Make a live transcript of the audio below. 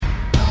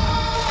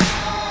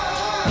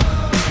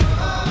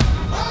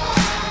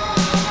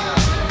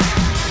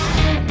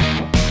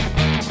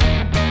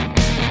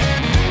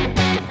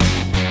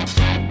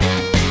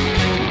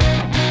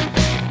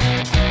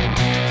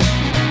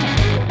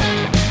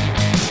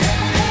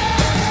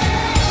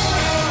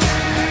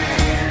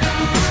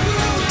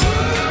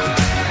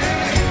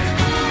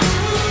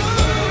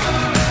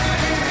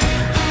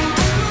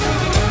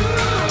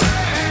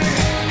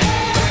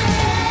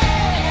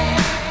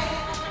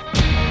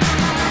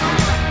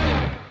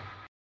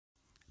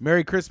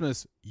Merry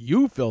Christmas,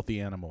 you filthy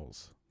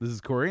animals. This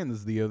is Corey, and this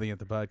is the O the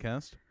Anthem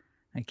podcast.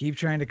 I keep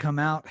trying to come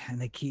out, and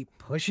they keep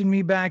pushing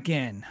me back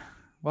in.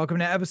 Welcome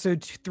to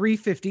episode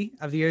 350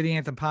 of the O the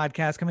Anthem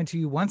podcast, coming to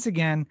you once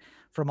again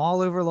from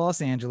all over Los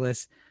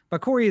Angeles.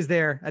 But Corey is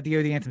there at the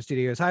O the Anthem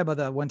studios, high above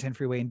the 110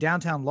 freeway in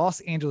downtown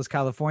Los Angeles,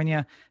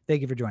 California.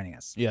 Thank you for joining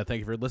us. Yeah, thank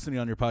you for listening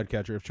on your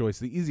podcatcher of choice,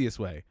 the easiest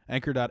way.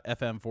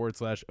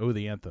 Anchor.fm/O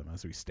the Anthem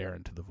as we stare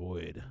into the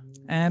void.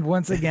 And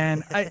once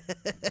again,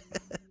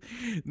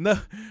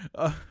 Nothing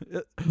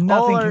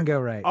can go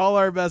right. All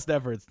our best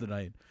efforts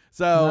tonight.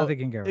 So Nothing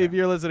can go right. If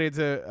you're listening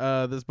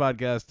to this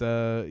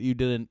podcast, you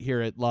didn't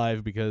hear it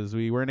live because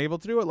we weren't able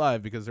to do it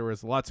live because there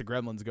was lots of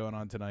gremlins going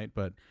on tonight.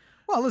 But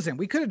well, listen,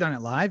 we could have done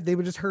it live. They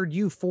would just heard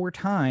you 4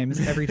 times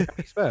every time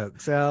we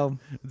spoke. So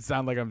it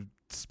sounds like I'm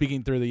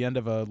speaking through the end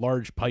of a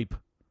large pipe.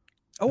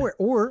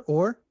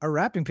 Or a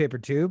wrapping paper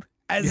tube,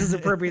 as is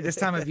appropriate this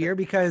time of year,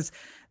 because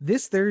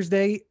this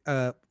Thursday,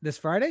 this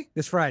Friday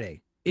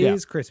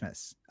is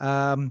Christmas.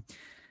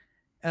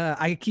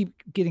 I keep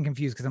getting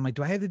confused because I'm like,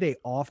 do I have the day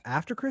off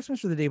after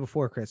Christmas or the day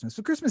before Christmas?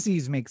 So Christmas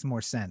Eve makes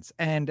more sense.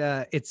 And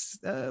it's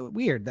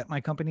weird that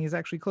my company is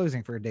actually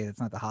closing for a day that's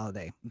not the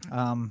holiday.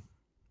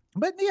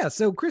 But yeah,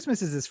 so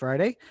Christmas is this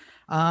Friday.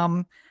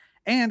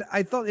 And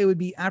I thought it would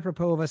be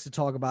apropos of us to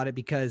talk about it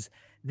because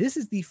this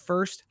is the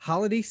first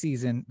holiday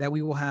season that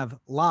we will have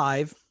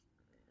live,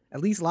 at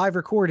least live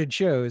recorded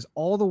shows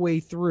all the way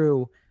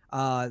through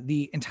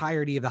the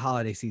entirety of the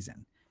holiday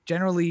season.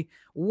 Generally,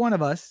 one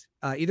of us,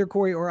 either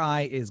Corey or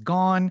I, is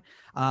gone.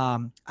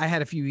 I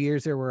had a few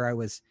years there where I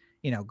was,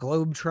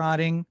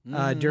 globe-trotting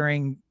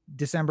during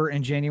December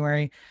and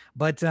January,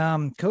 but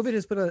COVID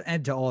has put an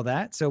end to all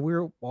that. So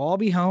we'll all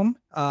be home.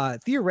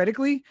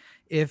 Theoretically,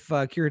 if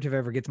Curative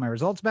ever gets my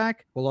results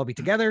back, we'll all be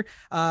together.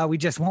 We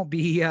just won't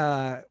be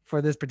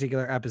for this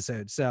particular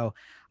episode. So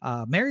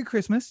Merry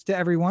Christmas to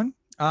everyone.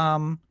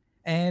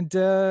 And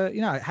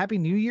Happy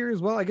New Year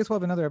as well. I guess we'll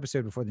have another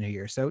episode before the New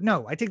Year. So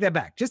no, I take that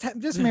back.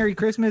 Just Merry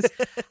Christmas.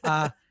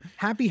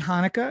 Happy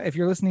Hanukkah. If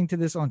you're listening to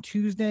this on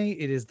Tuesday,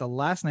 it is the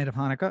last night of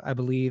Hanukkah, I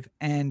believe.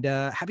 And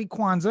Happy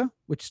Kwanzaa,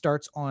 which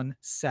starts on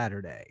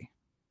Saturday.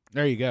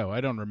 There you go.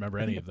 I don't remember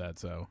any of that,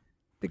 so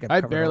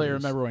I barely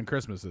remember when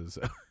Christmas is.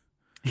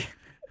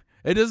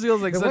 It just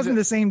feels like it wasn't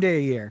the same day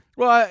a year.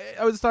 Well,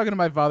 I was talking to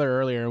my father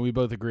earlier, and we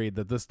both agreed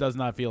that this does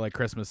not feel like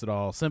Christmas at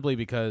all, simply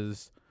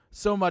because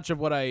so much of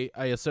what I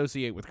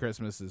associate with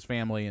Christmas is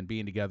family and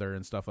being together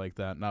and stuff like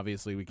that. And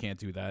obviously we can't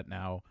do that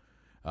now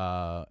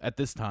at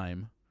this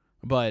time.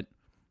 But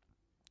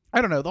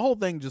I don't know. The whole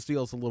thing just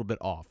feels a little bit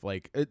off.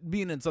 Like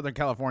being in Southern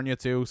California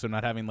too, so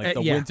not having like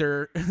the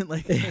winter.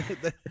 Like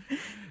it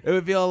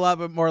would feel a lot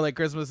bit more like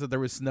Christmas if there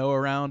was snow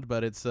around.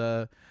 But it's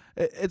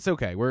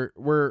okay. We're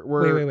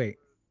Wait.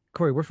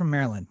 Corey, we're from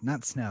Maryland,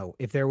 not snow.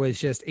 If there was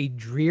just a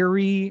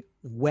dreary,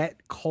 wet,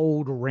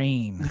 cold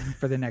rain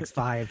for the next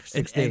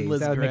 5-6 days,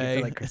 that would make it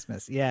feel like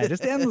Christmas. Yeah,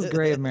 just the endless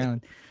gray of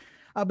Maryland.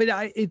 But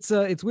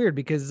it's weird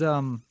because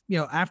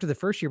after the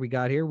first year we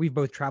got here, we've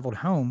both traveled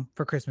home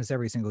for Christmas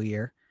every single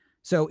year.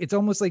 So it's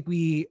almost like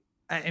in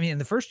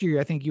the first year,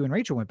 I think you and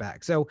Rachel went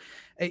back. So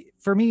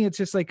for me, it's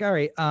just like, all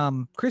right,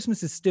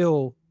 Christmas is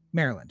still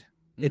Maryland.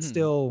 It's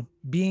still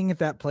being at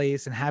that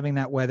place and having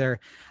that weather.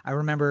 I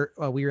remember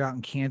we were out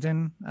in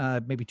Canton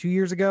maybe 2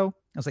 years ago.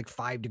 It was like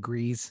 5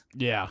 degrees.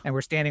 Yeah. And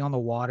we're standing on the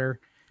water.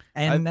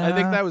 And I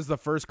think that was the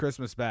first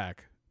Christmas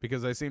back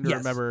because I seem to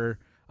remember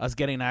us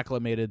getting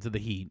acclimated to the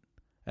heat.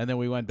 And then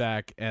we went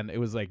back and it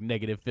was like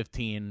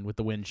 -15 with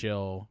the wind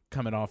chill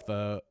coming off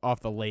the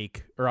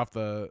lake or off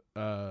the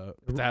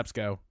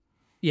Patapsco.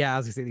 Yeah, I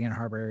was going to say the Ann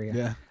Harbor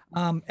area.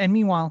 Yeah. And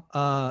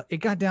meanwhile, it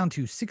got down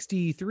to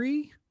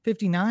 63,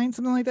 59,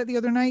 something like that the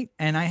other night.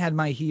 And I had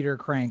my heater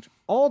cranked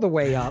all the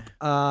way up.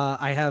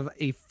 I have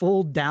a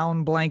full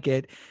down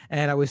blanket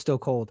and I was still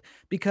cold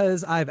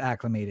because I've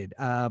acclimated.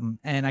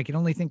 And I can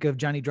only think of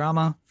Johnny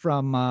Drama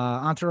from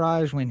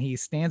Entourage when he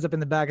stands up in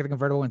the back of the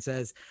convertible and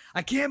says,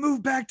 "I can't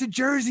move back to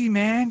Jersey,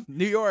 man."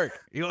 New York.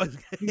 New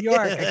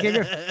York.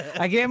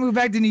 I can't move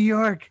back to New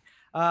York.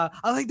 I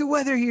like the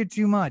weather here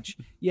too much.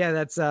 Yeah,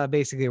 that's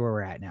basically where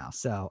we're at now.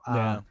 So,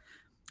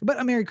 but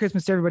a Merry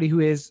Christmas to everybody who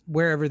is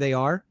wherever they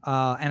are.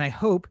 And I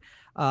hope,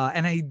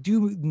 and I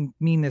do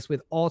mean this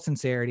with all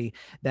sincerity,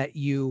 that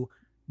you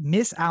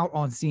miss out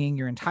on seeing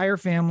your entire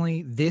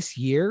family this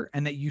year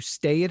and that you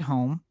stay at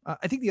home.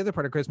 I think the other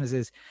part of Christmas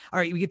is, all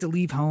right, we get to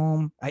leave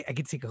home. I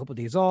get to take a couple of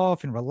days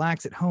off and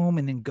relax at home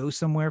and then go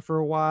somewhere for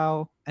a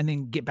while and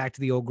then get back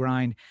to the old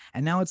grind.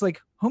 And now it's like,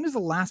 home is the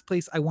last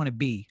place I want to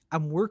be.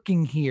 I'm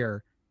working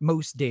here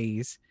most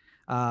days.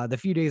 The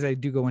few days I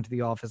do go into the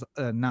office,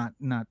 not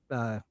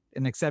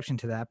an exception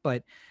to that,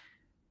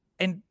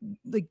 and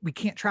like we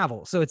can't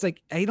travel. So it's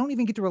like, I don't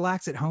even get to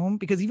relax at home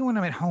because even when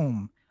I'm at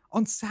home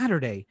on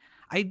Saturday,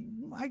 I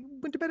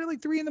went to bed at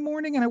like 3 a.m.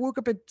 and I woke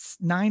up at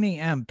 9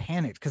 a.m.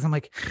 panicked because I'm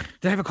like,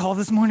 did I have a call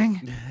this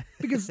morning?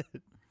 Because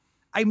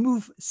I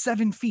move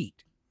 7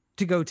 feet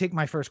to go take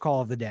my first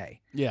call of the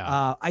day.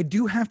 Yeah. I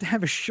do have to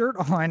have a shirt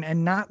on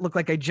and not look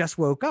like I just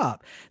woke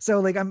up. So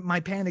like my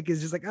panic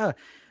is just like,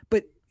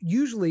 but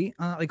usually,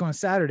 like on a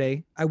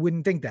Saturday, I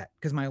wouldn't think that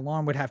because my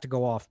alarm would have to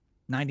go off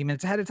 90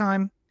 minutes ahead of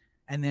time,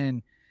 and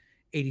then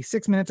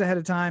 86 minutes ahead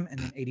of time, and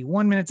then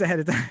 81 minutes ahead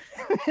of time,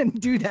 and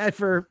do that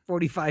for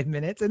 45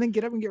 minutes, and then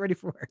get up and get ready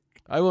for work.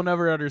 I will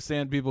never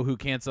understand people who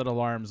can't set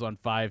alarms on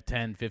 5,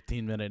 10,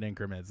 15-minute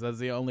increments. That's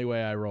the only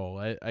way I roll.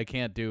 I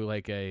can't do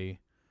like a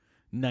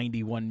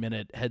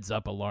 91-minute heads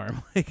up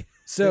alarm.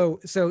 So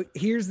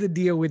here's the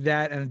deal with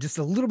that, and just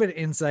a little bit of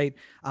insight.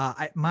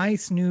 My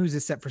snooze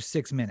is set for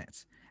 6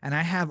 minutes, and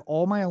I have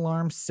all my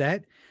alarms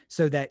set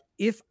so that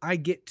if I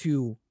get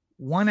to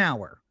 1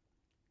 hour,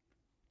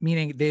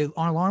 meaning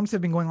our alarms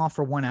have been going off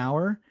for 1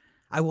 hour,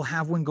 I will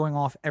have one going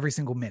off every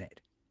single minute,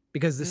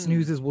 because the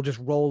snoozes will just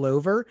roll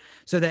over,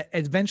 so that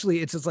eventually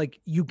it's just like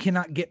you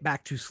cannot get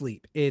back to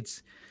sleep.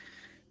 It's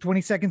 20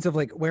 seconds of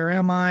like, where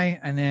am I?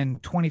 And then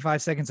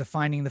 25 seconds of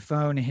finding the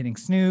phone and hitting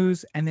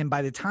snooze. And then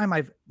by the time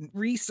I've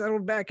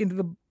resettled back into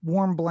the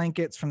warm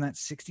blankets from that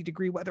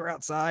 60-degree weather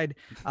outside,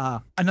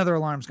 another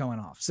alarm's going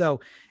off. So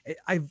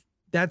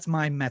that's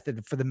my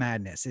method for the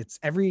madness. It's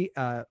every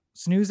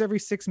snooze every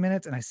 6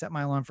 minutes, and I set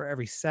my alarm for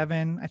every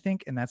 7, I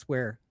think. And that's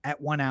where at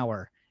 1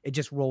 hour, it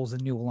just rolls a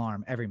new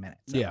alarm every minute.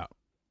 So yeah.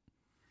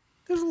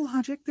 There's a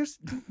logic.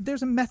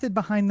 There's a method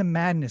behind the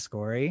madness,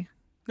 Corey.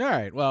 All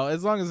right. Well,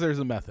 as long as there's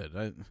a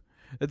method.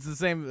 It's the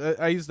same.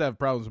 I used to have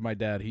problems with my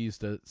dad. He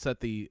used to set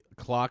the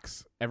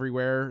clocks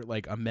everywhere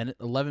like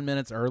 11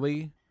 minutes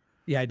early.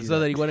 Yeah, I do. So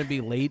that he wouldn't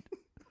be late.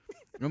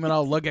 And then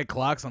I'll look at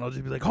clocks and I'll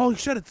just be like, holy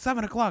shit, it's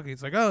 7 o'clock.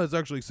 He's like, oh, it's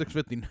actually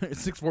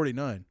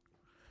 6:49.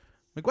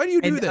 Like, why do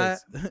you do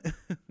this?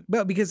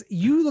 Well, because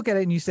you look at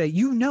it and you say,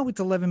 it's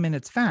 11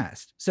 minutes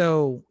fast,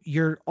 so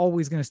you're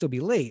always going to still be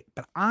late.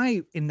 But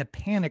I, in the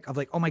panic of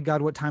like, oh my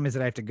God, what time is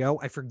it? I have to go.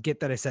 I forget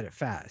that I said it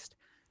fast,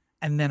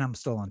 and then I'm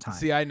still on time.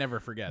 See, I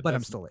never forget. But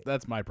I'm still late.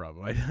 That's my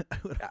problem.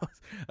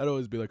 I'd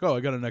always be like, oh, I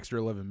got an extra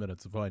 11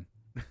 minutes. Fine.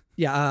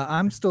 Yeah,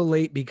 I'm still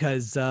late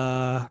because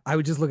I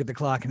would just look at the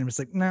clock and I'm just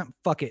like, nah,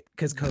 fuck it,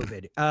 because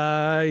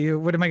COVID.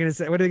 What am I gonna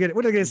say? What are they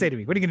gonna say to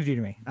me? What are you gonna do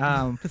to me?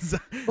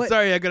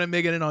 Sorry, I couldn't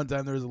make it in on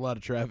time. There was a lot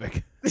of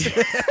traffic.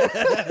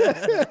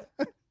 I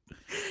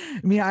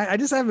mean, I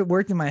just have it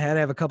worked in my head. I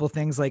have a couple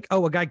things like,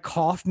 oh, a guy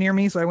coughed near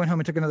me, so I went home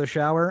and took another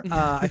shower.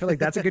 I feel like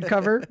that's a good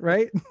cover,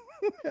 right?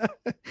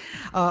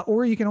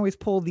 Or you can always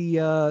pull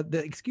the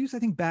excuse I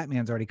think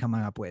Batman's already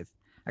coming up with.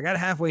 I got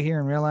halfway here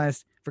and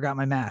realized forgot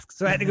my mask,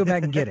 so I had to go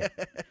back and get it.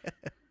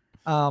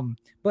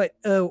 But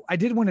I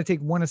did want to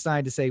take one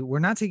aside to say we're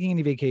not taking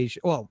any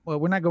vacation. Well,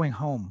 we're not going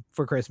home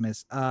for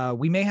Christmas.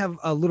 We may have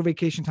a little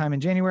vacation time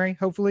in January.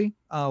 Hopefully,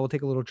 we'll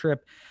take a little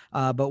trip,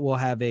 but we'll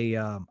have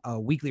a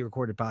weekly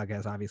recorded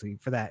podcast, obviously,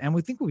 for that. And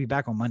we think we'll be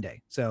back on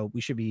Monday, so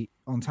we should be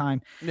on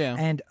time. Yeah.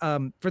 And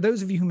for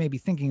those of you who may be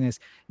thinking this,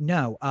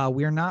 no,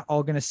 we are not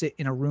all going to sit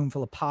in a room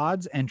full of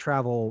pods and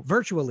travel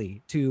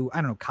virtually to,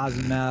 I don't know,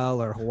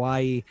 Cozumel or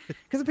Hawaii,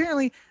 because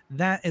apparently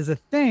that is a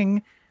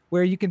thing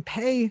where you can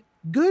pay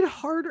good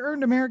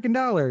hard-earned American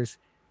dollars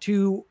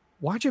to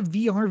watch a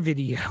VR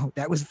video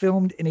that was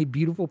filmed in a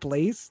beautiful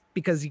place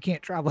because you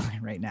can't travel there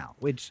right now,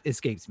 which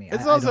escapes me.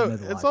 It's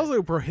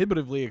also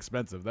prohibitively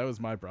expensive. That was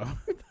my problem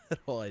with that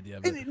whole idea.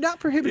 And not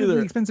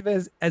prohibitively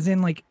expensive as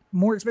in like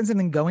more expensive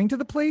than going to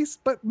the place,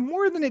 but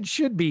more than it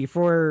should be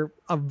for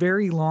a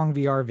very long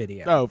VR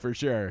video. Oh, for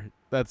sure.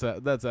 That's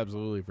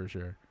absolutely for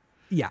sure.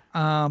 Yeah.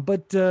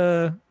 But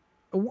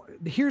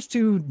here's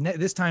to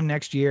this time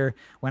next year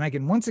when I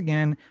can once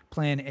again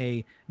plan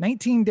a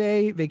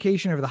 19-day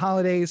vacation over the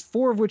holidays,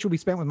 4 of which will be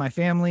spent with my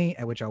family,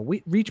 at which I'll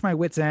reach my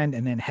wit's end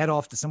and then head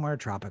off to somewhere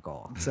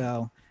tropical.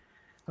 So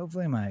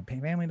hopefully my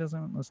family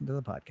doesn't listen to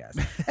the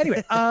podcast.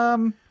 Anyway,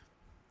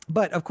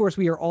 but of course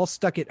we are all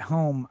stuck at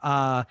home.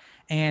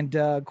 And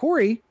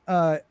Corey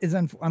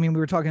we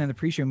were talking in the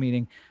pre-show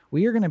meeting.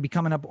 We are going to be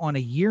coming up on a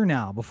year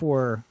now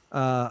before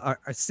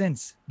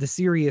since the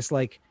serious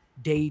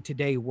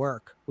day-to-day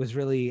work was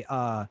really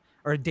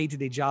or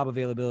day-to-day job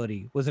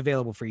availability was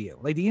available for you.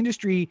 Like the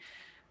industry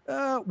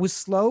was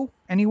slow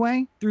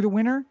anyway through the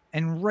winter,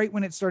 and right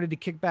when it started to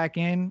kick back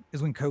in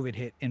is when COVID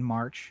hit in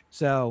March.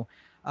 So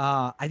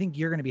I think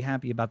you're going to be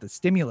happy about the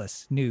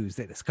stimulus news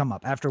that has come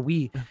up after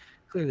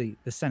clearly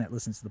the Senate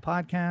listens to the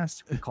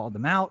podcast. We called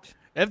them out.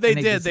 If they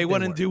did, they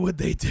wouldn't do what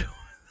they do.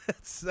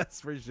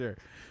 That's for sure.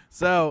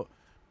 So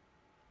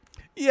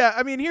yeah,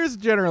 I mean, here's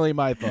generally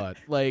my thought.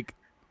 Like,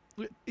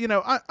 you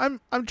know,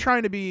 I'm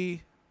trying to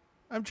be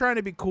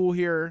cool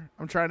here.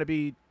 I'm trying to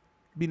be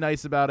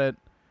nice about it.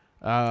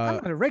 I'm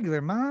not a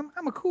regular mom.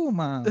 I'm a cool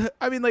mom.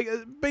 I mean, like,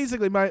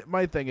 basically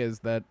my thing is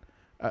that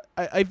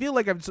I feel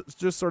like I've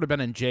just sort of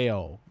been in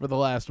jail for the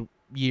last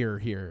year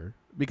here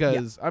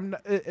because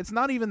it's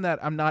not even that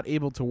I'm not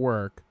able to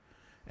work,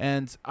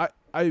 and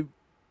I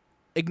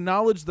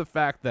acknowledge the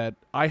fact that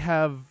I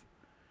have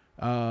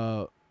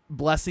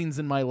blessings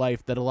in my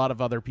life that a lot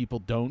of other people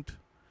don't.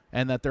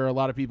 And that there are a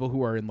lot of people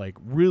who are in like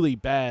really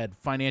bad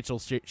financial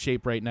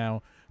shape right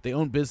now. They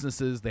own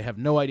businesses. They have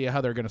no idea how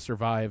they're going to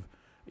survive.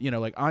 You know,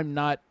 like I'm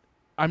not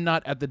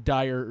at the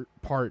dire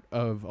part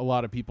of a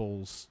lot of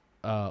people's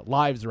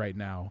lives right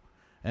now.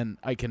 and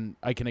I can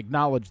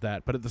acknowledge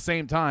that. But at the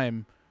same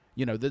time,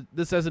 you know,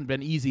 this hasn't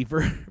been easy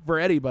for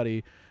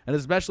anybody, and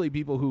especially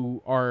people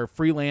who are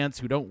freelance,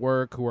 who don't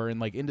work, who are in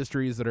like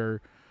industries that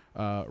are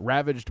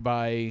ravaged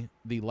by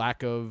the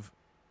lack of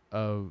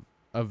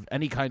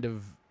any kind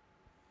of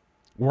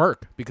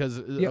work because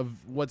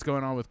of what's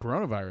going on with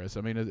coronavirus.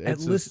 I mean,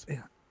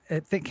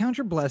 count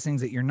your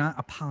blessings that you're not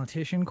a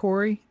politician,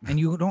 Corey, and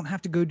you don't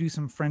have to go do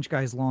some French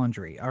guy's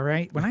laundry. All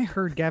right. When I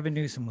heard Gavin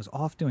Newsom was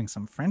off doing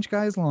some French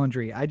guy's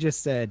laundry, I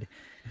just said,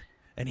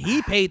 and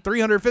he paid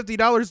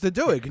 $350 to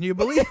do it. Can you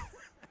believe?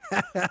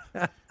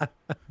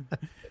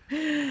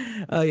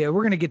 Yeah,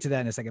 we're gonna get to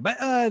that in a second. But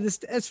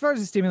as far as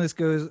the stimulus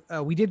goes,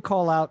 we did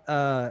call out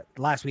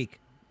last week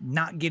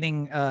not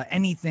getting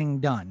anything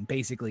done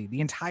basically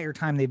the entire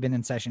time they've been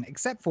in session,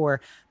 except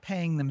for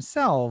paying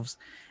themselves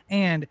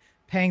and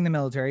paying the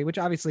military, which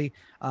obviously,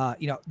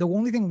 the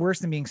only thing worse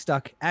than being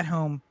stuck at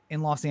home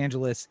in Los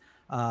Angeles,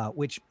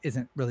 which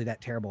isn't really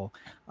that terrible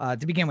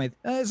to begin with.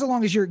 So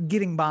long as you're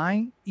getting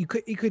by, it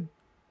could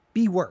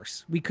be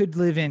worse. We could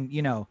live in,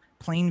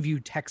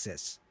 Plainview,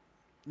 Texas,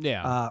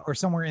 or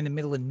somewhere in the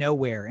middle of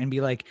nowhere and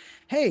be like,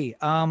 hey,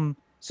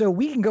 so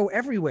we can go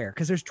everywhere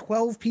because there's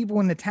 12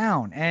 people in the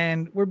town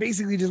and we're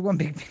basically just one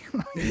big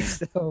family.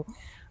 So,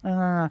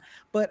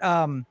 but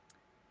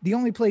the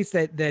only place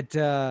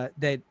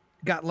that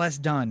got less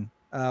done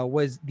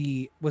was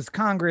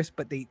Congress,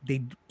 but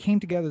they came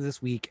together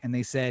this week and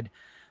they said,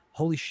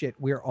 holy shit,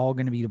 we're all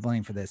going to be to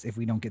blame for this if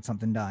we don't get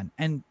something done.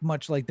 And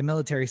much like the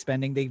military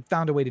spending, they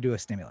found a way to do a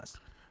stimulus.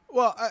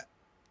 Well,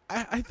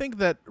 I think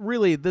that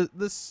really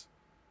this.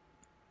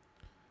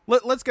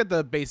 Let's get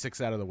the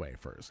basics out of the way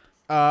first.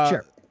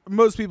 Sure.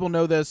 Most people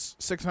know this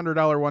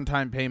 $600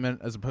 one-time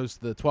payment as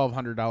opposed to the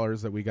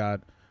 $1,200 that we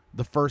got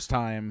the first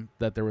time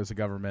that there was a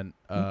government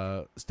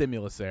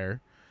stimulus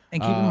there.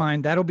 And keep in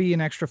mind, that'll be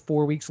an extra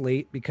 4 weeks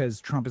late because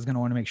Trump is going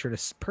to want to make sure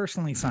to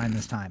personally sign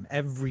this time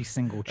every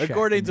single check.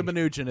 According to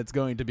Mnuchin, it's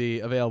going to be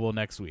available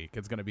next week.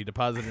 It's going to be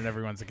deposited in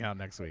everyone's account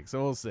next week.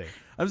 So we'll see.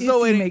 I'm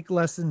still waiting. Make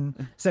less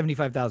than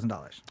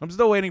 $75,000. I'm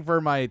still waiting for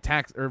my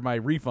tax or my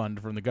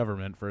refund from the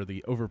government for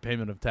the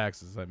overpayment of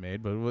taxes I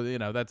made.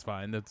 But that's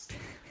fine. That's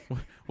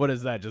what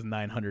is that? Just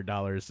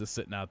 $900 just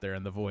sitting out there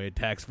in the void,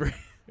 tax free.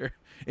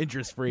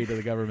 Interest free to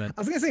the government.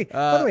 I was gonna say,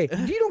 by the way,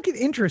 you don't get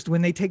interest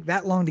when they take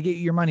that long to get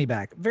your money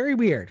back. Very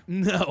weird.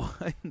 No,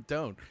 I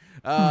don't.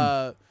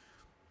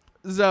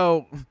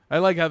 So I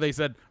like how they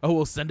said, "Oh,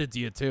 we'll send it to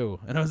you too,"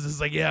 and I was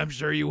just like, "Yeah, I'm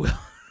sure you will."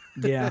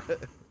 Yeah.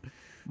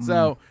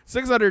 So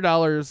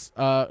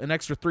 $600, an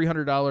extra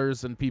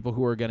 $300, and people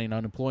who are getting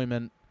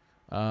unemployment,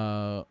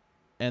 and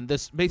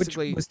this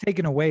basically which was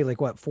taken away like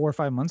what 4 or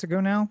 5 months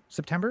ago now,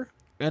 September,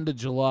 end of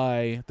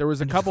July. There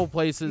was a couple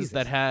places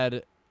that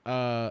had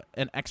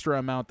an extra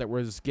amount that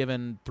was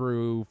given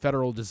through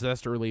federal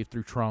disaster relief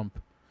through Trump,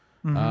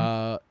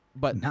 but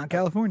not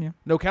California.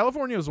 No,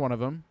 California was one of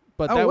them,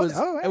 but it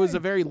was a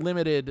very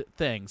limited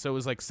thing. So it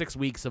was like 6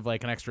 weeks of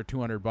like an extra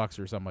 $200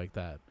 or something like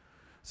that.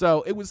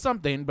 So it was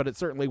something, but it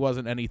certainly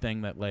wasn't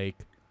anything that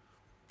like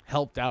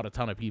helped out a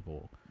ton of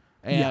people.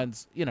 And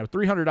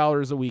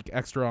 $300 a week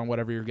extra on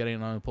whatever you're getting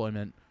in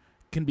unemployment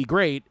can be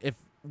great if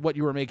what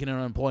you were making in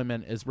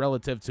unemployment is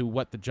relative to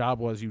what the job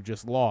was you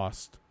just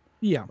lost.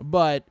 Yeah.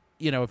 But,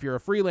 if you're a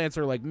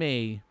freelancer like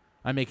me,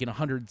 I'm making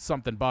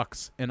 $100-something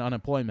in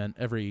unemployment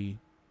every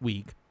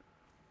week.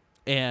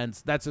 And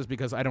that's just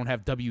because I don't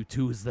have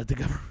W-2s that the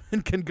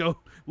government can go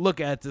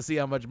look at to see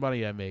how much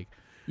money I make.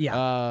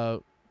 Yeah.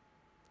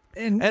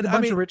 And a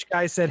bunch of rich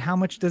guys said, how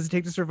much does it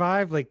take to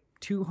survive? Like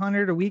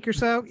 $200 a week or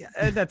so?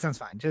 Yeah, that sounds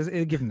fine. Just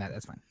give them that.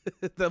 That's fine.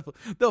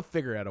 They'll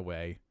figure out a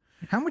way.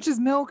 How much is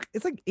milk?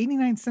 It's like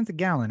 89 cents a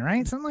gallon,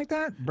 right? Something like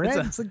that.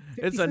 Bread,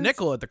 it's a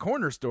nickel at the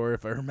corner store,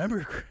 if I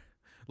remember.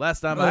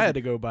 Last time I had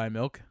to go buy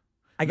milk.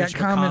 I got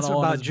comments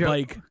about Joe.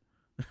 I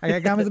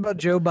got comments about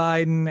Joe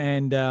Biden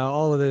and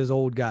all of those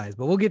old guys,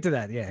 but we'll get to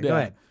that. Yeah, go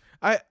ahead.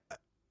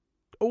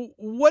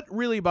 What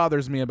really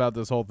bothers me about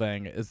this whole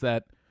thing is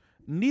that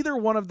neither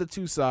one of the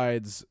two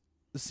sides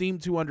seem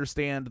to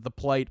understand the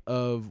plight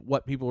of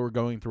what people were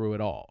going through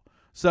at all.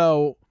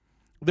 So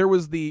there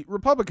was the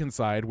Republican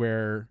side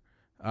where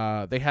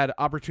they had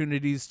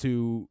opportunities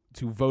to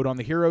vote on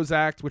the HEROES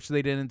Act, which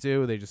they didn't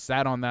do. They just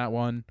sat on that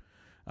one.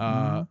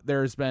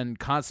 There's been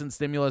constant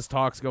stimulus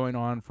talks going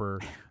on for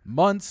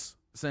months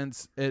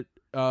since it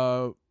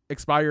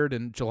expired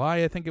in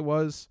July, I think it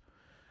was,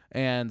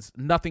 and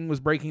nothing was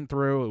breaking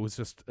through. It was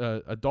just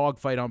a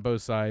dogfight on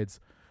both sides.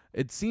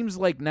 It seems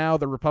like now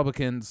the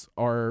Republicans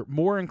are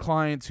more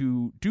inclined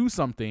to do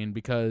something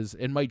because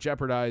it might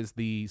jeopardize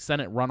the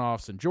Senate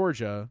runoffs in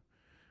Georgia.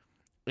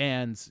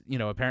 And,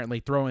 apparently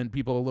throwing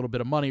people a little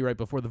bit of money right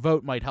before the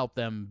vote might help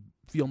them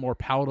feel more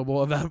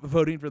palatable about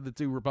voting for the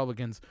two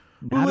Republicans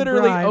who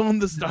literally own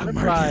the stock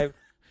market.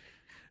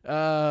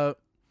 And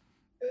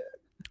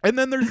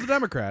then there's the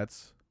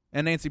Democrats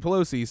and Nancy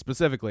Pelosi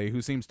specifically,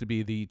 who seems to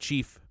be the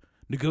chief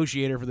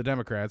negotiator for the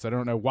Democrats. I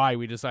don't know why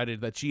we decided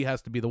that she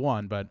has to be the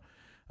one, but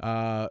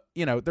there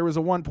was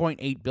a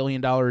 $1.8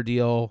 billion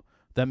deal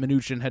that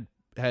Mnuchin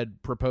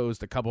had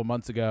proposed a couple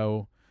months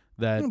ago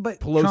that But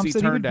Trump Pelosi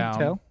said he would turned down.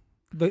 veto.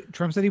 But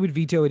Trump said he would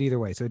veto it either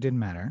way, so it didn't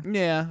matter.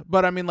 Yeah,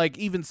 but I mean, like,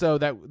 even so,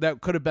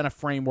 that could have been a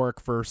framework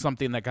for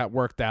something that got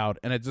worked out,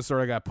 and it just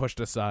sort of got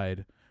pushed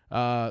aside.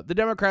 The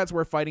Democrats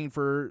were fighting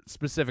for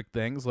specific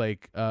things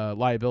like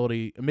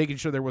liability, making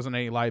sure there wasn't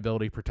any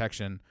liability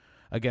protection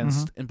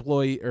against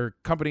employee or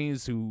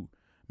companies who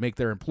make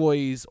their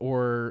employees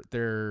or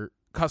their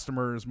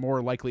customers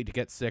more likely to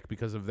get sick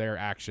because of their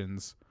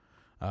actions,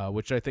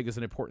 which I think is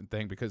an important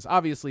thing, because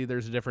obviously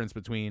there's a difference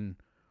between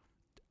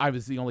I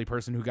was the only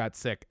person who got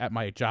sick at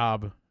my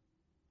job.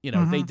 You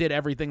know, they did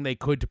everything they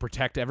could to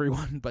protect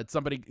everyone, but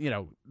somebody, you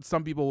know,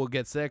 some people will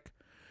get sick.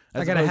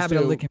 I got a habit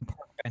of licking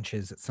park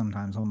benches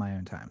sometimes on my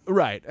own time.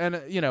 Right.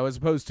 And, you know, as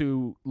opposed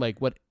to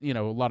like what, you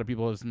know, a lot of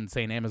people in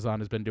saying Amazon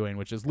has been doing,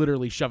 which is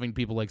literally shoving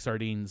people like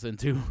sardines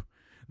into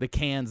the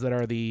cans that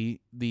are the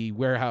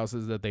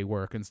warehouses that they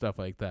work and stuff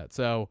like that.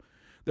 So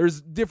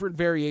there's different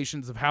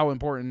variations of how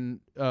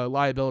important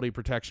liability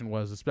protection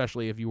was,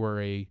 especially if you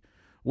were a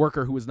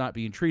worker who was not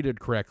being treated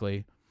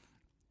correctly.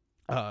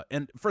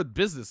 And for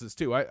businesses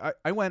too. I've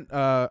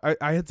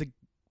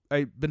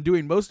been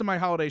doing most of my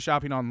holiday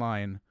shopping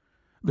online.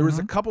 There was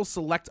a couple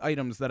select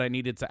items that I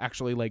needed to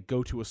actually like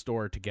go to a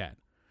store to get.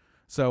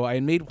 So I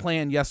made a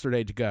plan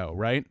yesterday to go,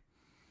 right?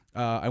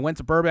 I went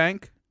to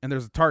Burbank, and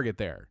there's a Target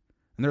there.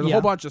 And there's a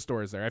whole bunch of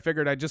stores there. I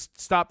figured I'd just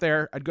stop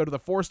there. I'd go to the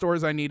 4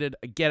 stores I needed,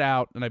 I'd get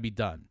out, and I'd be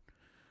done.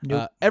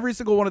 Nope. Every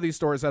single one of these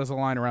stores has a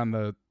line around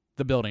the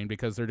building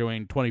because they're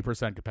doing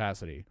 20%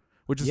 capacity,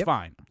 which is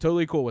fine. I'm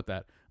totally cool with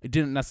that. I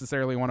didn't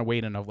necessarily want to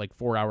wait in a like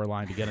 4-hour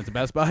line to get into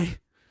Best Buy.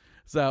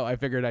 So I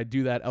figured I'd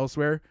do that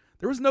elsewhere.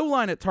 There was no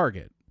line at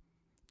Target.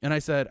 And I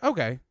said,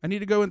 okay, I need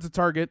to go into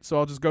Target, so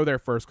I'll just go there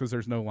first because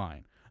there's no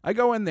line. I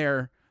go in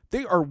there.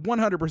 They are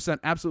 100%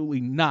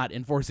 absolutely not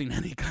enforcing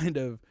any kind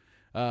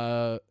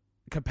of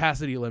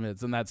capacity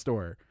limits in that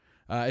store.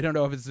 I don't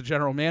know if it's the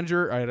general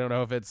manager. I don't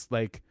know if it's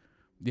like,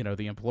 you know,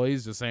 the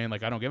employees just saying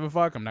like, I don't give a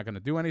fuck. I'm not going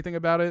to do anything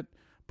about it.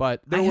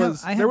 But there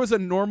was a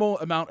normal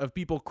amount of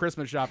people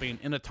Christmas shopping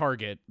in a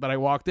Target that I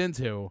walked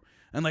into.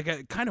 And like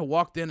I kind of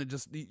walked in and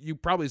just, you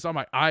probably saw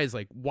my eyes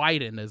like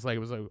widen as like, it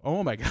was like,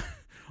 oh my God,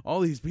 all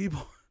these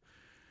people.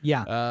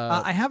 Yeah.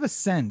 I have a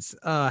sense,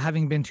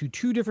 having been to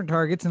 2 different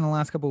Targets in the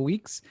last couple of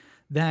weeks,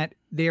 that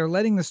they are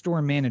letting the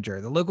store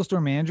manager, the local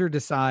store manager,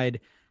 decide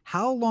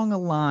how long a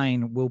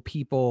line will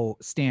people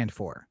stand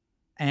for.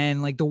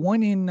 And like the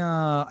one in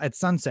at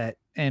Sunset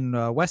and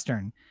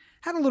Western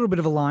had a little bit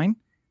of a line,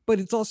 but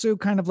it's also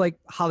kind of like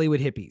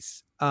Hollywood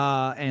hippies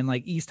and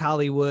like East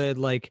Hollywood,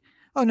 like,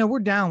 oh no, we're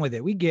down with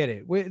it. We get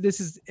it.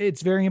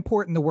 It's very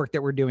important, the work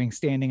that we're doing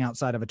standing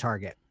outside of a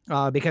Target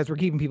because we're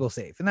keeping people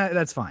safe. And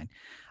that's fine.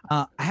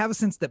 I have a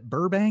sense that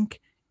Burbank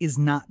is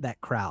not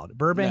that crowd.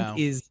 Burbank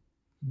is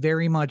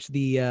very much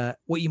the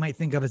what you might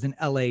think of as an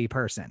LA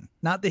person,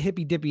 not the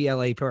hippy dippy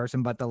LA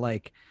person, but the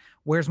like,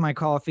 where's my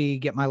coffee,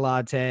 get my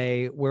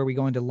latte, where are we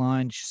going to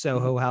lunch,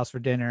 Soho House for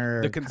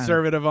dinner. The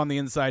conservative on the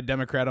inside,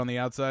 Democrat on the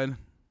outside.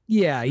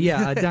 Yeah,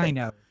 a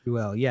dino, if you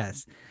will,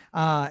 yes.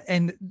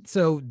 And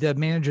so the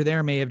manager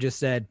there may have just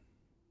said,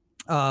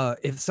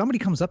 if somebody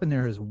comes up and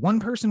there is one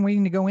person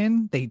waiting to go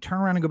in, they turn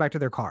around and go back to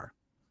their car.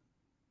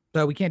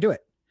 So we can't do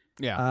it.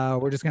 Yeah.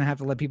 We're just going to have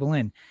to let people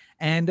in.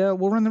 And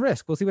we'll run the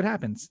risk. We'll see what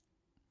happens.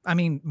 I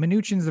mean,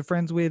 Mnuchin's a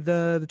friends with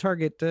the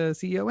Target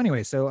CEO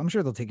anyway, so I'm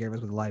sure they'll take care of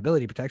us with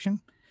liability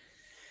protection.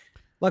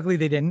 Luckily,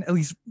 they didn't, at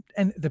least.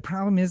 And the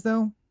problem is,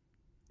 though,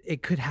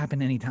 it could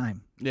happen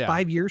anytime. Yeah.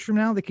 5 years from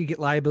now, they could get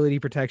liability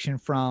protection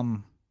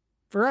from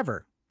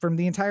forever, from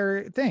the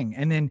entire thing.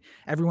 And then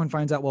everyone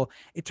finds out, well,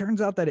 it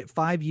turns out that at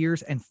 5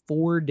 years and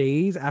 4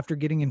 days after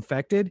getting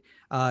infected,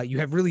 you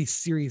have really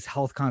serious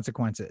health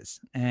consequences.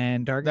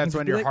 And Target, that's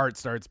when your heart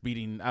starts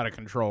beating out of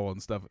control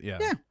and stuff.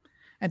 Yeah.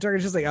 And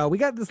Target's just like, oh, we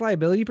got this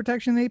liability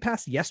protection they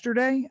passed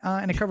yesterday,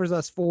 and it covers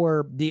us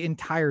for the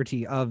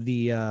entirety of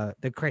the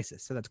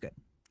crisis. So that's good.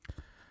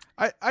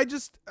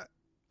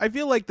 I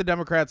feel like the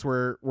Democrats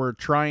were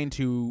trying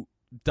to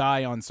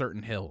die on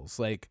certain hills.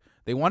 Like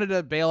they wanted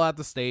to bail out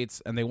the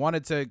states and they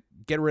wanted to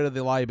get rid of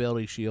the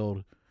liability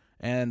shield,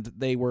 and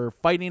they were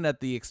fighting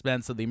at the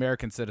expense of the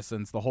American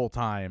citizens the whole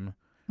time,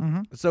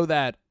 so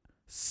that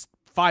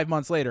 5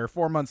 months later,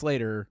 4 months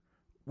later,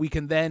 we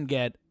can then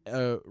get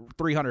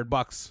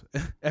 $300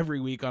 every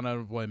week on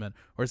unemployment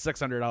or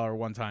 $600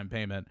 one-time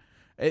payment.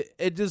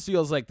 It just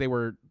feels like they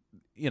were,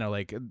 you know,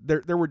 like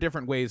there were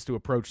different ways to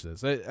approach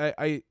this.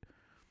 I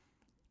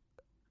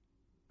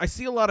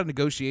see a lot of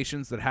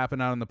negotiations that happen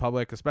out in the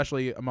public,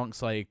 especially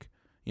amongst like,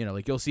 you know,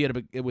 like you'll see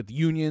it with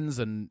unions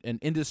and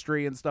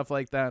industry and stuff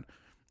like that,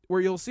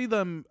 where you'll see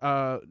them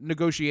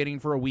negotiating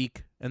for a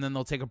week and then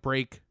they'll take a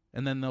break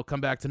and then they'll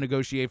come back to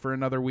negotiate for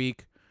another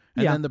week.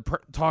 And then the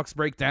talks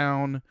break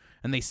down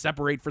and they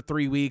separate for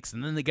 3 weeks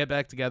and then they get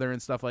back together and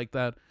stuff like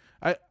that.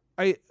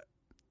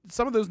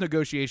 Some of those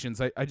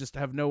negotiations I just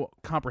have no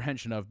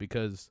comprehension of,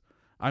 because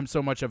I'm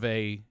so much of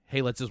a,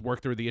 hey, let's just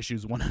work through the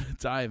issues one at a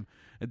time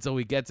until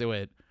we get to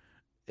it.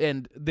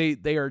 And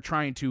they are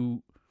trying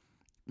to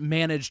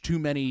manage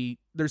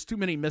there's too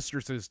many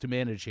mistresses to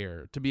manage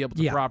here to be able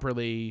to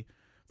properly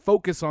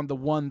focus on the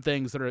one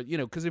things that are,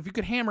 because if you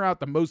could hammer out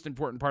the most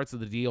important parts of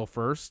the deal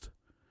first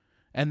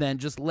and then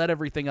just let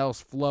everything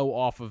else flow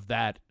off of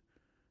that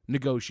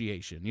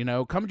negotiation,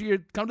 come to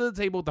the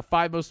table with the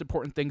 5 most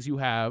important things you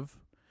have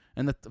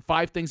and the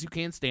 5 things you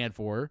can't stand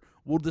for.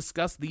 We'll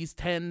discuss these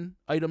 10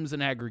 items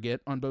in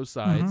aggregate on both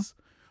sides.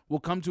 We'll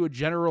come to a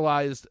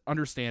generalized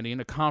understanding,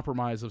 a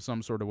compromise of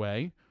some sort of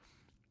way,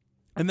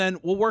 and then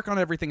we'll work on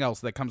everything else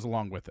that comes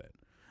along with it.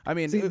 I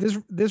mean, see,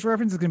 this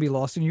reference is going to be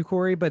lost in you,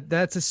 Corey, but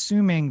that's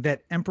assuming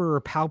that Emperor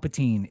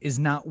Palpatine is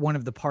not one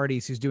of the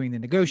parties who's doing the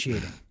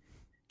negotiating.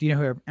 Do you know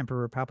who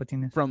Emperor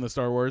Palpatine is? From the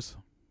Star Wars?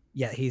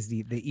 Yeah, he's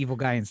the evil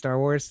guy in Star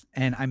Wars.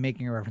 And I'm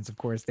making a reference, of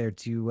course, there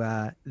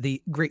to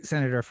the great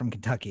senator from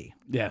Kentucky.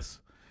 Yes.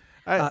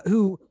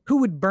 Who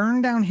would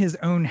burn down his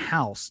own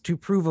house to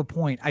prove a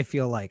point. I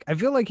feel like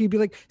he'd be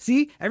like,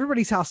 see,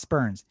 everybody's house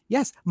burns.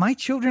 Yes, my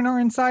children are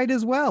inside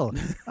as well.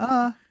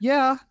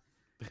 Yeah,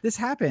 this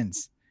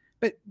happens.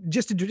 But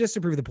just to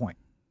prove the point.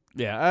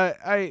 Yeah,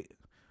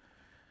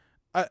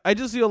 I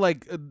just feel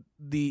like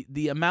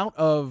the amount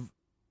of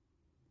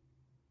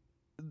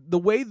the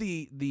way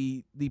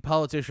the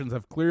politicians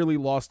have clearly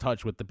lost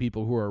touch with the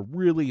people who are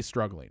really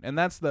struggling, and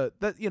that's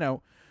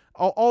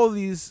all of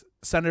these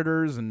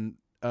senators and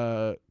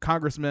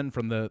congressmen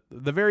from the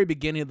very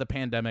beginning of the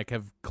pandemic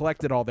have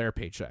collected all their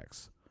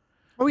paychecks.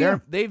 Oh yeah,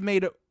 they've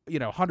made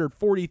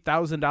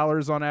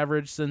 $140,000 on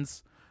average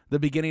since the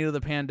beginning of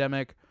the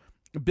pandemic.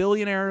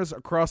 Billionaires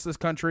across this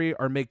country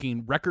are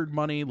making record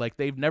money like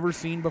they've never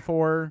seen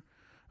before.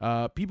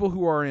 People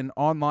who are in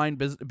online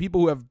business,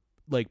 people who have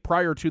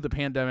prior to the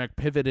pandemic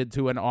pivoted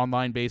to an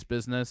online based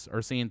business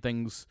are seeing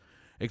things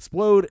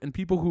explode, and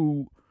people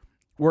who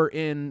were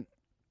in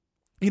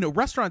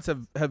restaurants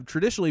have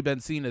traditionally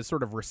been seen as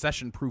sort of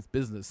recession-proof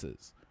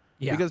businesses.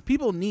 Yeah. Because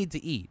people need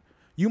to eat.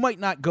 You might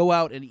not go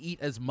out and eat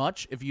as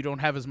much if you don't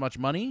have as much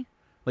money.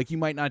 Like, you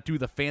might not do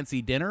the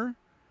fancy dinner.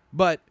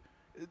 But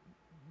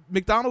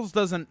McDonald's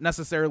doesn't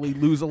necessarily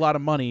lose a lot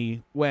of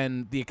money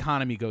when the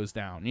economy goes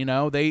down.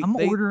 I'm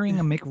ordering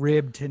a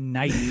McRib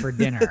tonight for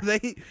dinner.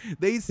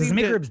 they seem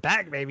the McRib's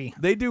back, baby.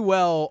 They do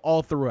well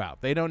all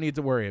throughout. They don't need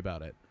to worry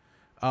about it.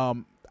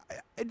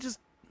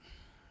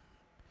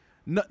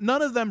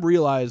 None of them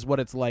realize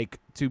what it's like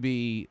to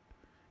be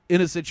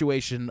in a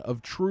situation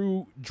of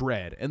true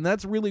dread. And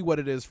that's really what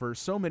it is for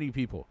so many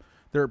people.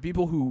 There are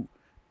people who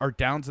are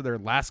down to their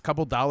last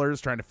couple dollars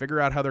trying to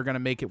figure out how they're going to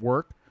make it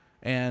work,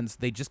 and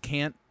they just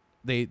can't.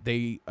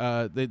 They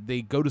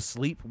go to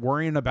sleep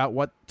worrying about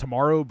what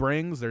tomorrow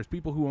brings. There's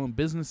people who own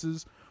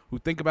businesses who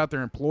think about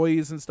their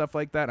employees and stuff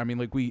like that. I mean,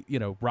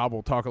 Rob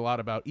will talk a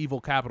lot about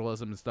evil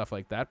capitalism and stuff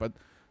like that, but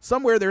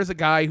somewhere there's a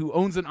guy who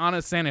owns an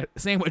honest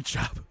sandwich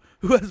shop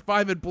who has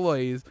 5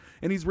 employees,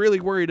 and he's really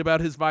worried about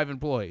his 5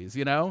 employees,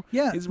 Yeah.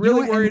 He's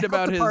really worried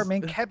about his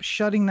department kept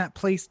shutting that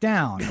place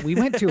down. We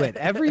went to it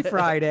every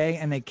Friday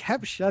and they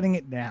kept shutting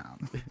it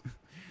down.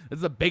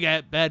 It's a big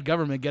bad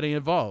government getting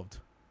involved.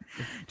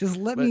 Just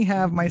let me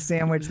have my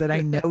sandwich that I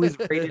know is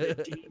rated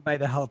a D by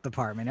the health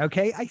department.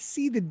 Okay. I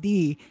see the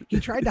D. He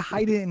tried to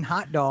hide it in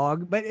hot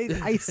dog, but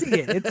I see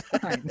it. It's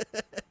fine.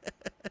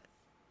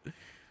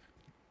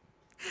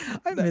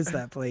 I miss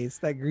that place,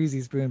 that Greasy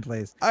Spoon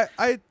place. I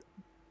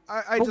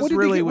just what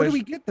really wish. What do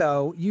we get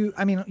though? We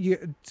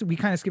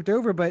kind of skipped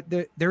over, but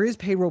there is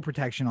payroll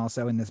protection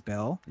also in this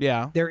bill.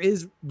 Yeah. There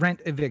is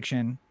rent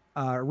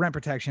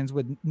protections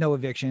with no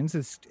evictions.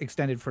 It's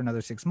extended for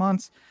another 6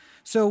 months.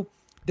 So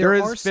there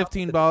is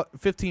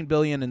 $15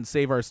 billion in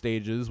Save Our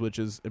Stages, which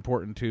is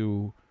important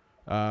to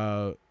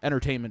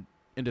entertainment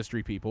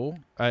industry people.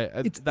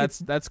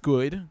 That's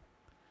good.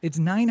 It's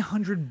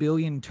 $900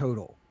 billion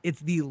total.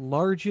 It's the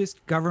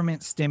largest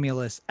government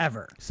stimulus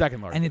ever.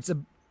 Second largest. And it's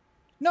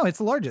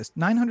the largest.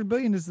 $900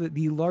 billion is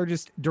the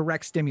largest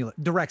direct stimulus.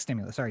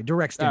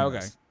 Oh,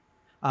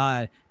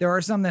 okay. There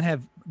are some that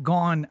have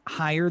gone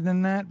higher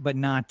than that, but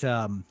not.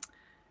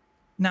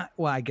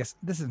 Well, I guess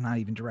this is not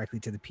even directly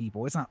to the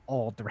people. It's not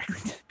all directly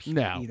to the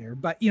people either.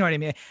 But you know what I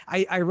mean.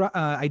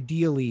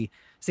 Ideally,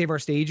 Save Our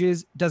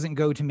Stages doesn't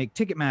go to make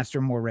Ticketmaster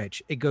more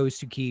rich. It goes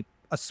to keep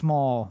a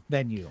small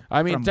venue.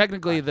 I mean,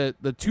 technically, the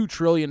 $2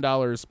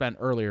 trillion spent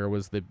earlier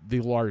was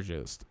the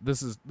largest.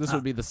 This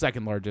would be the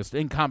second largest.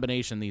 In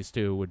combination, these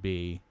two would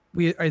be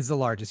is the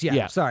largest.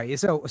 Yeah. Sorry.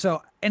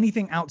 So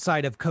anything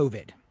outside of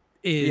COVID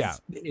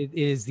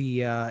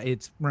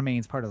it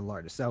remains part of the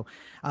largest. So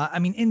I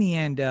mean, in the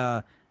end,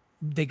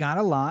 they got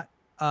a lot,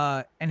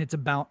 and it's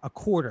about a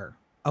quarter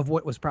of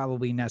what was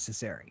probably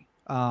necessary.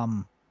 I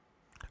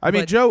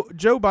mean, Joe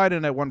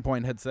Biden at one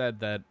point had said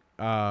that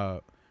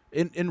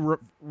in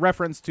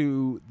reference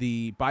to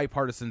the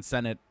bipartisan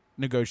Senate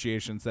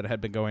negotiations that had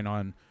been going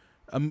on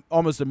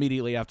almost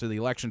immediately after the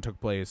election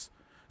took place,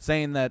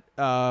 saying that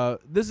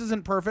this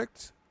isn't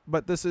perfect,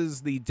 but this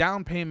is the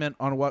down payment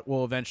on what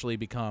will eventually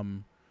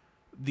become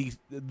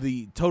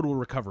the total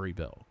recovery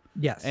bill.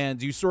 Yes.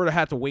 And you sort of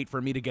have to wait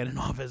for me to get in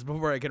office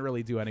before I can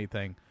really do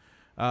anything.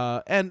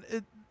 And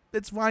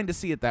it's fine to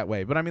see it that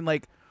way. But I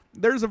mean,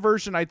 there's a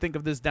version, I think,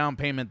 of this down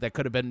payment that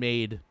could have been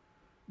made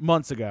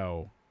months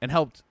ago and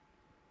helped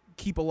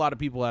keep a lot of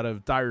people out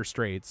of dire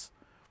straits,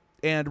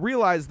 and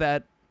realize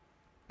that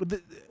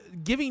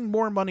giving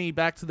more money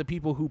back to the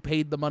people who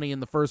paid the money in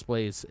the first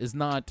place is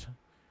not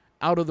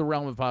out of the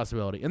realm of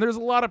possibility. And there's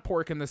a lot of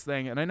pork in this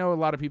thing, and I know a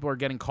lot of people are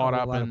getting caught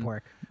up in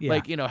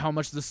like, you know, how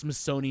much the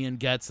Smithsonian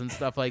gets and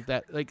stuff like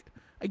that. Like,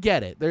 I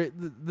get it.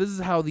 This is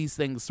how these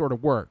things sort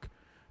of work.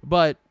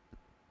 But,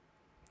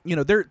 you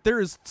know, there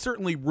is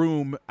certainly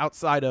room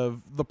outside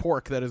of the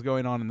pork that is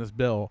going on in this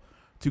bill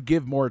to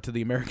give more to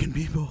the American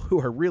people who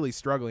are really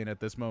struggling at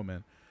this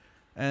moment.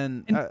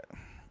 And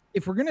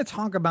if we're going to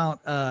talk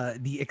about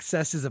the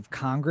excesses of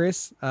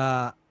Congress,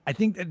 I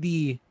think that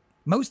the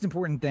most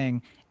important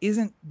thing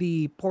isn't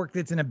the pork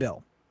that's in a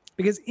bill,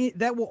 because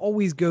that will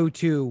always go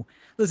to,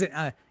 listen,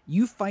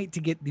 you fight to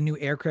get the new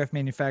aircraft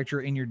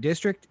manufacturer in your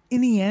district.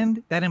 In the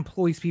end, that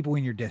employs people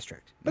in your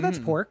district. But that's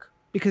pork,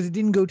 because it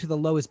didn't go to the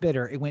lowest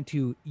bidder. It went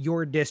to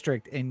your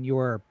district and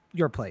your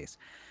place.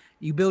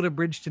 You build a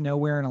bridge to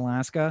nowhere in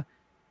Alaska.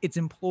 It's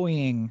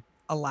employing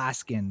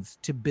Alaskans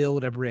to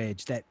build a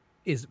bridge that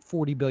is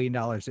 $40 billion.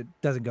 It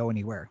doesn't go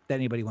anywhere that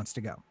anybody wants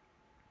to go.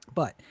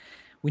 But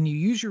when you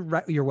use your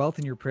wealth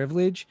and your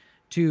privilege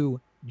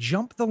to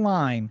jump the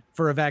line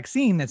for a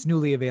vaccine that's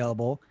newly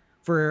available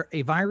for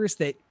a virus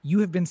that you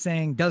have been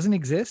saying doesn't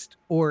exist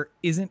or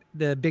isn't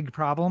the big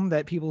problem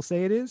that people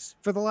say it is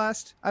for the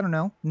last,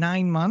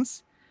 9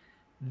 months,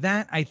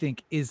 that I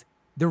think is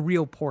the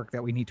real pork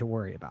that we need to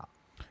worry about.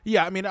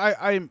 Yeah, I mean,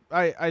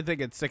 I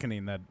think it's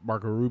sickening that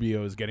Marco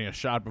Rubio is getting a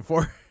shot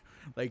before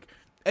like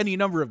any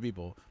number of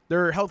people.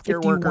 There are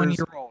healthcare workers.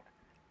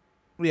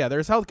 Yeah,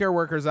 there's healthcare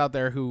workers out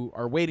there who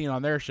are waiting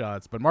on their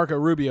shots, but Marco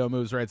Rubio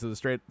moves right to the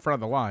straight front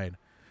of the line.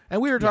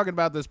 And we were talking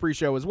about this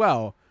pre-show as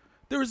well.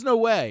 There's no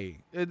way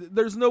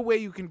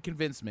you can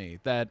convince me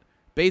that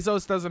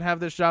Bezos doesn't have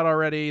this shot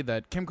already,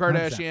 that Kim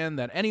Kardashian, 100%.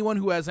 That anyone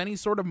who has any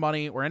sort of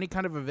money or any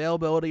kind of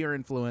availability or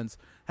influence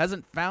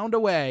hasn't found a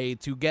way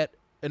to get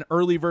an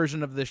early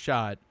version of this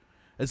shot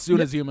as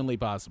soon as humanly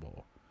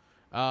possible.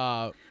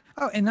 And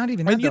not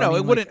even that. And, you know,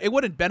 it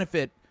wouldn't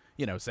benefit,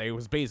 you know, say it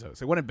was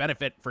Bezos. It wouldn't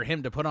benefit for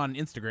him to put on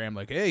Instagram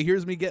like, hey,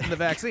 here's me getting the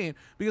vaccine,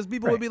 because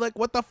people would be like,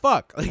 what the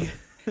fuck? Like,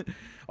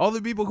 all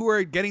the people who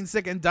are getting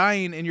sick and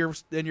dying in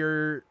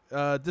your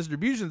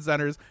distribution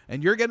centers,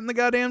 and you're getting the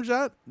goddamn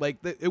shot, like,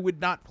 it would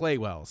not play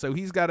well. So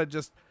he's got to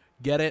just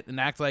get it and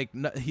act like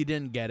he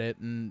didn't get it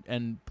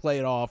and play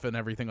it off and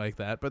everything like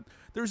that. But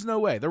there's no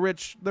way. The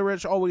rich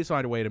always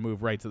find a way to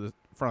move right to the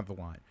front of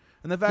the line.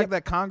 And the fact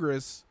that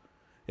Congress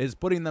is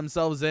putting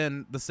themselves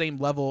in the same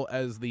level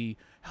as the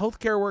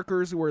healthcare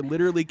workers who are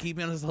literally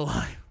keeping us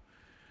alive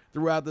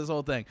throughout this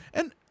whole thing.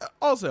 And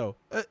also,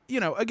 you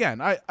know,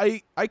 again,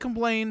 I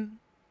complain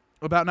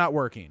about not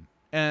working.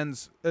 And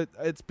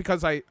it's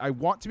because I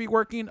want to be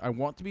working. I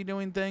want to be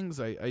doing things.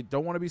 I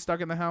don't want to be stuck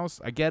in the house.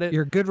 I get it.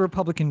 You're a good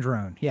Republican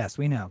drone. Yes,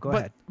 we know. Go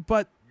ahead.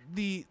 But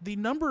the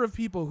number of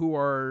people who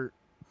are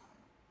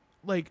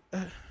like,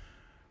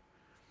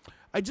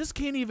 I just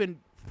can't even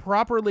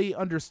properly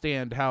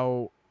understand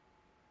how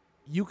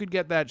you could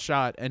get that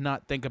shot and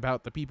not think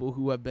about the people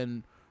who have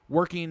been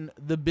working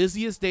the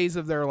busiest days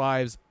of their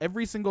lives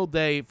every single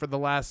day for the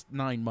last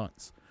 9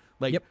 months.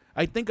 Like,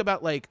 I think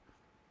about, like,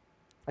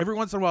 every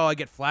once in a while I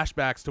get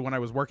flashbacks to when I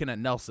was working at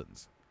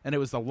Nelson's, and it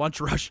was the lunch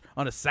rush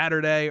on a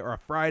Saturday or a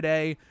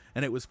Friday,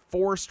 and it was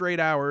 4 straight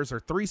hours or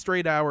 3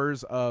 straight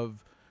hours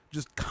of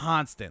just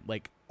constant,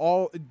 like,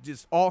 all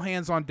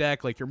hands on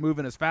deck. Like, you're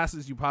moving as fast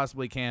as you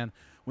possibly can.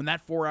 When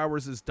that 4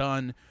 hours is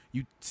done,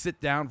 you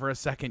sit down for a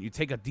second, you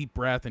take a deep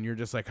breath, and you're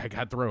just like, I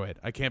got through it.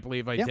 I can't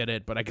believe I did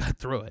it, but I got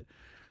through it.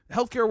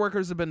 Healthcare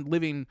workers have been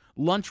living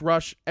lunch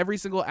rush every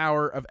single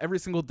hour of every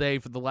single day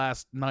for the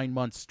last 9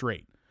 months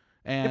straight.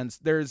 And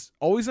there's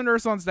always a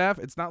nurse on staff.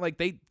 It's not like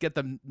they get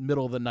the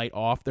middle of the night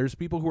off. There's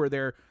people who are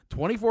there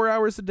 24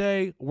 hours a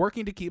day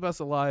working to keep us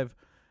alive.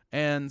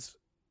 And,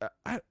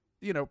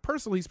 you know,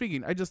 personally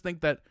speaking, I just think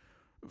that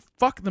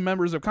fuck the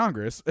members of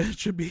Congress. It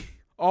should be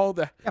all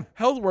the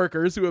health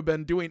workers who have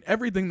been doing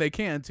everything they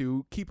can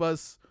to keep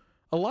us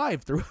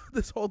alive through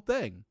this whole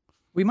thing.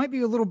 We might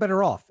be a little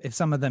better off if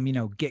some of them, you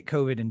know, get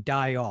COVID and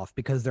die off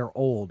because they're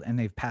old and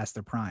they've passed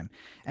their prime.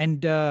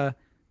 And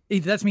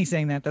that's me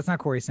saying that. That's not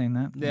Corey saying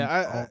that.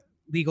 Yeah,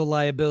 legal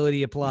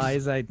liability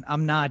applies.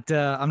 I'm not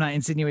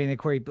insinuating that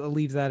Corey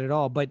believes that at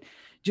all. But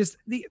just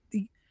the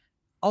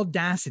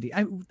audacity.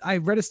 I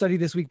read a study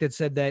this week that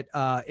said that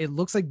it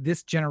looks like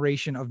this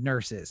generation of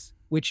nurses,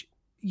 which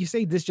you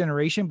say this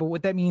generation, but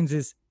what that means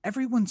is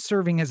everyone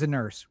serving as a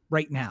nurse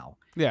right now,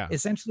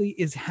 essentially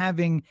is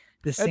having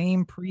the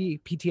same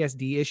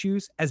pre-PTSD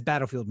issues as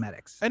battlefield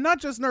medics. And not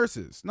just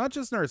nurses,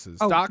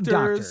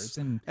 doctors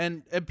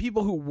and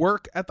people who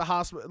work at the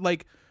hospital.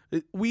 Like,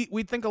 we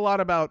think a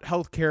lot about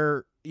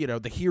healthcare, you know,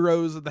 the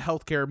heroes of the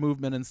healthcare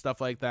movement and stuff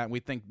like that.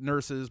 We think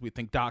nurses, we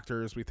think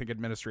doctors, we think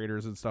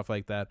administrators and stuff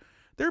like that.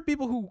 there are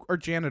people who are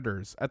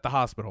janitors at the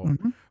hospital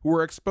Mm-hmm. who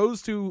are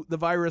exposed to the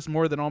virus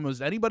more than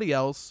almost anybody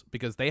else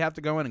because they have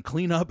to go in and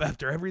clean up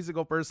after every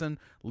single person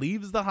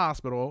leaves the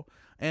hospital,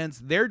 and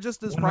they're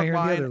just as One way or the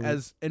frontline, other.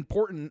 as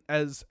important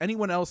as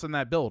anyone else in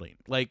that building.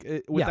 Like,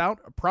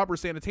 without proper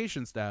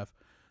sanitation staff,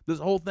 this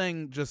whole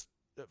thing just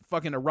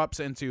fucking erupts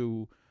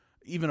into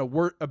even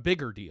a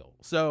bigger deal.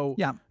 So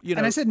Yeah. you know,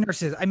 And I said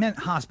nurses, I meant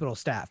hospital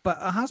staff, but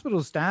a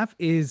hospital staff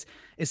is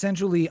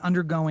essentially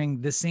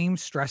undergoing the same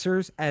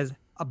stressors as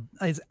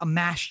a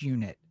MASH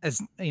unit,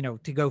 as you know,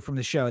 to go from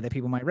the show that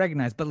people might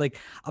recognize, but like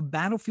a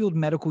battlefield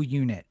medical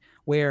unit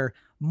where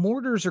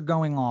mortars are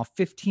going off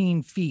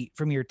 15 feet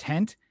from your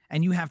tent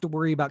and you have to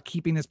worry about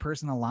keeping this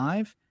person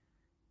alive.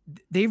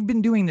 They've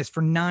been doing this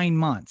for 9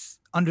 months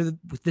under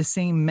with the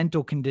same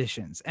mental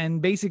conditions.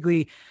 And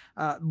basically,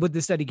 what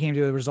the study came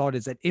to a result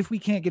is that if we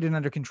can't get it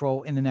under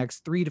control in the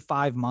next 3 to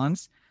 5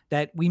 months,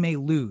 that we may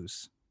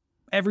lose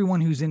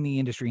everyone who's in the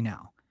industry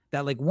now.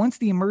 That like once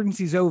the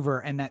emergency's over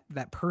and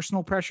that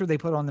personal pressure they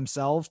put on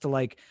themselves to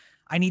like,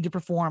 I need to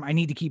perform, I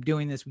need to keep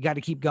doing this, we got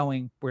to keep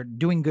going, we're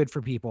doing good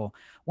for people.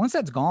 Once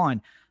that's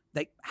gone,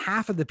 like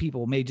half of the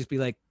people may just be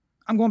like,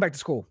 I'm going back to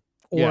school.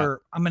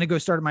 Or I'm going to go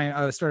start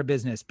a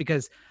business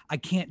because I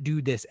can't do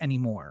this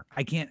anymore.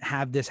 I can't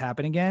have this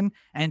happen again.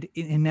 And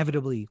it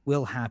inevitably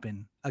will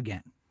happen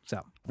again. So,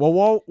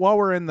 well, while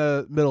we're in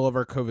the middle of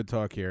our COVID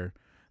talk here,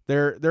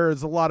 there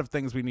is a lot of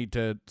things we need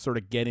to sort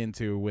of get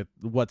into with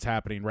what's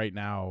happening right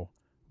now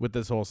with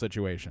this whole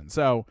situation.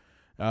 So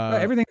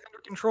everything's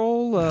under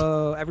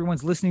control.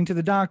 Everyone's listening to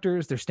the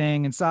doctors. They're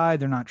staying inside.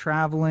 They're not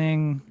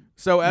traveling.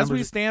 So as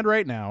we stand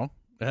right now,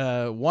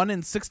 1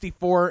 in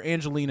 64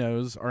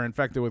 Angelinos are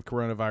infected with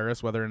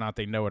coronavirus, whether or not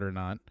they know it or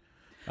not.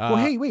 Well,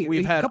 hey, wait.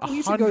 We've had a couple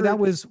weeks ago that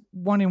was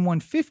 1 in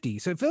 150.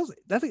 So it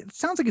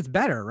sounds like it's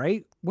better,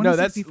 right? 1 no, in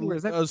that's 64,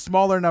 is that a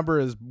smaller number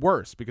is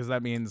worse because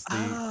that means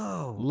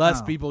the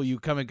less people you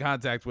come in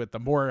contact with, the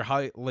more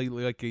highly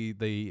likely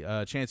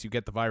the chance you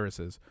get the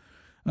viruses.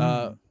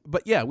 But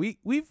yeah,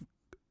 we've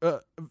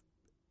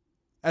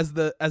as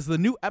the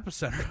new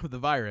epicenter of the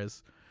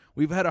virus,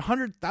 we've had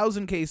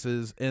 100,000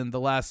 cases in the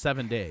last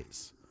 7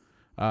 days.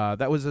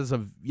 That was as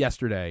of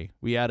yesterday.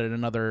 We added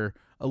another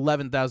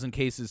 11,000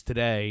 cases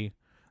today.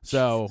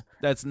 So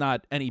that's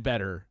not any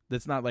better.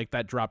 That's not like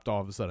that dropped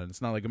all of a sudden.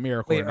 It's not like a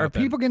miracle. Wait, are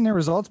people getting their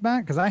results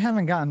back? Because I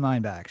haven't gotten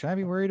mine back. Should I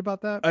be worried about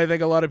that? I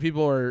think a lot of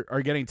people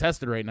are getting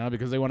tested right now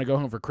because they want to go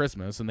home for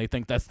Christmas and they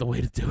think that's the way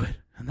to do it.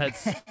 And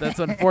that's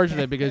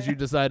unfortunate because you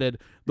decided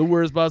the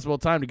worst possible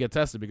time to get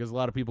tested because a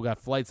lot of people got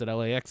flights at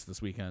LAX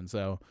this weekend.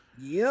 So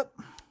yep.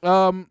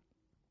 I'd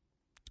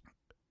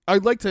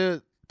like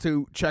to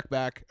check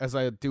back, as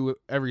I do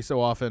every so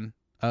often,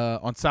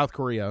 on South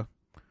Korea,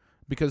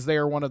 because they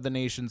are one of the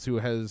nations who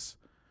has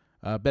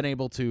been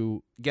able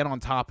to get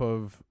on top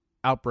of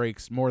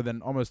outbreaks more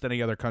than almost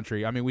any other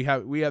country. I mean, we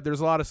have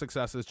there's a lot of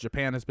successes.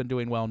 Japan has been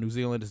doing well. New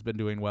Zealand has been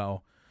doing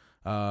well.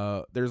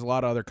 There's a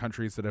lot of other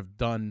countries that have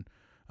done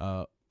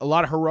a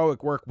lot of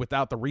heroic work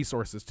without the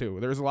resources too.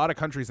 There's a lot of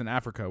countries in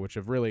Africa which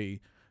have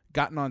really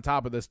gotten on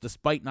top of this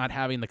despite not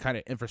having the kind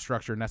of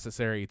infrastructure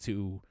necessary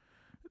to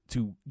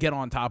get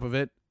on top of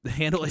it,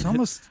 handle it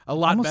a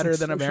lot better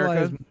than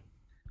America.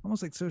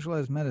 Almost like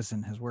socialized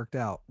medicine has worked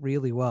out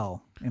really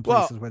well in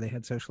places where they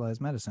had socialized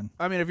medicine.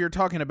 I mean, if you're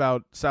talking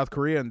about South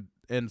Korea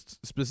and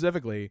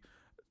specifically,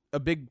 a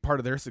big part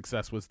of their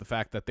success was the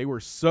fact that they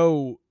were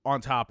so on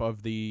top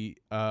of the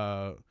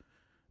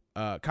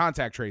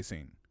contact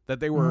tracing that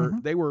they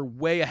were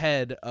way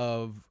ahead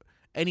of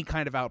any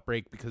kind of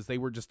outbreak because they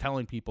were just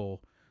telling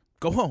people,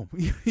 go home.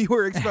 You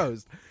were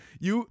exposed.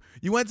 You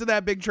went to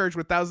that big church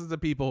with thousands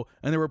of people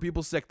and there were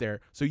people sick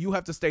there. So you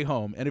have to stay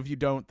home. And if you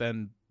don't,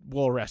 then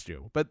we'll arrest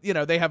you. But, you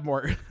know, they have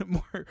more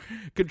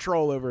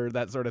control over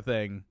that sort of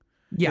thing.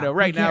 Yeah. You know,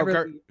 right now,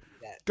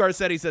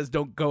 Garcetti says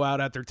don't go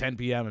out after 10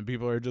 p.m. and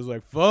people are just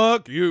like,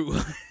 fuck you.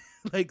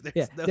 Like,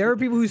 there are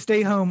people who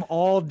stay home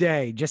all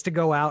day just to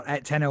go out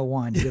at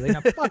 10:01. You're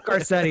like, no, fuck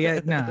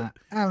Garcetti. Nah,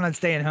 I'm not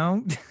staying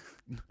home.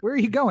 Where are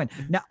you going?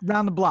 No,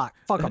 round the block.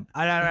 Fuck them.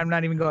 I'm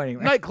not even going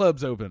anywhere.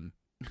 Nightclub's open.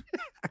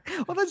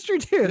 Well, that's true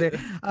too.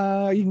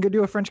 You can go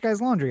do a French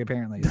guy's laundry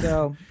apparently.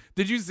 So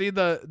did you see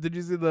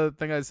the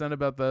thing I sent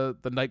about the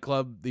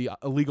nightclub, the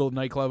illegal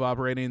nightclub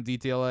operating in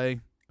DTLA?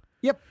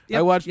 Yep.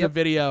 I watched a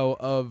video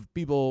of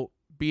people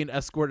being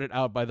escorted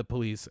out by the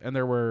police, and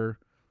there were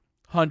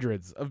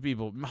hundreds of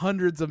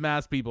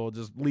masked people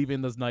just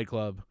leaving this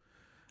nightclub.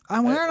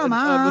 I'm wearing a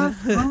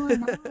mask.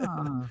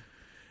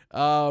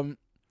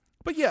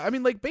 But yeah, I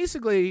mean, like,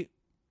 basically,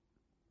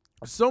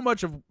 so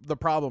much of the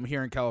problem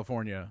here in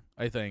California,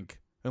 I think,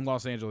 in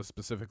Los Angeles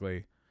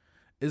specifically,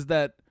 is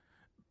that,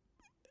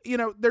 you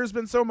know, there's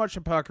been so much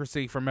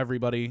hypocrisy from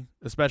everybody,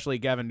 especially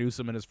Gavin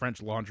Newsom and his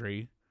French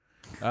laundry,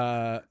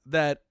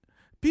 that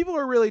people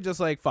are really just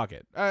like, fuck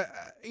it.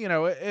 You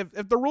know,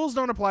 if the rules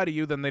don't apply to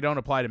you, then they don't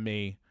apply to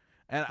me.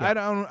 And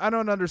yeah. I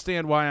don't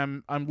understand why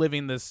I'm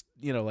living this,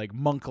 you know, like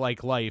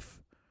monk-like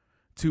life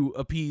to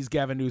appease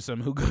Gavin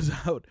Newsom, who goes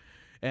out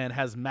and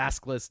has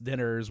maskless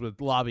dinners with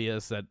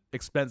lobbyists at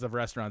expensive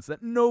restaurants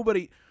that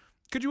nobody.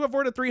 Could you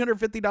afford a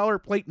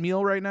 $350 plate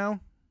meal right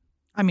now?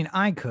 I mean,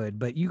 I could,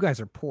 but you guys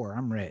are poor.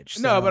 I'm rich.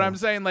 No, but so- I'm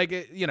saying, like,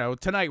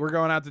 tonight we're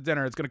going out to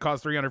dinner. It's going to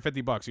cost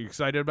 $350. Are you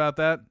excited about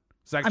that?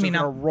 Is that going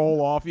to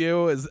roll off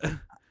you?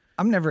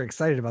 I'm never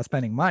excited about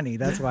spending money.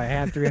 That's why I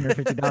have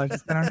 $350 to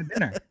spend on a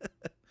dinner.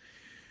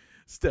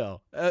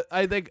 Still,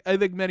 I think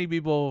many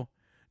people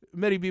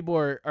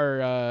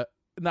are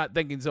not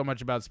thinking so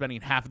much about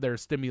spending half their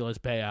stimulus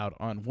payout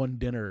on one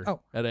dinner.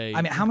 I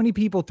mean, how many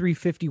people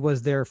 $350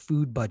 was their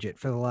food budget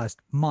for the last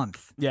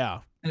month? Yeah.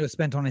 And it was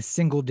spent on a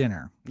single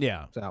dinner.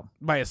 Yeah. So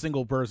by a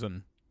single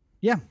person.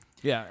 Yeah.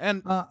 Yeah.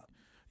 And,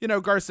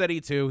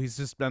 Garcetti, too, he's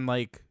just been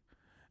like,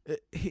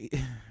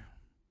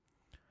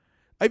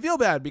 I feel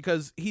bad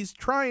because he's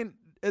trying,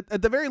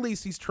 at the very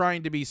least, he's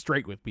trying to be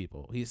straight with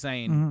people. He's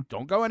saying,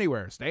 don't go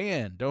anywhere, stay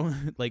in.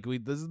 Don't,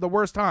 this is the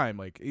worst time.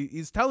 Like,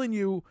 he's telling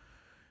you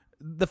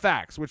the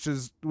facts, which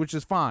is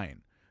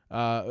fine.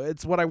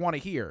 It's what I want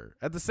to hear.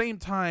 At the same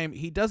time,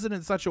 he does it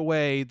in such a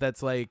way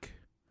that's like,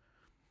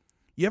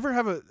 you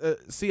ever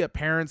see a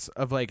parents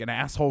of like an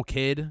asshole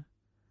kid,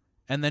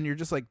 and then you're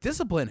just like,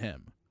 discipline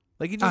him.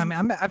 Like he just,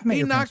 I've made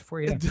your points for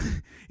you.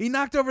 He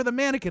knocked over the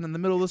mannequin in the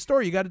middle of the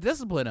store. You got to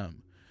discipline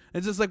him.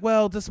 It's just like,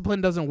 well,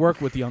 discipline doesn't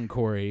work with young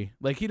Corey.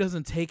 Like he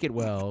doesn't take it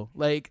well.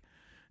 Like,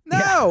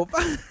 no,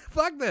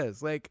 fuck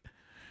this. Like,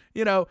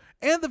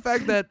 and the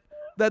fact that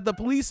the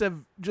police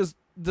have just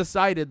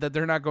decided that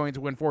they're not going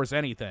to enforce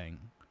anything.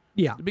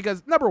 Yeah.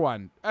 Because number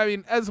one, I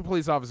mean, as a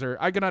police officer,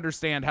 I can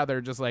understand how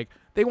they're just like,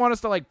 they want us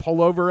to like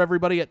pull over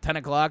everybody at 10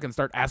 o'clock and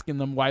start asking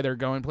them why they're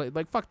going.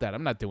 Like, fuck that.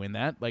 I'm not doing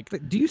that. Like,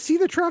 do you see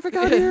the traffic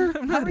out here?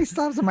 How many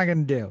stops am I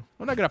going to do?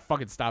 I'm not going to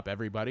fucking stop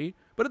everybody.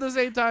 But at the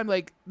same time,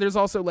 like, there's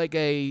also like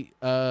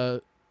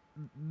you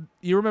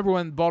remember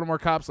when Baltimore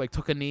cops like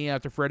took a knee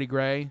after Freddie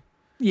Gray?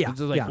 Yeah. It's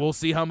just like, we'll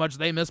see how much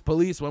they miss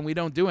police when we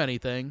don't do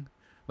anything.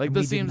 Like,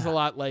 this seems a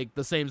lot like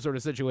the same sort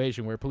of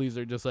situation where police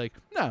are just like,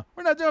 no,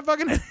 we're not doing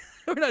fucking,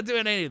 we're not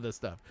doing any of this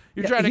stuff.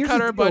 You're trying to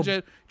cut our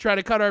budget, trying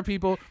to cut our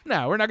people.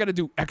 No, we're not going to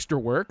do extra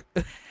work.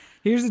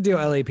 Here's the deal,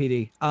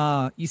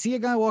 LAPD. You see a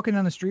guy walking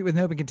down the street with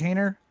an open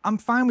container, I'm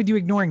fine with you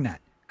ignoring that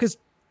because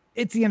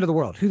it's the end of the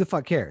world. Who the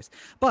fuck cares?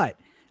 But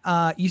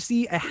you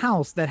see a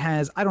house that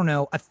has, I don't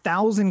know,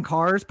 1,000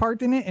 cars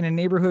parked in it in a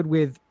neighborhood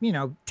with,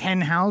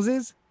 10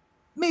 houses,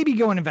 maybe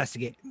go and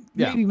investigate.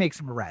 Maybe make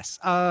some arrests.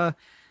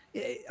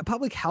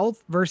 Public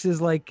health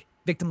versus like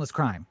victimless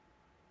crime.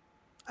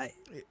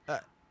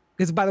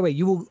 Because by the way,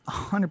 you will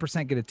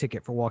 100% get a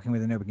ticket for walking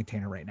with an open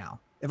container right now.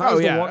 If I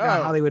was to walk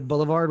down Hollywood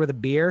Boulevard with a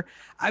beer,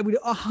 I would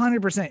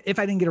 100%. If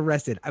I didn't get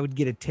arrested, I would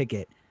get a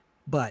ticket.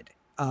 But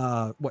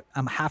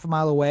I'm half a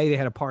mile away. They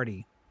had a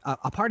party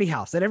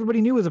house that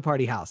everybody knew was a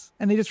party house,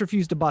 and they just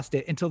refused to bust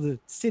it until the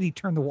city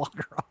turned the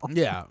water off.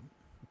 Yeah.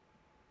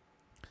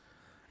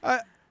 I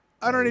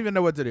don't even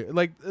know what to do.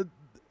 Like.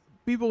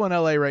 People in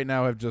LA right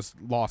now have just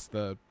lost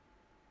the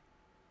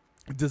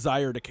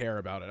desire to care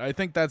about it. I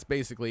think that's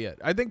basically it.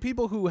 I think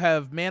people who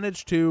have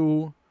managed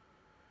to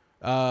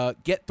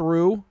get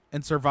through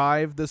and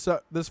survive this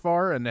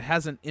far, and it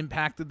hasn't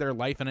impacted their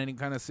life in any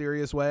kind of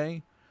serious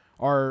way,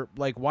 are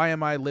like, why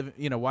am I living?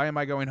 Why am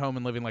I going home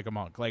and living like a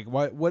monk? Like,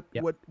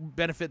 what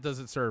benefit does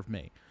it serve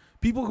me?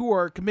 People who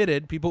are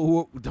committed, people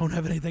who don't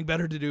have anything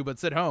better to do but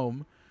sit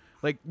home,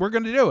 like, we're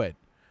going to do it.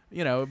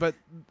 But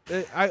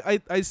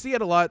I see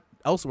it a lot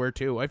elsewhere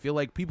too. I feel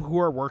like people who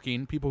are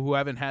working, people who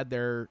haven't had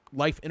their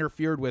life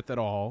interfered with at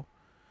all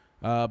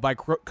by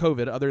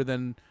COVID, other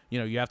than,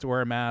 you have to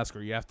wear a mask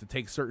or you have to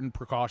take certain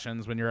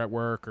precautions when you're at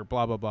work or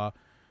blah, blah, blah.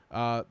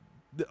 A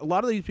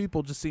lot of these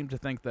people just seem to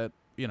think that,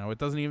 it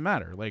doesn't even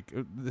matter. Like,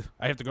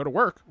 I have to go to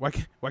work. Why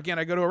can't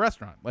I go to a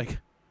restaurant? Like,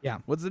 yeah,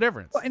 what's the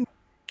difference? Well, and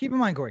keep in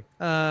mind, Corey,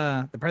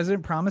 the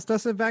president promised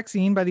us a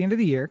vaccine by the end of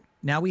the year.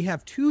 Now we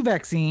have 2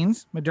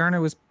 vaccines. Moderna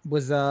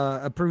was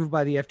approved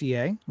by the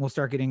FDA. We'll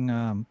start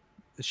getting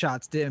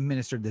shots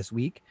administered this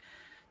week.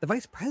 The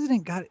vice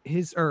president got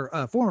his,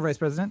 or former vice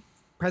president,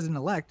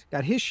 president-elect,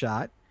 got his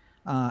shot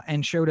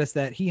and showed us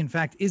that he, in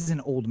fact, is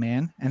an old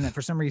man, and that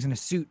for some reason a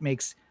suit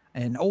makes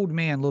an old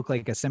man look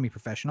like a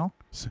semi-professional.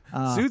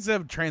 Suits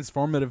have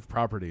transformative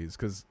properties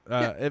because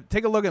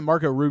take a look at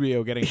Marco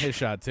Rubio getting his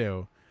shot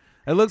too.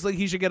 It looks like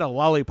he should get a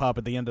lollipop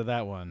at the end of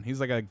that one. He's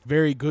like a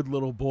very good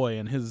little boy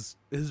in his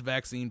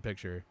vaccine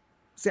picture.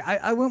 See,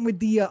 I went with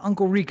the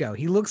Uncle Rico.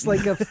 He looks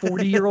like a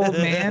 40-year-old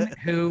man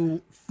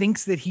who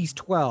thinks that he's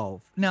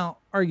 12. Now,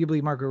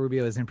 arguably, Marco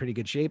Rubio is in pretty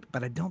good shape,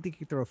 but I don't think he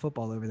can throw a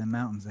football over the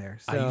mountains there.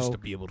 So, I used to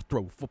be able to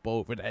throw a football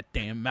over that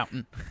damn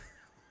mountain.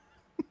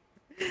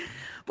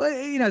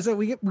 But, so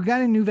we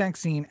got a new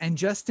vaccine, and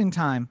just in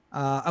time.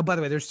 By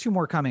the way, there's 2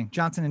 more coming.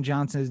 Johnson &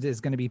 Johnson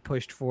is going to be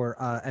pushed for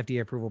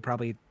FDA approval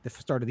probably the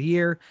start of the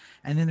year.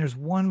 And then there's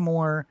one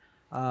more.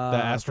 The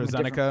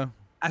AstraZeneca?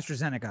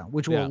 AstraZeneca,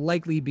 which will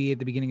likely be at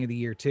the beginning of the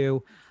year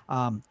too.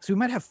 So we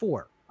might have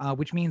 4,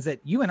 which means that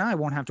you and I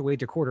won't have to wait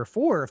to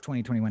Q4 of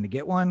 2021 to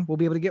get one. We'll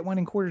be able to get one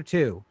in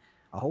Q2,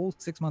 a whole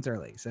 6 months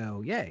early.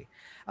 So yay.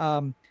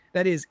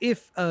 That is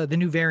if the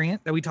new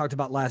variant that we talked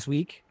about last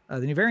week,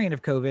 the new variant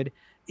of COVID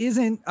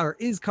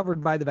is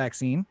covered by the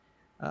vaccine.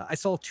 I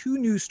saw two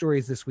news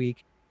stories this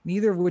week,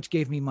 neither of which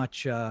gave me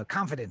much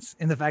confidence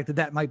in the fact that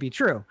that might be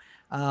true.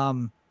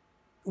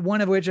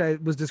 One of which I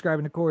was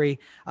describing to Corey.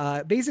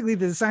 Basically,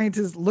 the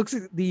scientist looks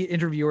at the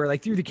interviewer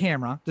like through the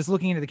camera, just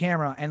looking into the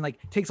camera, and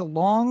like takes a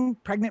long,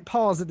 pregnant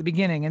pause at the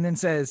beginning, and then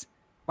says,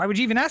 "Why would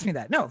you even ask me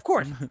that?" No, of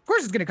course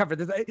it's going to cover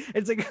this.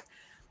 It's like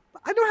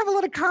I don't have a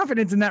lot of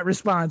confidence in that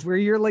response, where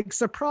you're like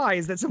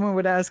surprised that someone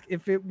would ask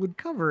if it would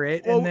cover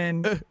it, and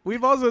then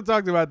we've also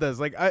talked about this.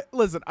 Like,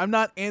 listen, I'm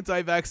not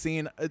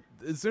anti-vaccine.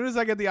 As soon as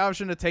I get the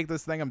option to take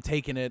this thing, I'm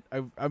taking it.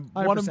 I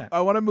want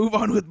to move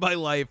on with my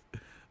life.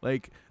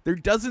 Like, there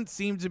doesn't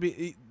seem to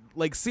be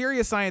like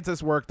serious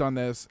scientists worked on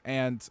this,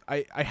 and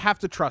I have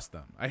to trust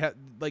them.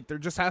 There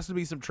just has to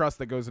be some trust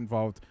that goes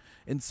involved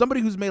in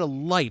somebody who's made a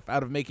life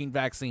out of making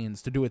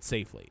vaccines to do it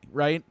safely,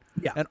 right?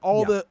 Yeah. And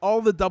all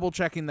the double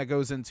checking that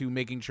goes into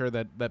making sure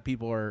that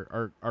people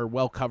are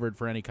well covered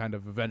for any kind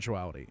of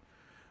eventuality.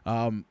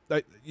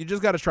 You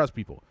just got to trust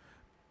people.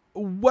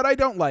 What I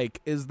don't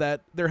like is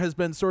that there has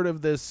been sort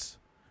of this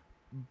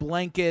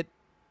blanket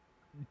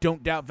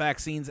don't doubt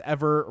vaccines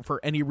ever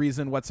for any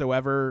reason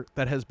whatsoever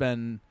that has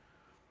been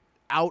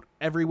out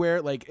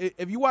everywhere. Like,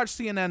 if you watch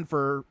CNN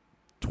for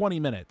 20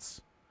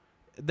 minutes,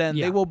 then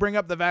they will bring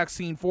up the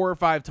vaccine 4 or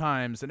 5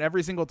 times, and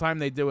every single time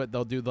they do it,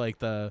 they'll do like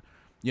the,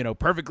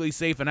 perfectly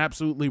safe and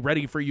absolutely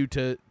ready for you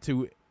to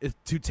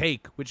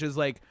take, which is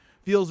like,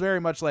 feels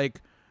very much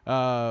like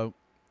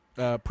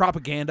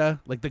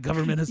propaganda. Like, the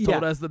government has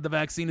told us that the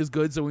vaccine is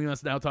good, so we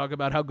must now talk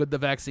about how good the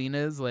vaccine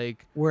is.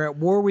 Like, we're at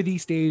war with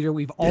East Asia.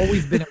 We've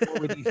always been at war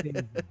with East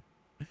Asia.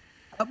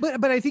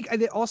 But I think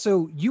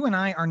also you and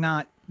I are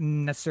not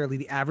necessarily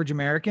the average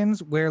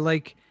Americans, where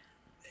like,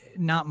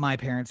 not my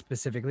parents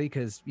specifically,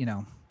 because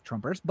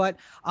Trumpers, but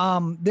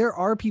there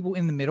are people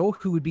in the middle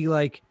who would be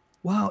like,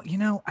 well,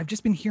 I've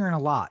just been hearing a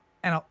lot,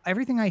 and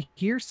everything I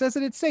hear says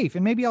that it's safe,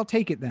 and maybe I'll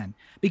take it then,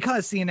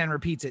 because CNN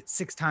repeats it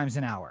 6 times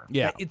an hour.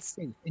 Yeah, it's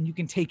safe and you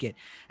can take it.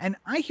 And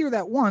I hear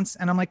that once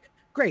and I'm like,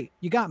 great,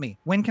 you got me.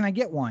 When can I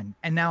get one?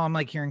 And now I'm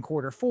like hearing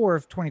Q4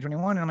 of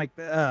 2021, and I'm like,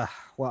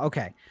 well,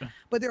 okay.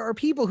 But there are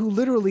people who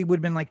literally would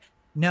have been like,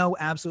 no,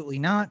 absolutely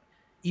not,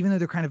 even though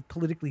they're kind of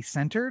politically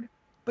centered,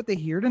 but they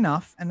hear it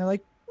enough and they're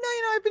like, no,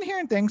 I've been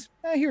hearing things.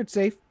 I hear it's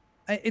safe.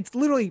 It's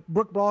literally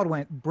Brooke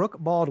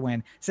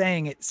Baldwin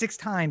saying it 6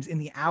 times in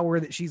the hour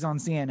that she's on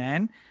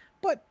CNN,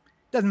 but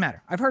doesn't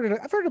matter. I've heard it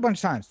a bunch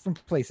of times from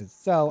places,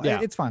 so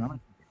it's fine.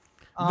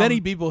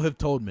 Many people have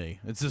told me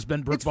it's just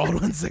been Brooke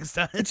Baldwin 6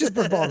 times. It's just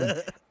Brooke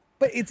Baldwin,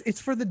 but it's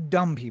for the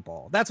dumb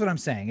people. That's what I'm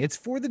saying. It's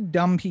for the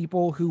dumb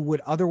people who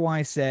would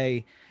otherwise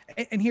say.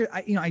 And here,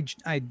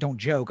 I don't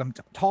joke. I'm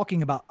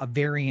talking about a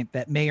variant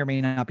that may or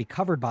may not be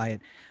covered by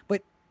it,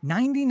 but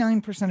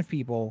 99% of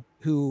people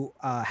who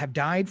have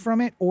died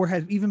from it or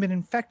have even been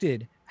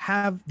infected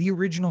have the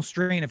original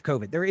strain of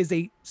COVID. There is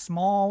a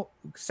small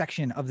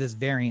section of this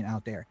variant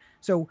out there.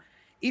 So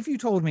if you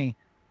told me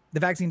the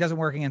vaccine doesn't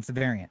work against the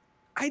variant,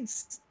 I'd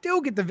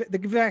still get the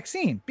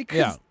vaccine,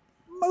 because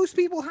most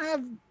people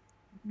have,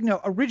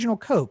 original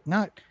Coke,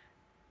 not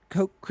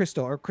Coke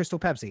Crystal or Crystal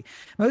Pepsi.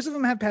 Most of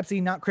them have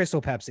Pepsi, not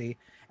Crystal Pepsi.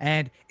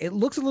 And it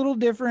looks a little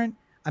different.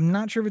 I'm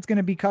not sure if it's going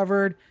to be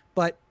covered,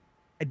 but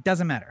it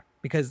doesn't matter,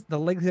 because the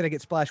likelihood I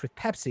get splashed with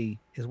Pepsi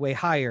is way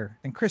higher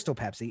than Crystal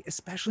Pepsi,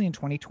 especially in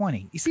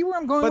 2020. You see where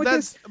I'm going with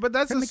this? But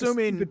that's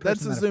assuming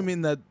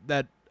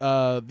that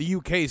the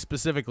UK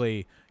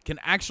specifically can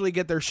actually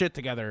get their shit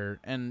together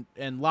and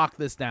lock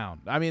this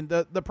down. I mean,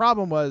 the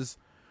problem was,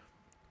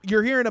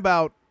 you're hearing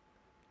about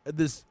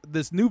this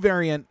new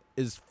variant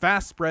is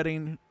fast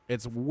spreading.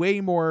 It's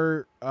way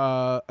more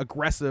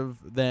aggressive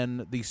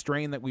than the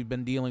strain that we've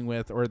been dealing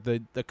with, or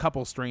the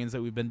couple strains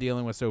that we've been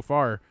dealing with so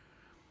far.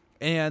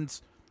 And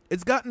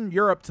it's gotten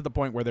Europe to the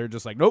point where they're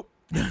just like, nope,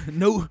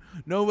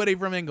 nobody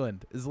from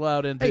England is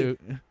allowed into.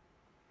 Hey,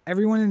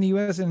 everyone in the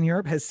U.S. and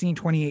Europe has seen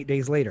 28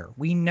 Days Later.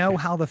 We know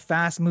how the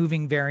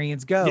fast-moving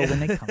variants go when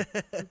they come.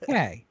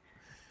 Okay,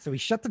 so we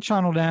shut the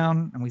channel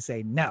down and we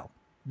say no,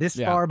 this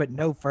far but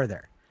no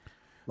further.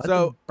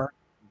 So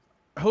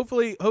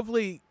hopefully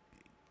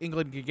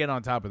England can get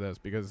on top of this,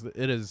 because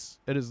it is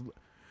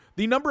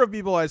the number of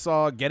people I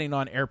saw getting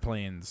on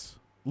airplanes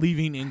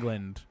leaving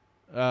England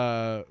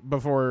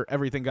before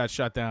everything got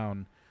shut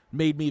down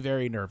made me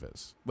very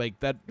nervous. Like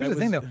that. Here's the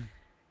thing, though.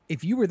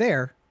 If you were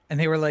there and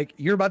they were like,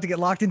 "You're about to get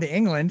locked into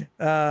England,"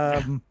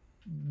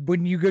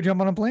 wouldn't you go jump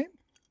on a plane?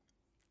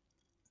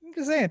 I'm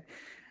just saying.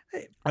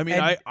 I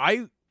mean,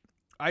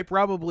 I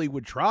probably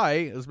would try,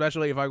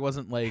 especially if I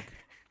wasn't like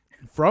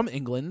from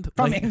England.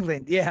 From like,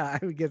 England, yeah.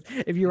 I would guess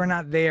if you were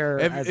not there.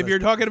 If you're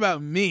talking about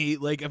me,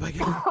 like if I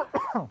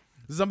can.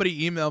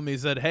 Somebody emailed me,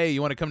 said, hey,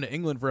 you want to come to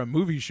England for a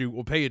movie shoot?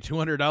 We'll pay you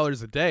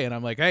 $200 a day. And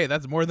I'm like, hey,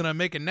 that's more than I'm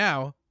making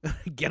now.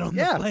 Get on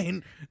the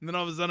plane. And then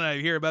all of a sudden I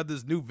hear about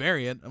this new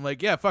variant. I'm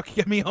like, yeah, fuck,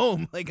 get me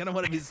home. Like, I don't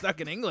want to be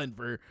stuck in England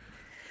for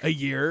a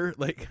year.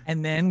 Like,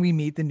 and then we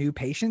meet the new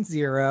patient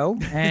zero.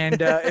 And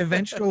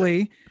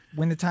eventually,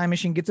 when the time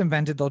machine gets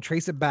invented, they'll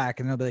trace it back.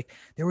 And they'll be like,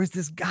 there was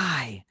this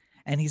guy,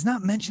 and he's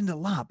not mentioned a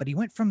lot, but he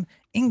went from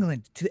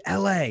England to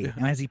LA.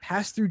 And as he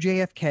passed through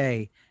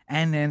JFK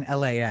and then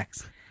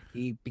LAX,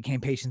 he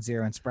became patient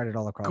zero and spread it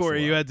all across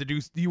Corey, the world.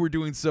 you were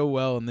doing so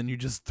well, and then you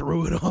just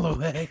threw it all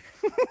away.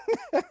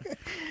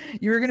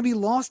 You were going to be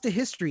lost to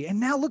history. And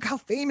now look how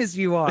famous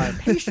you are.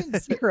 Patient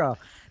zero.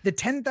 The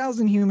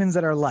 10,000 humans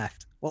that are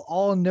left will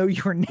all know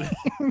your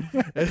name.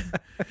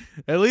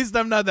 At least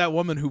I'm not that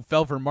woman who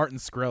fell for Martin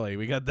Shkreli.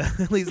 We got that.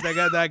 At least I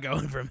got that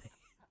going for me.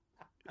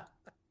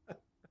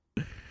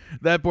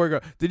 That poor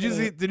girl. Did you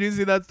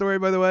see that story,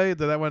 by the way?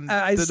 Did that one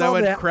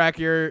crack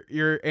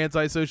your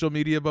anti-social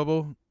media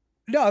bubble?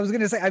 No, I was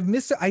gonna say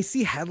I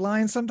see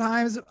headlines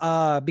sometimes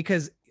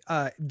because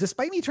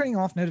despite me turning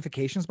off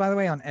notifications, by the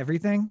way, on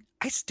everything,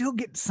 I still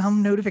get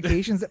some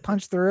notifications that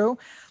punch through.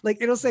 Like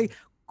it'll say,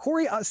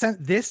 Corey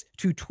sent this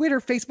to Twitter,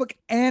 Facebook,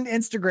 and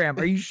Instagram.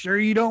 Are you sure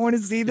you don't want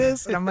to see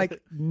this? And I'm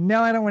like,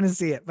 no, I don't want to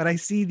see it. But I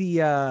see the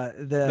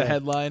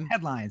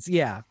headlines.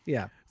 Yeah.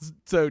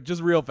 So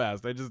just real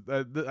fast,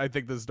 I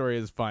think this story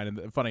is fine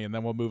and funny, and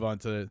then we'll move on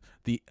to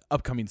the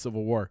upcoming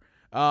Civil War.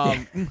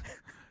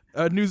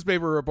 A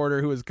newspaper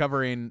reporter who was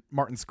covering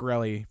Martin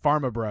Shkreli,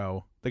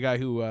 PharmaBro, the guy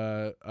who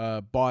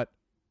bought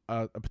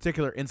a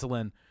particular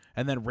insulin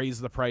and then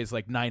raised the price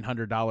like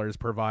 $900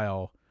 per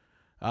vial.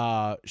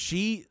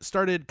 She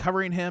started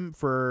covering him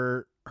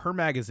for her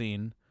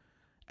magazine,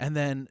 and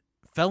then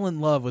fell in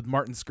love with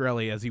Martin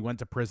Shkreli as he went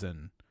to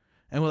prison,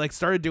 and like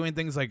started doing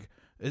things like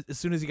as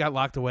soon as he got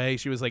locked away,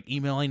 she was like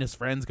emailing his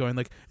friends, going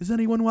like, "Is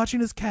anyone watching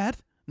his cat?"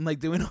 and like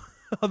doing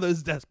all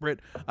those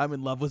desperate "I'm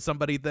in love with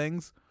somebody"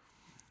 things.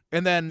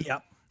 And then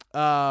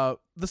the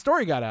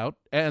story got out,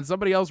 and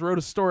somebody else wrote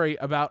a story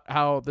about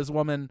how this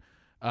woman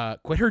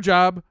quit her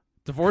job,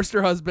 divorced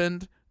her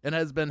husband, and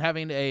has been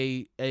having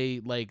a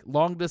like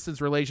long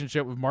distance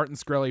relationship with Martin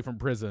Shkreli from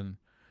prison.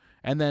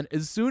 And then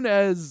as soon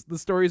as the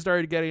story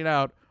started getting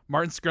out,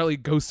 Martin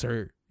Shkreli ghosts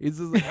her. He's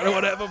just like, I don't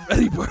want to have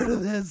any part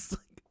of this.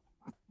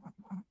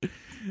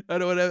 I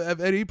don't want to have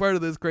any part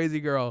of this crazy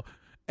girl.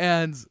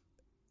 And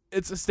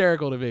it's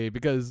hysterical to me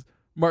because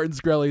Martin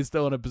Shkreli is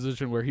still in a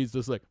position where he's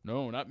just like,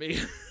 no, not me.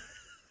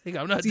 Like,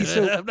 I'm not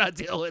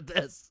dealing with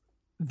this.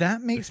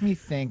 That makes me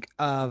think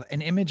of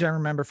an image I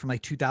remember from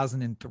like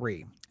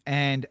 2003.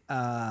 And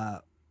I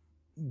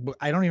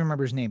don't even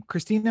remember his name.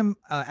 Christina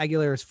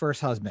Aguilera's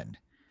first husband,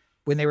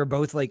 when they were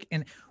both like,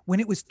 and when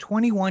it was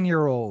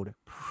 21-year-old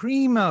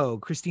primo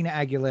Christina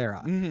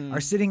Aguilera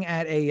are sitting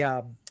at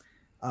a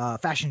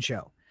fashion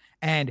show,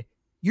 and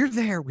you're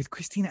there with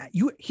Christina.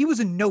 He was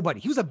a nobody.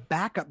 He was a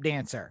backup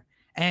dancer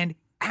and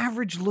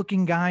average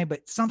looking guy,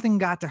 but something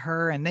got to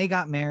her and they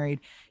got married.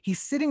 He's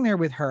sitting there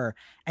with her,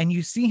 and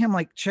you see him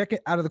like check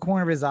it out of the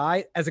corner of his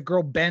eye as a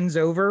girl bends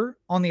over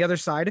on the other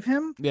side of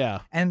him. Yeah.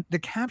 And the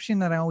caption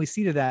that I always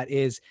see to that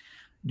is,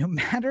 no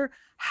matter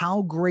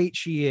how great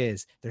she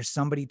is, there's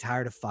somebody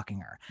tired of fucking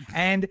her.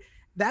 And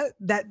that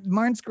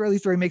Martin Shkreli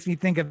story makes me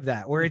think of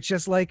that, where it's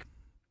just like,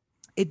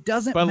 it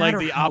doesn't matter. But like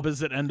the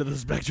opposite end of the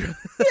spectrum.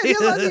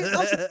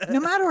 No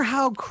matter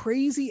how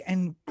crazy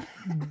and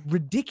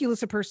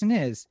ridiculous a person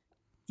is,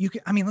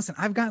 listen,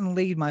 I've gotten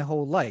laid my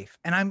whole life,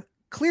 and I'm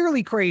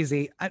clearly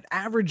crazy,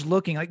 average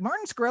looking. Like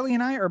Martin Shkreli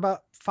and I are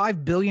about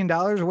 $5 billion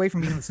away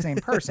from being the same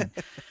person.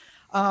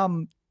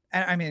 And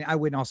I mean, I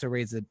wouldn't also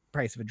raise the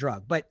price of a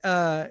drug, but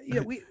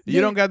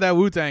you don't got that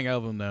Wu-Tang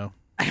album though.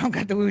 I don't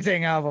got the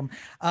Wu-Tang album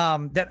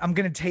that I'm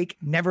going to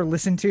never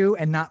listen to,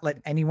 and not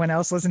let anyone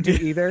else listen to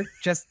either.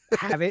 Just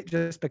have it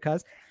just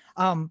because.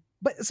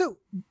 But so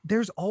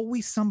there's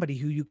always somebody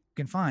who you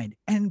can find.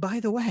 And by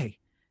the way,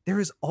 there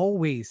is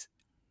always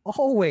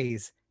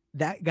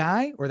that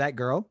guy or that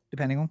girl,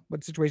 depending on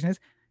what the situation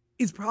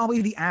is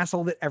probably the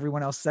asshole that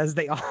everyone else says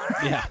they are.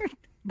 Yeah.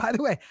 By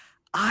the way,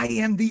 I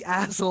am the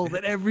asshole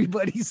that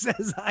everybody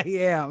says I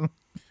am.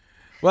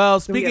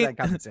 Well,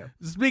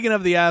 speaking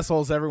of the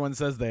assholes everyone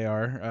says they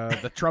are,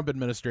 the Trump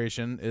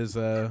administration is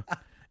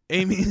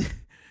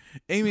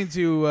aiming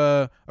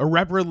to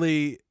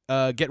irreparably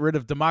get rid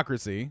of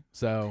democracy.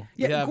 So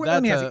yeah,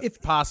 that to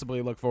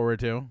possibly look forward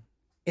to.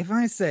 If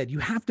I said you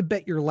have to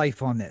bet your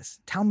life on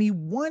this, tell me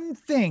one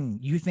thing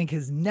you think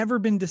has never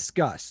been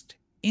discussed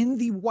in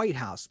the White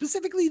House,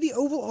 specifically the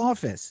Oval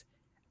Office,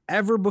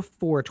 ever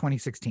before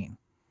 2016.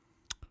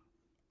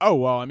 Oh,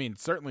 well, I mean,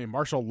 certainly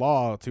martial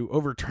law to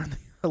overturn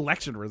the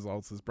election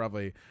results is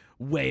probably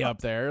way up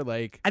there.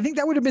 Like, I think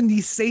that would have been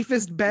the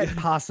safest bet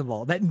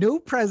possible, that no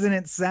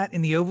president sat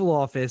in the Oval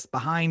Office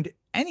behind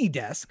any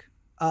desk,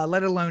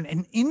 let alone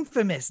an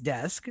infamous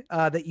desk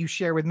that you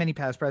share with many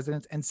past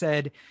presidents, and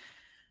said,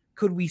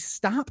 could we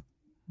stop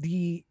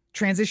the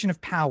transition of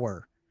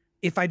power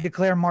if I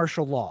declare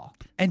martial law?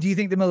 And do you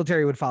think the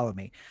military would follow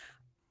me?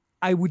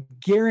 I would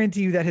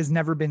guarantee you that has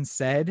never been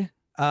said,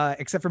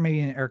 except for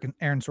maybe an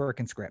Aaron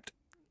Sorkin script,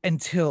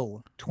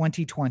 until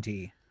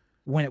 2020,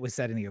 when it was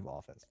said in the Oval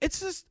Office. It's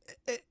just,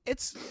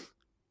 it's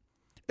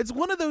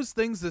one of those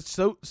things that's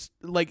so,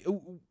 like,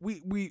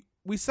 we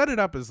set it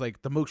up as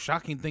like the most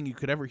shocking thing you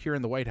could ever hear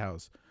in the White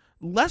House.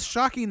 less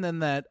shocking than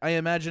that, I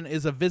imagine,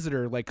 is a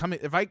visitor like coming.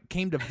 If I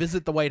came to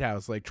visit the White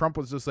House, like Trump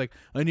was just like,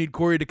 I need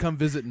Corey to come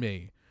visit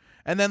me,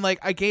 and then like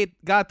I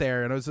got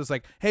there and I was just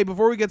like, hey,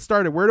 before we get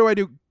started, where do I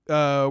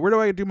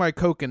do my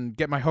coke and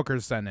get my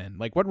hookers sent in?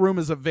 Like, what room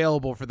is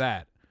available for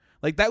that?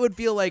 Like, that would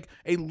feel like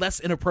a less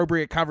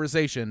inappropriate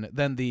conversation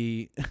than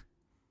the.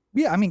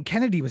 Yeah, I mean,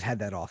 Kennedy had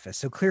that office,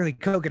 so clearly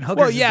coke and hookers.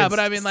 Well, yeah,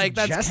 but I mean, like,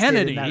 that's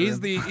Kennedy. He's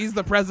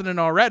the president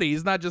already.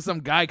 He's not just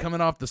some guy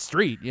coming off the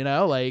street, you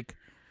know, like.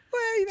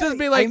 Well, just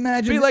be like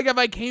if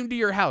I came to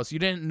your house, you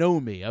didn't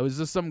know me. I was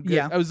just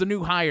I was a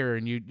new hire,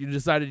 and you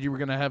decided you were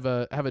gonna have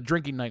a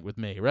drinking night with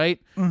me, right?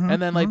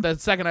 And then like the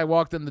second I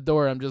walked in the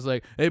door, I'm just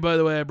like, hey, by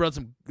the way, I brought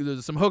some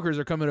hookers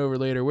are coming over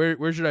later.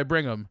 Where should I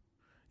bring them?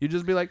 You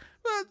just be like,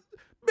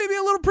 maybe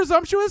a little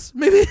presumptuous,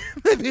 maybe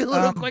a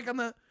little quick on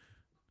the.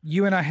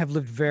 You and I have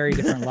lived very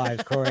different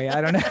lives, Corey.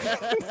 I don't know.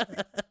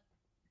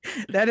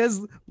 That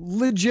has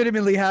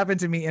legitimately happened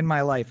to me in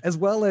my life, as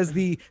well as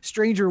the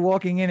stranger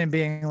walking in and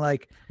being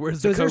like,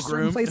 "Where's the coke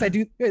room? Is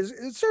there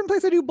a certain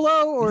place I do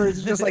blow, or is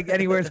it just like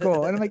anywhere it's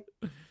cool?" And I'm like,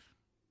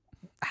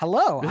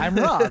 "Hello, I'm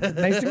Rob.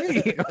 Nice to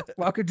meet you.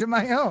 Welcome to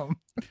my home."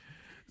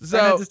 So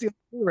I had to steal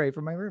a Blu-ray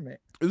from my roommate.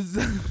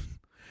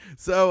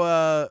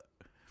 So,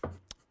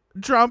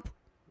 Trump,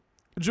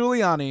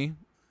 Giuliani,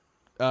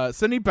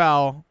 Sidney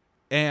Powell,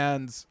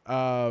 and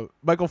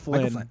Michael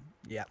Flynn.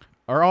 Yeah.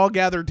 Are all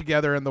gathered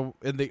together in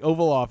the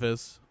Oval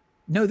Office.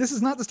 No, this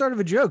is not the start of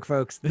a joke,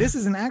 folks. This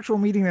is an actual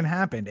meeting that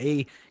happened.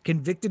 A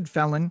convicted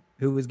felon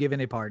who was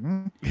given a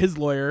pardon. His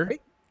lawyer,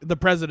 right? The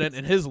president,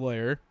 and his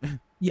lawyer.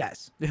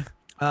 Yes.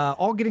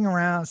 All sitting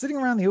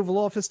around the Oval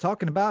Office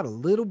talking about a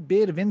little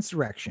bit of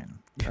insurrection.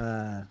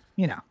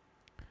 You know.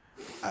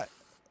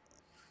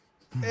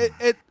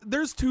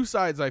 There's two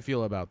sides I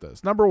feel about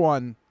this. Number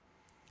one,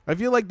 I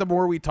feel like the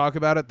more we talk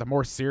about it, the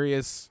more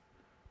serious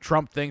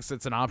Trump thinks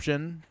it's an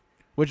option,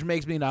 which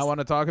makes me not want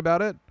to talk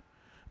about it.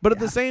 But at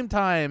the same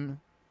time,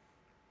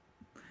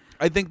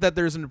 I think that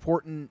there's an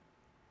important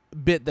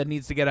bit that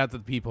needs to get out to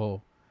the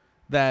people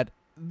that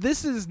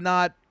this is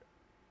not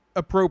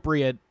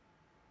appropriate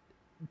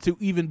to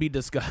even be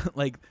discussed.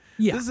 Like,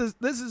 this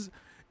is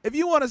if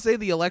you want to say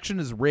the election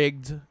is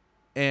rigged,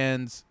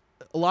 and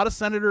a lot of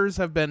senators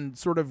have been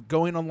sort of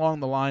going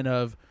along the line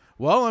of,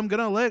 well, I'm going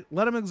to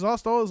let him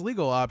exhaust all his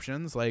legal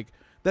options. Like,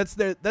 that's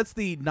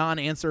the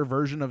non-answer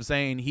version of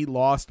saying he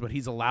lost, but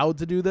he's allowed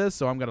to do this,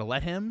 so I'm going to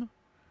let him.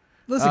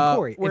 Listen,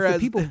 Corey, if the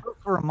people vote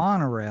for a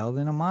monorail,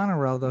 then a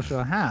monorail they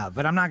shall have.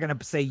 But I'm not going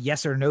to say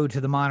yes or no to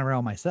the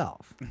monorail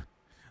myself.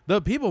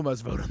 The people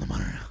must vote on the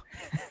monorail.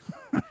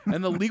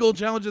 And the legal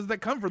challenges that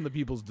come from the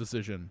people's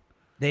decision.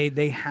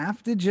 They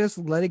have to just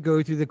let it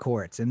go through the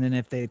courts. And then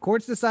if the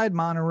courts decide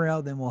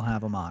monorail, then we'll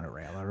have a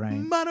monorail, all right?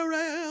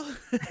 Monorail!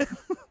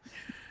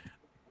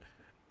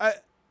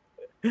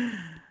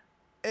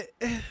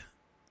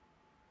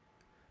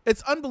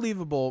 It's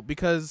unbelievable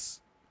because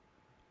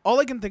all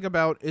I can think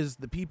about is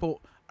the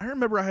people. I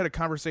remember I had a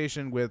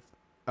conversation with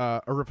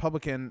a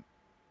Republican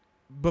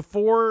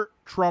before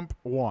Trump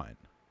won,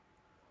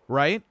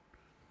 right?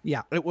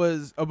 Yeah. It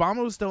was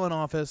Obama was still in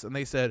office, and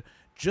they said,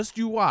 just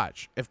you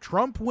watch. If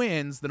Trump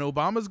wins, then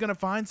Obama's going to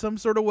find some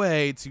sort of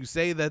way to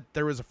say that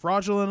there was a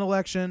fraudulent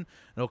election, and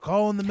he'll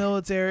call in the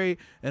military,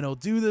 and he'll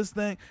do this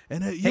thing,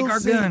 and take our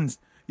guns.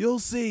 You'll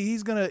see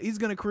he's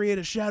gonna create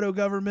a shadow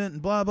government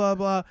and blah blah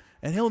blah,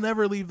 and he'll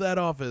never leave that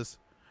office.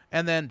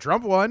 And then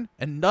Trump won,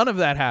 and none of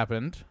that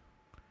happened.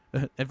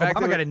 In fact,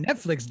 Obama got a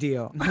Netflix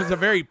deal. It was a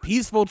very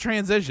peaceful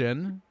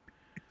transition,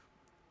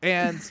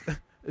 and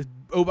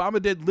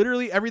Obama did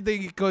literally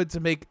everything he could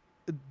to make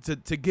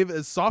to give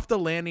as soft a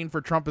landing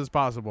for Trump as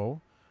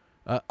possible,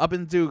 up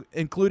into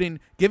including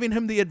giving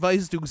him the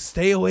advice to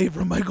stay away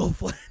from Michael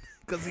Flynn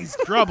because he's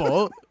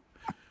trouble.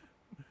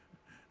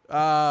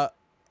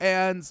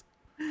 And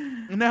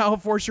now,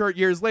 4 short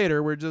years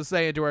later, we're just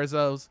saying to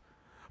ourselves,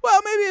 well,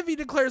 maybe if he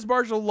declares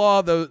martial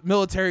law, the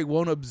military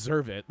won't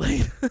observe it.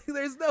 Like,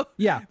 there's no,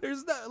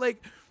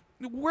 like,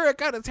 we're at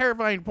kind of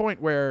terrifying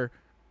point where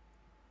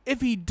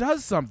if he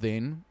does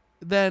something,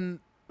 then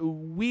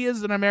we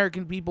as an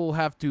American people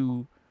have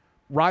to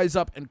rise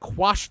up and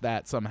quash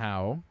that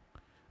somehow,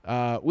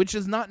 which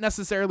is not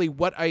necessarily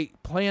what I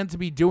planned to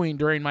be doing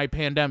during my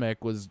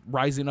pandemic, was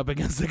rising up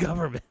against the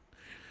government.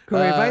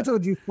 Corey, if I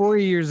told you 4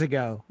 years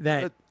ago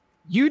that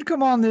you'd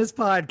come on this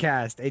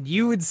podcast and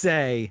you would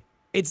say,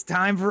 it's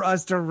time for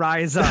us to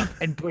rise up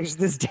and push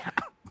this down,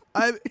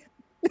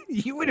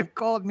 you would have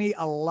called me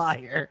a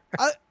liar.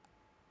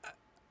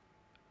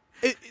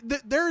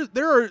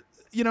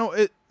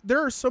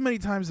 There are so many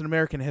times in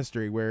American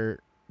history where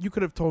you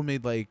could have told me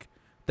like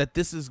that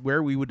this is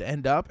where we would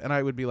end up, and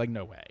I would be like,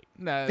 no way,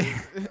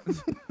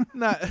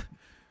 not.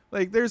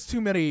 Like, there's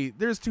too many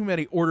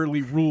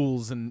orderly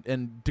rules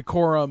and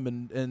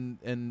decorum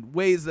and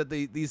ways that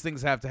these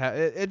things have to have.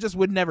 It just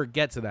would never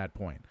get to that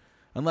point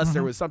unless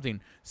there was something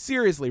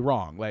seriously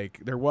wrong. Like,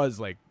 there was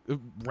like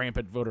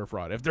rampant voter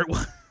fraud. If there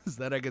was,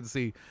 that I could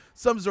see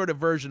some sort of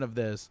version of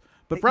this,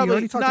 but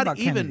probably not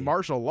even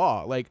martial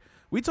law. Like,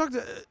 we talked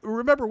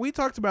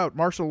about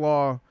martial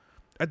law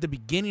at the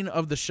beginning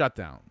of the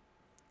shutdown,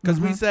 because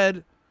we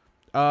said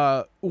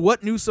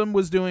what Newsom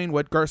was doing,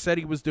 what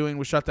Garcetti was doing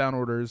with shutdown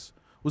orders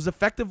was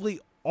effectively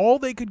all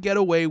they could get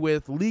away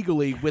with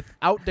legally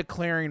without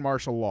declaring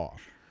martial law.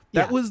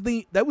 That was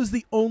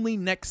the only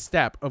next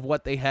step of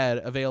what they had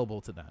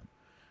available to them,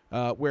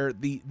 where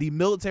the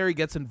military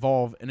gets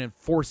involved in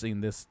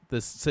enforcing this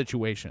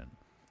situation,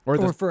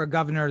 or for a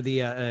governor,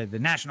 the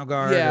National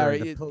Guard, or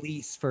the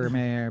police for a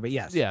mayor. But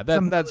yes,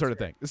 that sort of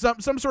thing.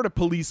 Some sort of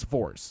police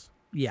force.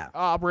 Yeah,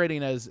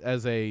 operating as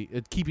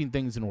keeping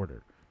things in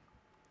order.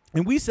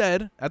 And we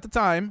said at the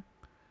time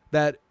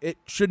that it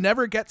should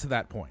never get to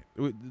that point.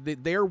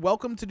 They are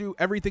welcome to do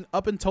everything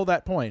up until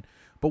that point.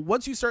 But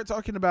once you start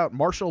talking about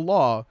martial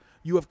law,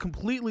 you have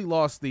completely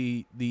lost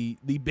the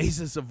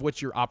basis of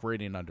which you're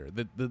operating under,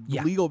 the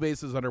legal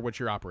basis under which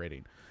you're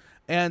operating.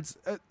 And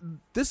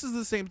this is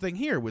the same thing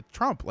here with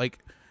Trump. Like,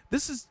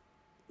 this is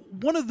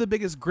one of the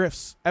biggest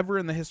grifts ever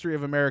in the history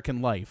of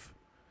American life.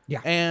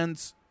 Yeah.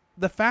 And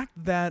the fact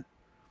that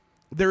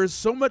there is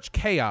so much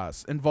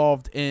chaos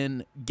involved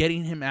in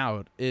getting him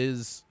out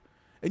is,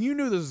 and you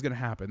knew this was going to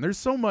happen. There's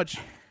so much.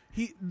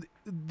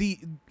 The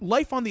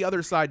life on the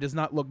other side does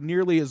not look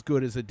nearly as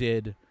good as it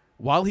did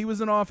while he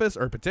was in office,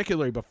 or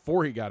particularly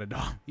before he got into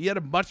office. He had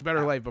a much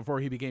better life before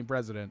he became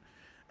president.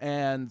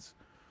 And,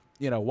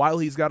 while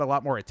he's got a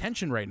lot more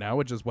attention right now,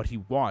 which is what he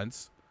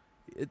wants,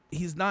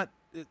 he's not.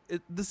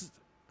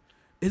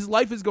 His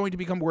life is going to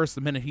become worse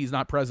the minute he's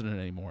not president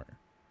anymore.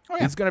 Oh,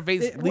 yeah. He's going to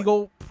face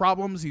legal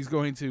problems. He's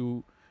going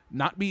to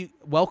not be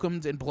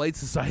welcomed in polite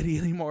society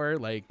anymore.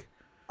 Like,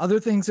 other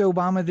things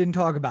Obama didn't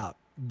talk about: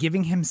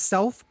 giving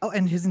himself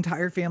and his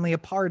entire family a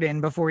pardon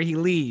before he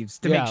leaves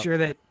to make sure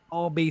that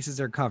all bases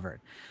are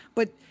covered.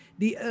 But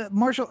the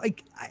Marshall,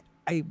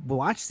 I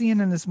watched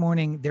CNN this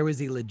morning. There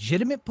was a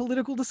legitimate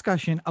political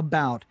discussion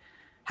about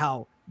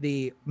how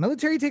the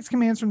military takes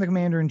commands from the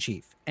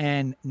commander-in-chief,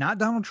 and not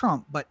Donald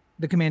Trump, but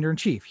the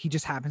commander-in-chief. He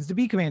just happens to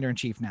be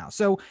commander-in-chief now.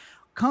 So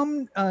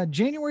come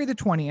January the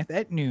 20th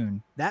at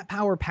noon, that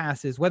power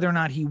passes whether or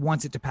not he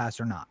wants it to pass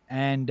or not.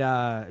 And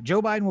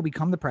Joe Biden will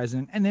become the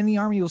president, and then the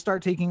army will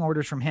start taking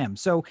orders from him.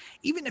 So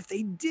even if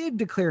they did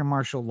declare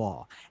martial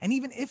law, and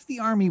even if the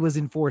army was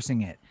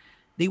enforcing it,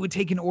 they would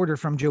take an order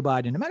from Joe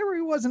Biden, no matter where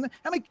he was. And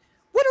I'm like,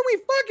 what are we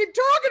fucking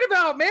talking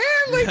about, man?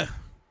 Like,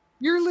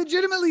 you're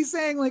legitimately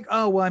saying, like,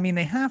 oh, well, I mean,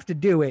 they have to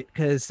do it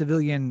because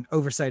civilian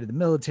oversight of the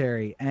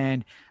military.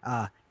 And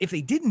if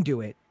they didn't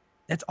do it,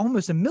 that's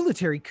almost a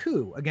military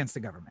coup against the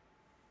government.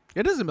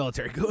 It is a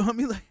military coup. I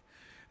mean,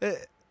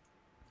 like,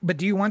 but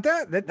do you want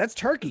that? That's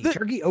Turkey.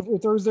 Turkey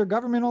overthrows their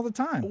government all the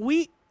time.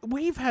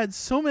 We've had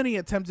so many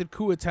attempted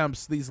coup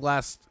attempts this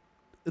last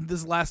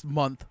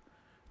month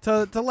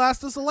to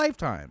last us a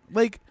lifetime.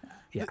 Like,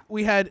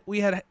 we had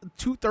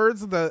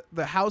 2/3 of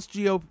the House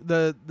GOP,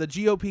 the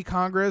GOP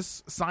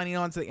Congress signing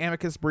on to the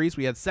amicus briefs.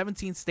 We had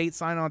 17 states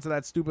sign on to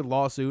that stupid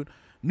lawsuit.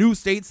 New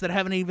states that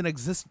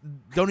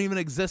don't even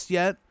exist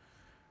yet.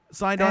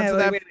 Signed on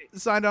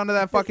to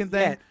that fucking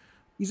thing.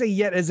 You say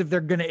yet as if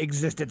they're going to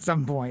exist at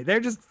some point.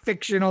 They're just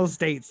fictional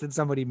states that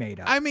somebody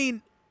made up. I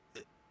mean,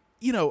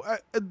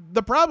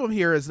 the problem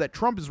here is that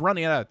Trump is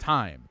running out of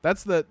time.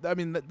 That's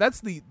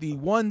the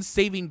one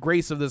saving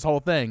grace of this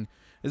whole thing,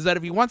 is that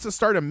if he wants to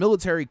start a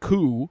military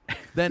coup,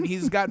 then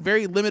he's got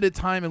very limited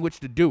time in which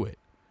to do it.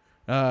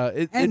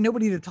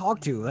 Nobody to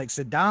talk to. Like,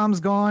 Saddam's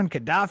gone,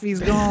 Gaddafi's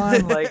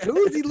gone. Like, who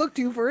does he look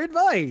to for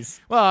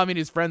advice? Well, I mean,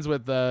 he's friends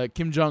with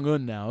Kim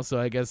Jong-un now, so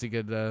I guess he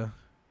could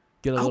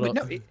get a little.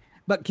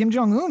 But Kim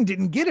Jong-un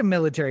didn't get a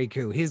military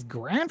coup. His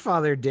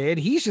grandfather did.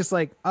 He's just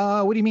like,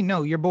 what do you mean?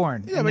 No, you're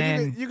born. Yeah, but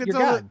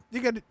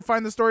you could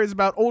find the stories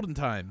about olden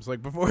times,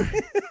 like before.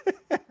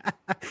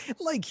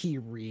 Like, he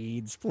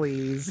reads,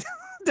 please.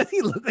 Does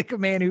he look like a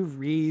man who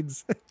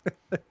reads?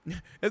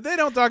 If they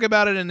don't talk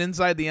about it in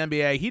Inside the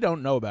NBA, he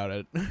don't know about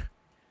it.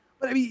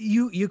 But I mean,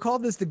 you call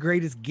this the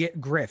greatest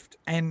grift,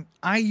 and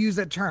I use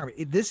that term.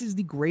 This is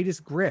the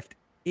greatest grift.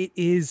 It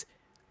is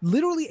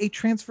literally a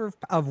transfer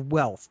of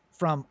wealth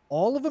from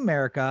all of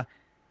America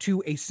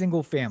to a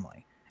single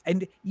family.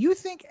 And you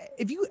think,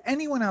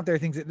 anyone out there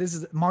thinks that this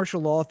is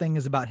martial law thing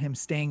is about him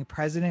staying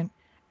president,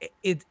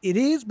 it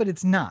is, but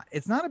it's not.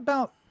 It's not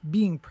about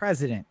being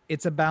president.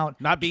 It's about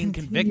not being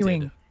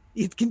convicted.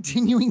 It's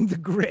continuing the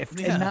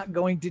grift and not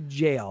going to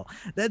jail.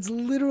 That's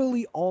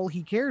literally all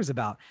he cares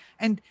about.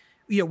 And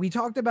we've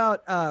talked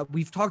about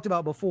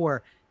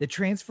before the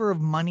transfer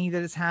of money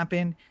that has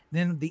happened,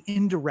 then the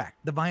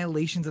the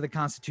violations of the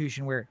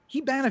Constitution, where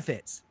he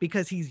benefits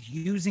because he's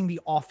using the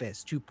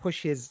office to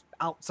push his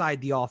outside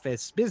the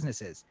office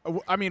businesses.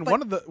 I mean,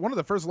 one of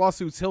the first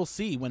lawsuits he'll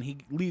see when he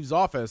leaves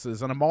office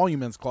is an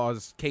emoluments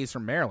clause case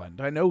from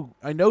Maryland. I know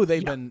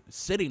they've been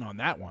sitting on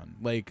that one.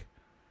 Like,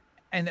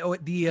 and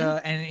and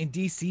in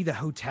DC, the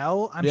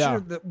hotel, I'm sure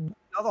that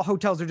all the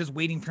hotels are just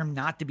waiting for him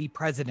not to be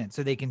president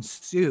so they can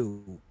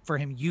sue for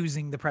him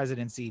using the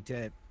presidency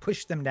to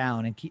push them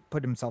down and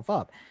put himself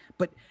up.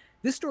 But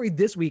this story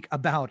this week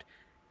about,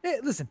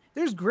 listen,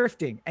 there's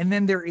grifting, and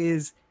then there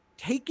is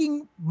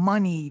taking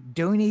money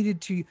donated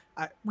to,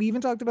 we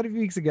even talked about a few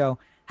weeks ago,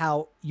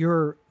 how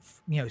your,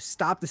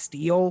 stop the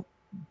steal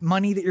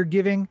money that you're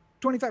giving,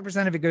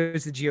 25% of it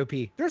goes to the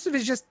GOP. The rest of it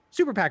is just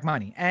super PAC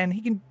money, and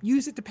he can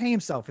use it to pay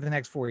himself for the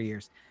next 4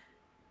 years.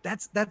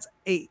 That's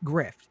a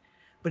grift.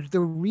 But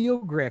the real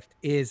grift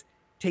is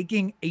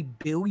taking $1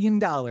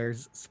 billion,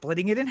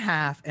 splitting it in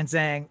half, and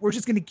saying, we're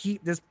just going to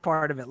keep this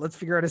part of it. Let's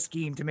figure out a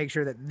scheme to make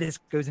sure that this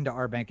goes into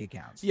our bank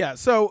accounts. Yeah.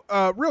 So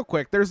real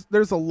quick,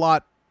 there's a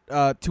lot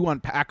to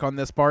unpack on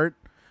this part.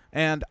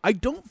 And I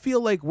don't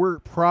feel like we're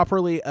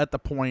properly at the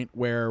point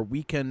where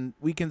we can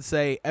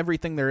say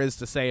everything there is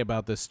to say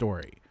about this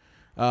story.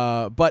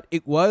 But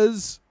it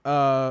was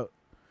being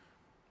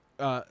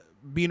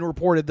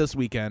reported this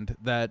weekend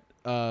that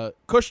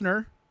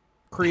Kushner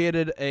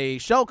created a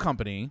shell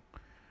company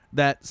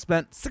that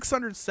spent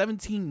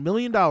 $617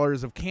 million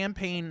of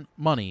campaign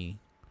money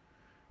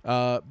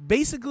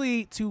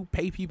basically to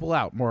pay people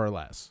out, more or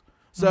less.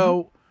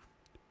 So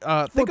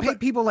think about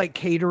people like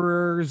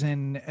caterers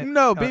and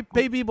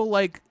pay people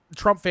like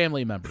Trump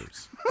family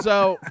members.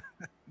 So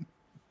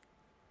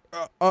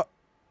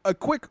a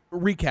quick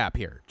recap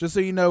here, just so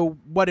you know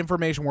what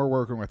information we're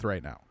working with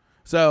right now.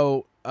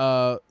 So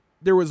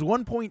there was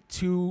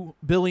 $1.2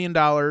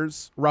 billion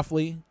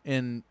roughly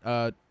in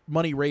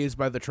money raised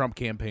by the Trump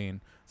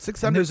campaign.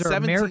 And those are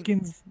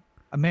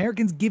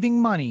Americans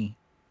giving money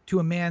to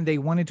a man they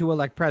wanted to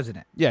elect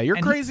president. Yeah, your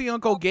crazy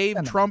uncle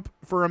gave Trump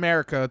for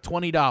America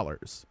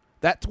 $20.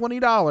 That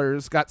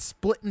 $20 got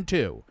split in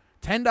two.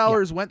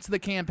 $10 went to the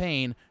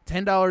campaign.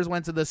 $10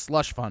 went to the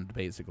slush fund,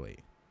 basically.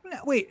 No,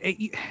 wait,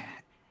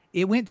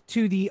 it went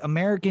to the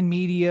American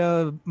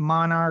Media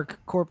Monarch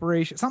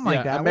Corporation, something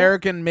like that.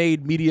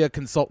 American-made media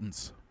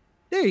consultants.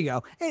 There you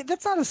go. Hey,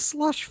 that's not a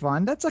slush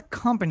fund. That's a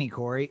company,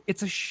 Corey.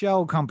 It's a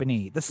shell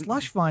company. The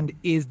slush fund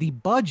is the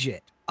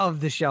budget of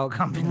the shell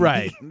company.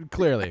 Right,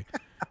 clearly.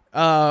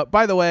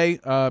 By the way,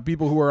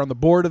 people who are on the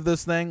board of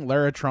this thing,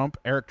 Lara Trump,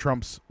 Eric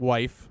Trump's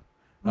wife,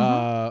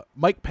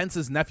 Mike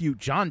Pence's nephew,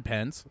 John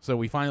Pence. So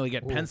we finally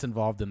get Pence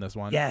involved in this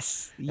one.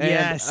 Yes,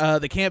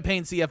 and, the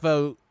campaign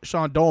CFO,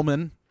 Sean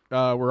Dolman,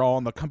 were all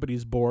on the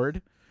company's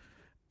board.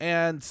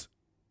 And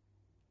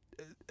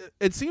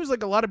it seems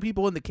like a lot of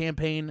people in the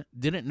campaign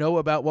didn't know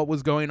about what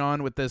was going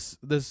on with this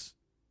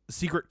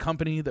secret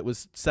company that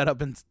was set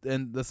up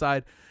in the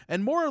side.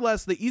 And more or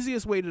less, the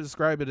easiest way to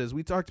describe it is,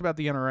 we talked about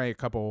the NRA a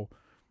couple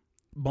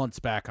months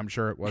back, I'm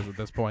sure it was at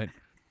this point.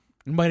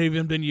 It might have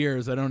even been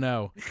years, I don't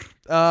know.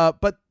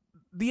 But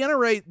the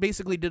NRA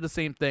basically did the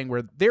same thing,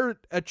 where they're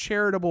a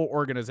charitable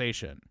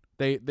organization.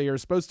 They are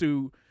supposed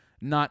to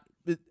not,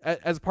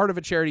 as part of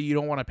a charity, you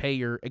don't want to pay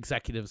your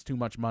executives too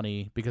much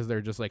money, because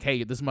they're just like,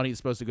 hey, this money is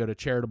supposed to go to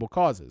charitable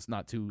causes,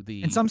 not to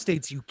the... In some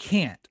states, you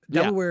can't.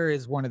 Delaware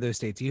is one of those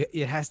states.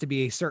 It has to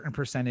be a certain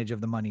percentage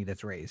of the money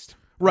that's raised.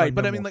 Right,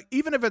 but I mean, like,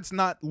 even if it's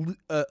not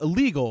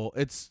illegal,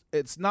 it's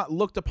not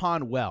looked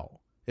upon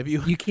well. If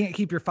you can't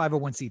keep your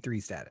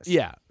 501c3 status.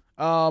 Yeah.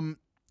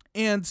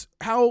 And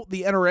how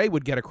the NRA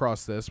would get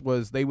across this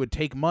was they would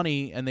take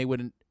money and they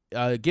would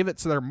give it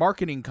to their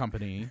marketing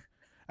company,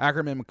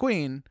 Ackerman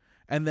McQueen,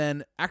 and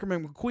then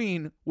Ackerman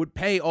McQueen would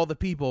pay all the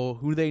people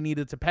who they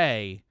needed to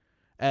pay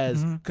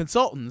as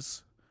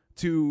consultants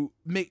to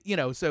make,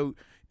 so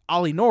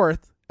Ollie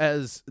North,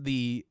 as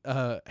the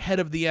head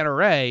of the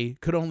NRA,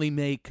 could only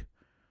make,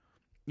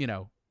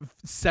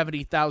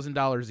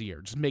 $70,000 a year,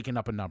 just making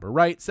up a number,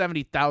 right?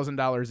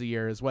 $70,000 a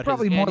year is what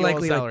probably his more annual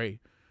likely salary.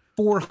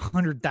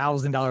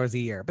 $400,000 a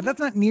year, but that's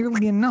not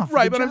nearly enough.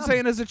 Right, but I'm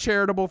saying as a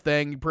charitable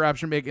thing,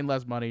 perhaps you're making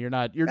less money. You're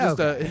not. You're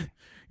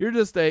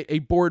just a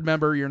board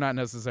member. You're not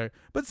necessary.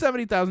 But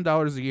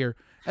 $70,000 a year,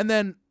 and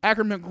then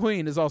Ackerman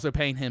McQueen is also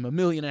paying him $1.5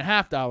 million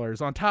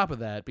on top of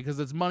that, because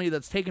it's money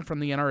that's taken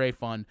from the NRA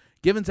fund,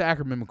 given to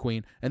Ackerman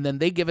McQueen, and then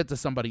they give it to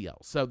somebody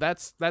else. So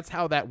that's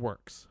how that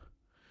works.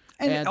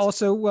 And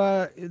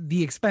also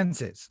the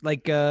expenses,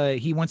 like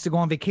he wants to go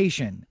on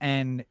vacation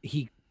and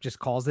he just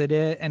calls it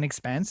an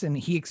expense, and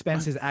he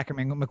expenses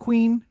Ackerman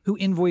McQueen, who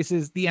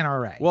invoices the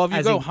NRA. Well, if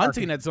you go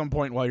hunting at some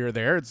point while you're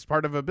there, it's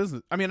part of a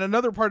business. I mean,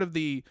 another part of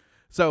the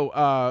just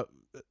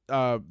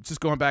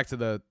going back to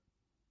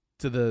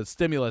the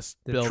stimulus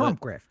bill,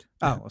 Trump grift.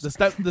 Oh,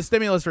 the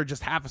stimulus for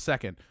just half a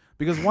second,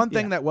 because one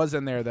thing that was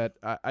in there that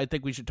I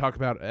think we should talk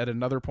about at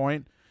another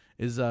point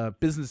is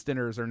business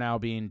dinners are now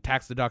being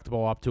tax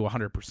deductible up to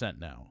 100%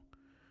 now.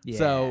 Yeah.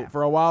 So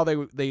for a while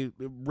they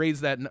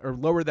raised that or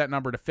lowered that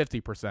number to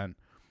 50%.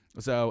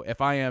 So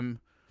if I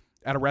am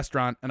at a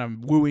restaurant and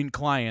I'm wooing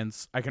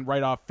clients, I can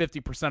write off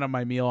 50% of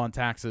my meal on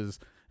taxes.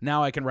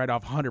 Now I can write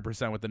off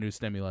 100% with the new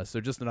stimulus.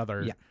 So just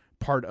another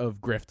part of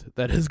grift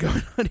that is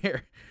going on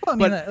here. Well, I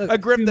mean, a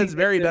grift that's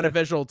very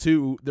beneficial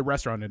to the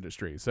restaurant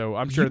industry. So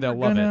I'm sure they'll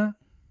love it.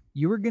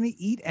 You were going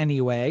to eat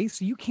anyway,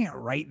 so you can't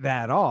write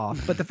that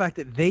off. But the fact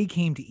that they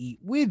came to eat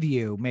with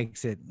you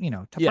makes it,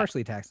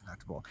 partially tax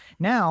deductible.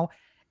 Now,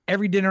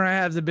 every dinner I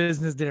have is a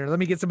business dinner. Let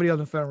me get somebody on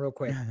the phone real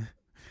quick.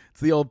 It's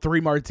the old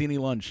 3 martini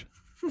lunch.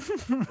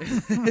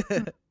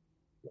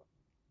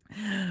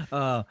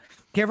 Uh,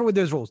 Careful with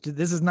those rules.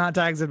 This is not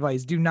tax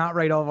advice. Do not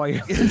write off all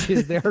your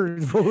lunches. There are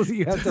rules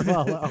you have to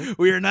follow.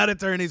 We are not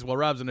attorneys. Well,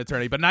 Rob's an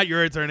attorney, but not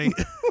your attorney.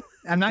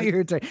 I'm not your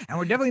attorney, and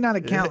we're definitely not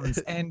accountants.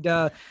 And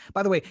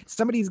by the way,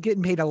 somebody's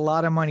getting paid a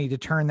lot of money to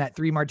turn that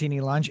 3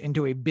 martini lunch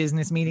into a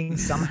business meeting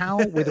somehow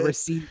with a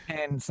receipt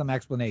and some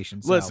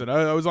explanation. So. Listen,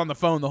 I was on the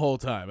phone the whole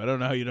time. I don't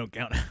know how you don't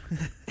count.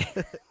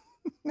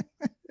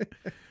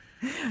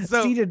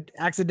 Seated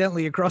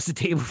accidentally across the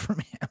table from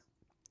him.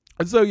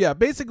 So yeah,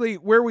 basically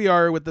where we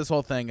are with this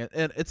whole thing,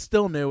 and it's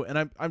still new,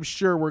 and I'm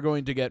sure we're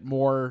going to get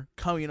more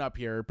coming up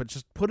here, but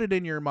just put it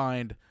in your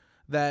mind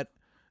that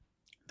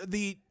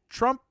the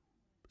Trump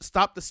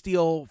Stop the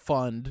Steal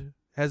fund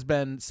has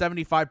been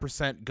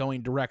 75%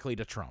 going directly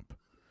to Trump,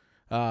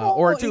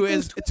 or to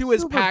his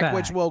PAC,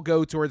 which will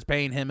go towards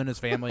paying him and his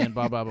family and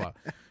blah blah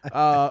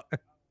blah.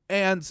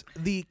 And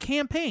the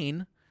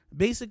campaign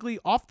basically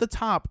off the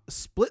top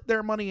split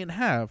their money in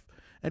half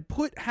and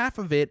put half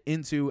of it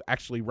into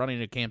actually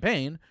running a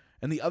campaign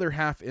and the other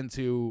half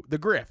into the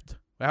grift,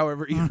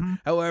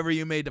 however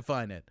you may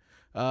define it.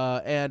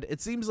 And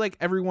it seems like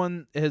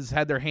everyone has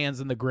had their hands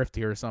in the grift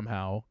here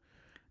somehow.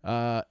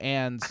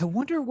 And I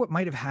wonder what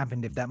might have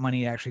happened if that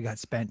money actually got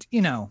spent,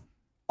 on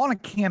a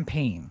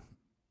campaign.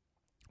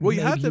 Well,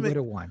 you have to would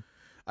have won.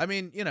 I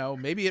mean,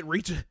 maybe it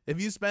reaches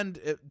if you spend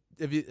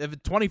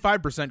if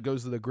 25%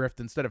 goes to the grift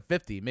instead of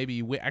 50, maybe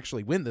you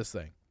actually win this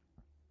thing.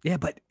 Yeah,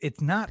 but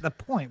it's not the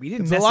point. We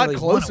didn't. It's a lot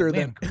closer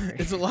than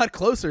it's a lot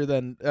closer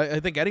than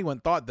I think anyone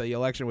thought the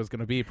election was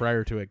going to be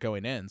prior to it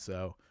going in.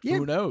 So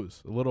who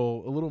knows? A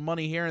little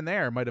money here and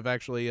there might have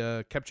actually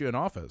kept you in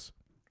office.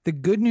 The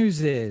good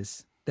news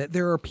is that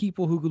there are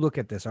people who look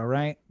at this. All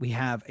right, we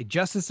have a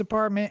Justice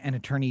Department and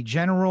Attorney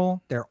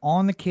General. They're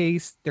on the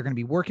case. They're going to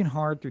be working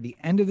hard through the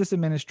end of this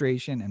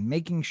administration and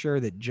making sure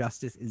that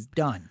justice is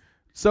done.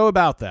 So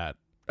about that,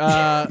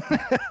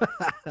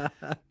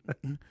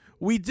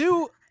 we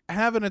do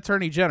have an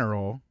Attorney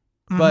General,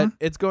 but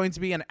it's going to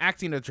be an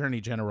acting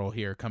Attorney General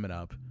here coming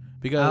up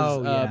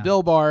because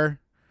Bill Barr,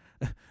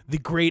 the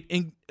great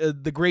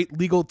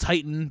legal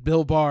titan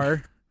Bill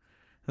Barr,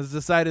 has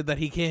decided that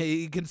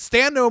he can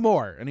stand no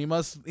more and he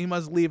must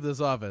leave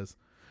this office.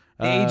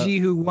 The AG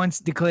who once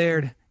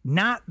declared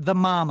not the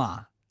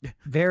mama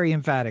very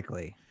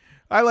emphatically.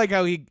 I like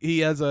how he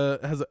has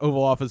an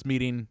Oval Office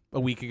meeting a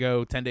week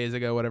ago, 10 days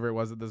ago, whatever it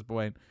was at this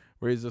point,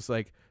 where he's just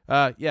like,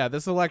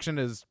 this election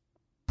is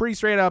pretty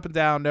straight up and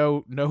down,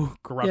 no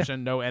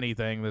corruption, no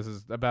anything. This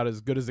is about as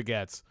good as it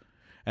gets.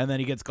 And then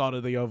he gets called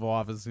to the Oval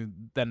Office,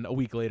 and then a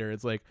week later,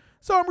 it's like,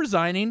 so I'm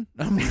resigning.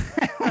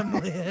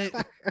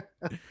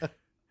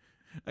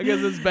 I guess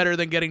it's better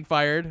than getting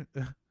fired.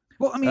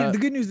 Well, I mean, the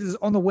good news is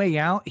on the way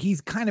out,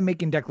 he's kind of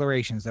making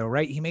declarations, though,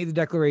 right? He made the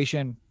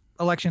declaration,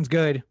 election's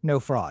good, no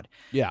fraud.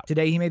 Yeah.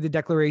 Today, he made the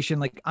declaration,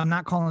 like, I'm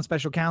not calling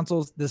special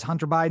counsels. This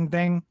Hunter Biden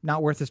thing,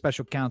 not worth a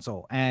special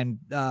counsel. And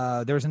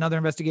there was another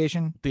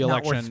investigation. The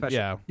election,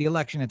 The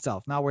election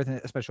itself, not worth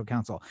a special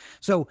counsel.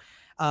 So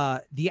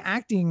the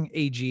acting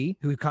AG,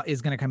 who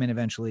is going to come in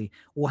eventually,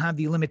 will have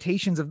the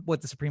limitations of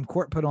what the Supreme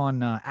Court put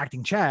on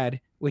acting Chad,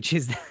 which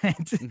is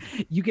that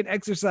you can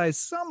exercise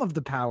some of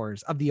the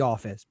powers of the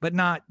office, but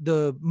not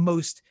the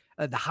most,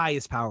 the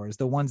highest powers,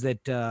 the ones that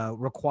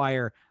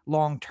require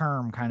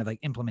long-term kind of like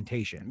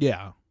implementation.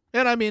 Yeah.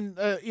 And I mean,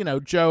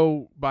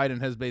 Joe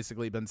Biden has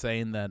basically been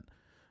saying that,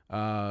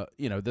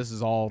 this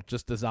is all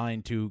just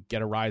designed to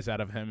get a rise out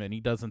of him, and he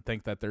doesn't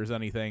think that there's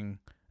anything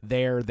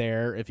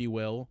there, if you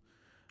will.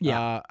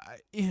 Yeah.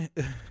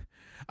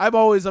 I'm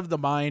always of the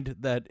mind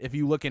that if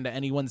you look into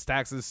anyone's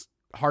taxes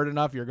hard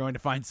enough, you're going to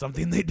find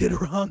something they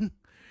did wrong.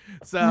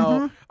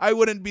 So I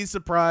wouldn't be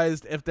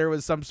surprised if there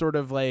was some sort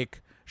of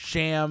like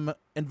sham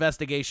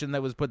investigation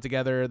that was put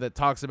together that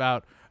talks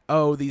about,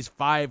 these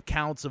 5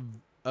 counts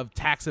of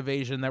tax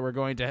evasion that we're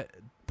going to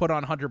put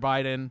on Hunter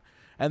Biden.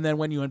 And then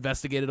when you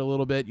investigate it a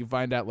little bit, you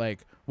find out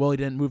like, well, he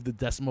didn't move the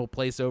decimal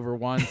place over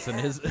once, and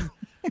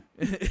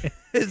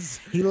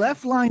he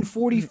left line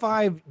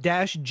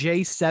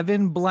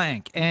 45-J7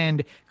 blank,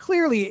 and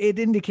clearly it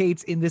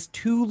indicates in this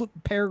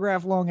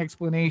 2-paragraph long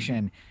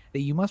explanation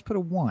that you must put a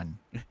 1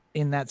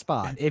 in that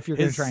spot if you're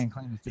going to try and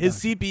claim this. His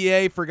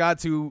CPA forgot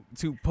to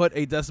put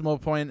a decimal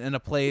point in a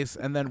place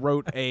and then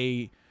wrote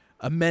a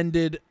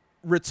amended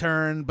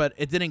return, but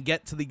it didn't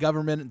get to the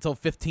government until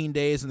 15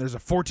 days, and there's a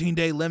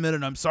 14-day limit,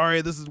 and I'm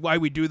sorry, this is why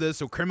we do this,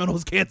 so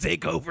criminals can't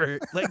take over.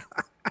 Like,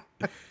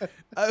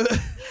 by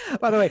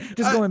the way,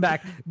 just going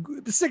back,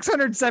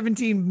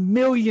 $617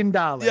 million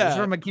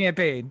from a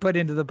campaign put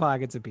into the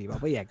pockets of people.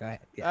 But yeah, go ahead.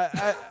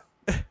 Yeah.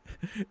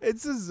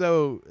 It's just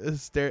so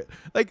hysterical.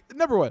 Like,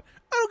 number one,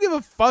 I don't give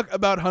a fuck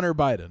about Hunter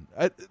Biden.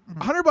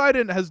 Hunter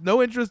Biden has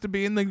no interest in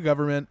being in the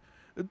government.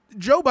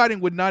 Joe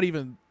Biden would not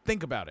even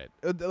think about it.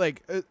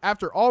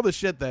 After all the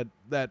shit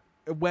that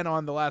went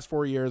on the last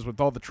 4 years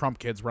with all the Trump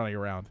kids running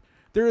around,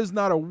 there is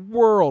not a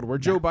world where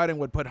Joe Biden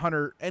would put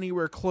Hunter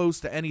anywhere close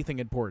to anything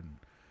important.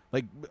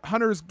 Like,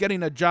 Hunter's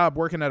getting a job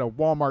working at a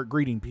Walmart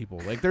greeting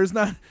people. Like,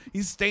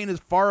 he's staying as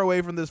far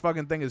away from this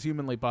fucking thing as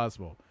humanly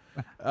possible.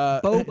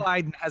 Beau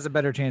Biden has a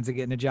better chance of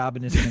getting a job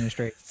in this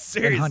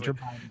administration than Hunter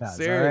Biden does.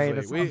 Seriously. All right,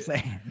 that's what I'm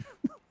saying.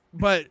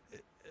 But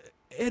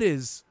it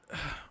is,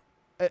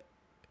 it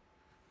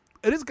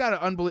is kind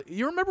of unbelievable.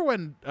 You remember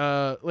when,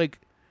 like,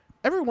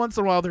 every once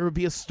in a while there would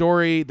be a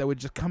story that would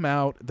just come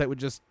out that would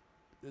just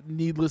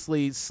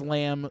needlessly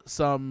slam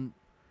some,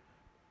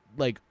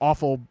 like,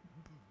 awful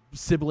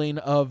sibling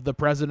of the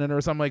president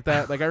or something like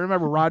that. Like, I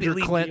remember Roger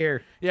Clinton.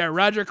 Beer. Yeah,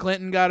 Roger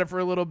Clinton got it for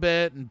a little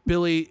bit, and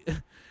Billy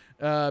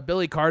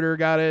Carter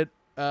got it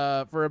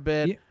for a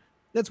bit. Yeah,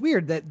 that's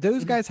weird that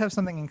those guys have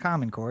something in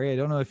common, Corey. I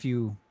don't know if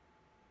you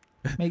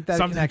make that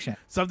connection.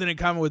 Something in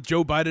common with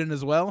Joe Biden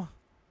as well?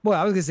 Well,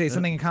 I was going to say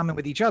something in common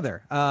with each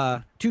other.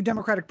 Two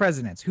Democratic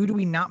presidents. Who do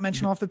we not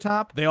mention off the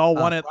top? They all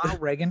won it.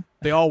 Ronald Reagan.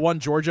 They all won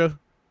Georgia.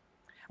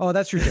 Oh,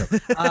 that's true too.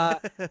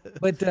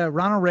 But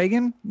Ronald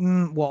Reagan,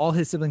 well, all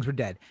his siblings were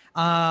dead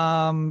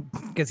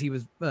because he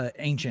was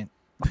ancient.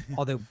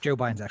 Although Joe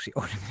Biden's actually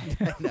older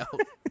than I know.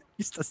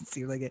 Just doesn't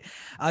seem like it.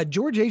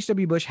 George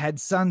H.W. Bush had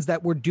sons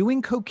that were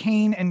doing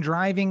cocaine and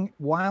driving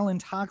while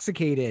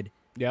intoxicated.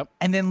 Yep.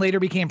 And then later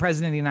became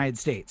president of the United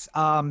States.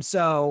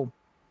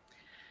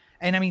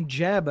 And I mean,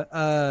 Jeb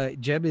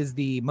is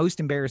the most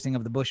embarrassing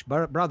of the Bush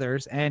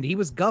brothers, and he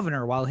was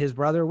governor while his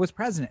brother was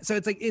president. So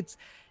it's like,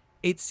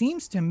 it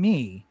seems to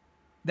me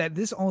that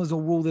this is a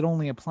rule that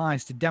only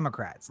applies to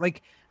Democrats.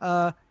 Like,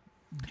 I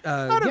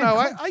don't know.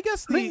 I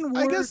guess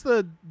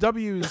the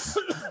W's,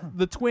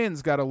 the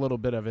twins got a little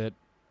bit of it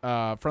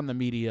from the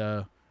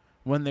media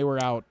when they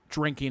were out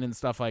drinking and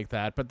stuff like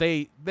that. But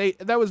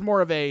that was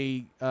more of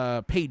a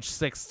page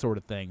 6 sort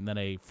of thing than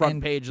a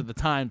front page of the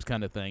Times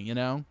kind of thing, you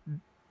know?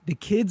 The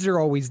kids are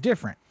always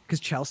different because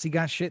Chelsea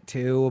got shit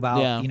too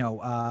about,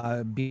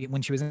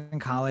 when she was in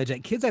college.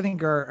 Like, kids, I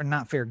think, are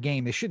not fair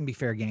game. They shouldn't be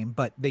fair game,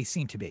 but they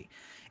seem to be.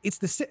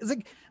 It's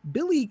like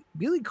Billy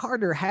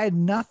Carter had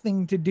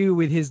nothing to do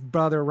with his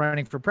brother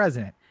running for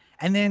president.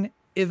 And then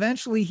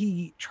eventually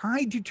he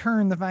tried to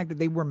turn the fact that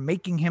they were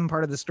making him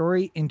part of the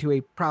story into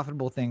a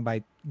profitable thing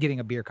by getting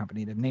a beer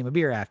company to name a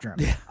beer after him.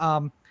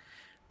 Yeah.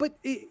 But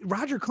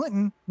Roger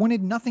Clinton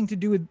wanted nothing to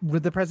do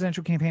with the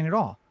presidential campaign at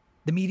all.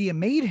 The media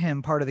made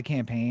him part of the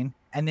campaign,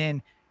 and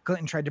then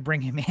Clinton tried to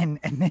bring him in,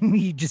 and then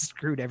he just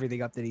screwed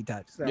everything up that he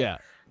touched. So, yeah.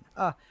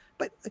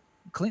 But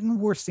Clinton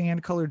wore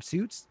sand-colored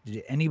suits.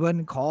 Did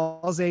anyone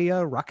cause a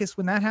ruckus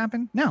when that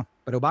happened? No.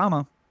 But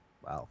Obama,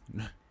 well,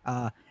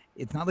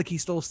 it's not like he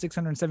stole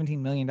 $617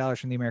 million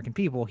from the American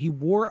people. He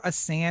wore a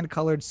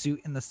sand-colored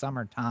suit in the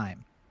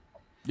summertime.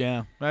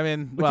 Yeah. I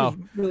mean,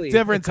 really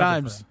different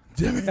times.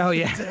 Different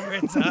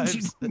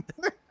times.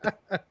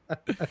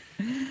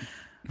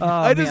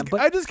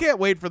 I just can't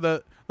wait for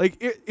the, like,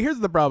 here's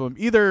the problem.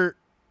 Either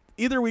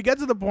we get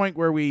to the point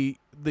where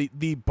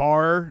the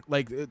bar,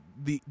 like,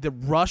 the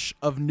rush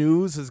of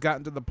news has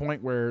gotten to the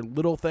point where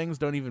little things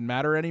don't even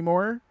matter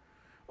anymore,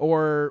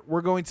 or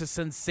we're going to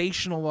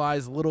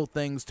sensationalize little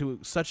things to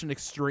such an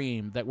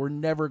extreme that we're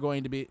never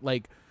going to be,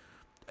 like,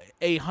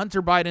 a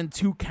Hunter Biden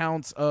 2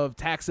 counts of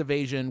tax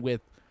evasion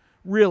with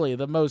really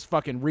the most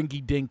fucking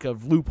rinky-dink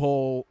of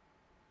loophole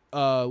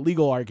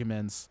legal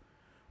arguments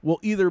will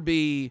either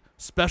be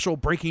special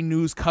breaking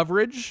news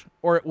coverage,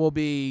 or it will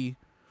be,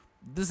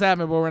 this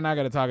happened, but we're not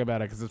going to talk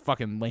about it because it's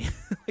fucking lame.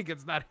 Like,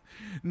 it's not,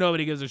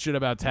 nobody gives a shit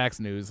about tax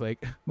news.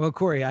 Like, well,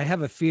 Corey, I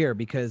have a fear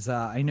because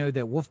I know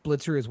that Wolf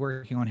Blitzer is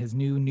working on his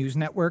new news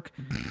network,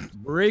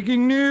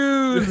 breaking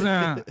news,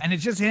 and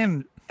it's just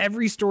him.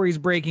 Every story's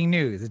breaking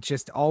news.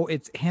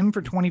 It's him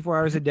for 24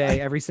 hours a day,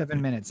 every 7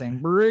 minutes, saying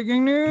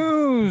breaking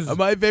news.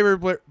 My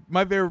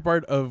favorite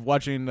part of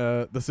watching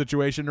the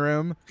Situation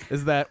Room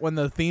is that when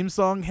the theme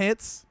song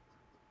hits,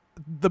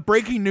 the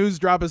breaking news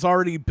drop is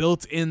already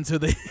built into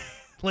the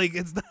like,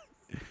 it's not,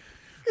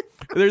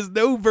 there's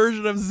no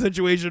version of the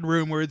Situation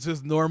Room where it's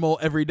just normal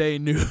everyday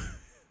news.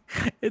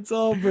 It's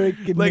all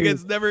breaking like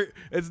news.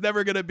 it's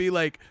never gonna be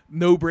like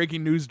no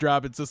breaking news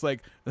drop. It's just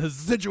like the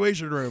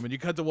Situation Room, and you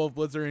cut to Wolf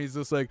Blitzer, and he's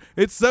just like,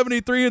 it's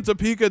 73 in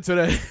Topeka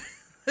today.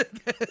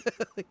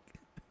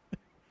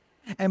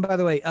 And by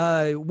the way,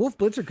 Wolf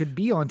Blitzer could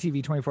be on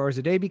TV 24 hours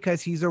a day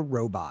because he's a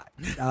robot.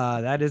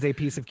 That is a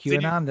piece of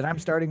QAnon that I'm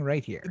starting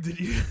right here.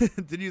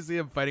 Did you see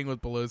him fighting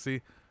with Pelosi?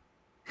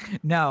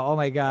 No, oh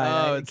my God.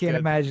 I can't good.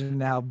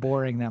 imagine how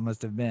boring that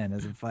must have been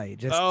as a fight.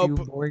 Just two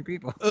boring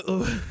people.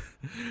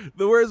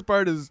 The worst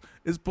part is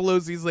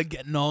Pelosi's like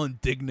getting all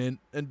indignant,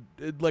 and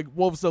like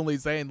Wolf's only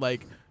saying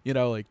like, you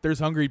know, like there's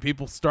hungry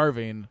people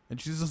starving, and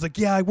she's just like,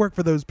 yeah, I work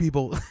for those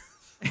people.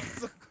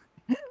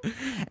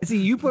 See,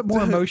 you put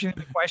more emotion in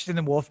the question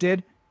than Wolf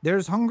did.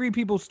 There's hungry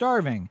people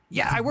starving.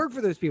 Yeah, I work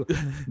for those people.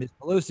 Miss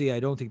Pelosi,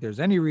 I don't think there's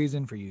any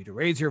reason for you to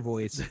raise your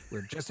voice.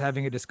 We're just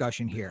having a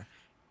discussion here.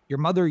 Your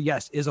mother,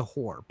 yes, is a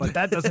whore, but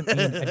that doesn't mean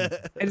anything.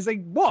 And it's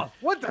like, whoa,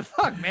 what the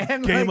fuck,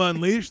 man? Came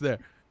unleashed there.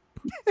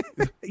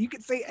 You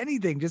could say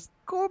anything, just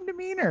calm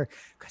demeanor,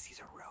 because he's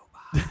a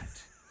robot.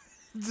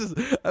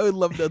 I would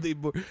love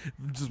nothing more.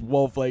 Just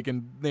Wolf like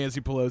and Nancy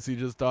Pelosi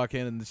just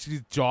talking, and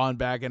she's jawing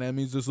back at him.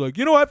 He's just like,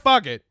 you know what?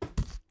 Fuck it.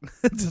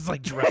 Just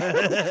like,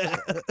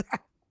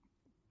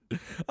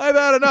 I've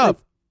had enough.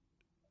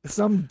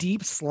 some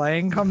deep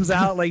slang comes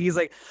out. Like he's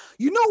like,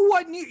 you know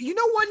what,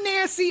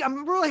 Nancy?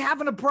 I'm really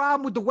having a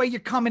problem with the way you're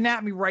coming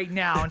at me right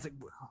now. And it's like,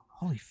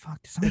 holy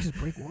fuck, did someone just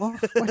break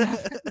off? What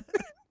happened?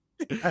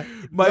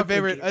 My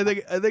favorite, I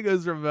think it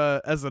was from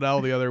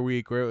SNL the other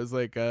week where it was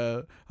like,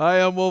 "Hi,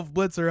 I'm Wolf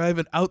Blitzer. I have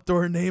an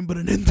outdoor name but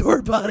an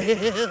indoor body."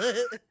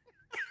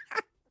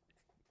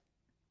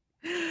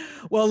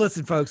 Well,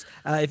 listen, folks,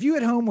 if you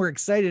at home were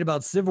excited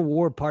about Civil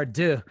War Part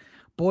 2,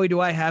 boy, do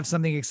I have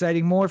something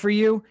exciting more for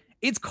you.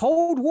 It's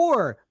Cold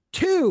War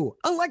 2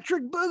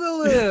 Electric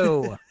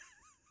Boogaloo.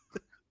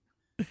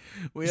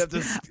 We have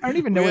to. I don't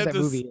even know what that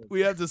movie is.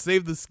 We have to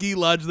save the ski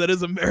lodge that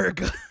is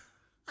America.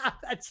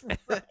 That's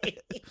right.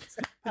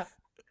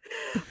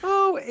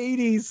 Oh,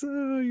 80s.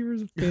 Oh, you're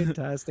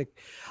fantastic.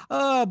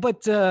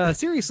 But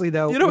seriously,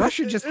 though,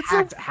 Russia just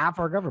hacked half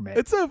our government.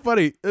 It's so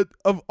funny.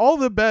 Of all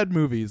the bad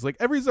movies, like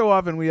every so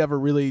often we have a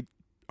really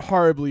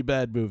horribly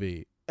bad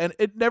movie. And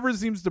it never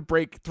seems to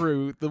break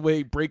through the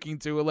way Breaking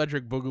 2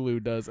 Electric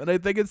Boogaloo does. And I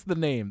think it's the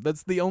name.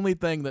 That's the only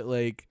thing that,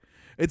 like,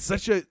 it's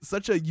such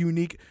a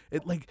unique,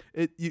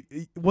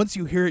 once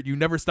you hear it, you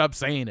never stop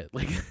saying it.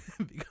 Like,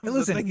 it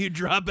becomes the thing you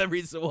drop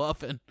every so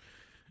often.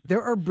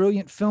 There are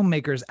brilliant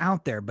filmmakers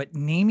out there, but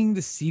naming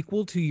the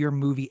sequel to your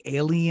movie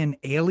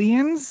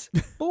Aliens,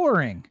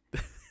 boring.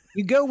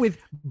 You go with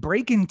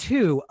Breaking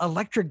 2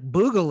 Electric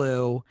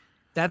Boogaloo,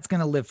 that's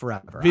going to live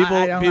forever.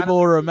 People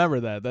will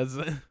remember that. That's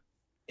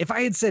if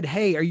I had said,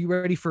 "Hey, are you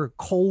ready for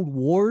Cold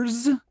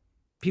Wars?"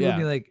 People would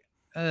be like,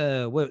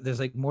 what, there's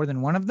like more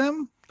than one of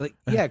them?" Like,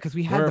 yeah, because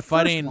we had we're the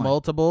fighting first one.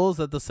 multiples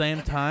at the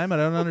same time. I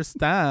don't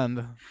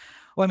understand.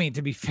 Well, I mean,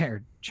 to be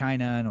fair,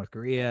 China, North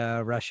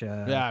Korea,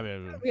 Russia. Yeah, I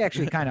mean, we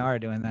actually kind of are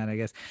doing that, I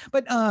guess.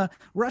 But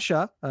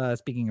Russia,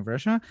 speaking of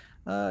Russia,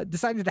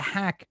 decided to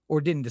hack,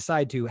 or didn't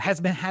decide to,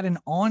 had an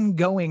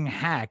ongoing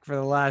hack for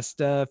the last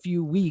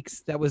few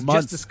weeks that was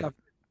just discovered.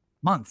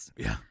 Months.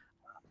 Yeah.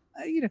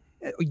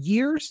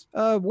 Years,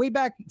 way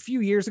back a few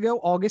years ago,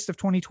 August of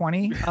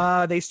 2020,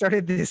 they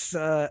started this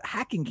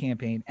hacking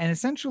campaign, and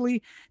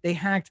essentially they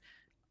hacked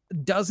a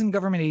dozen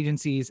government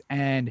agencies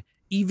and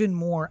even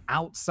more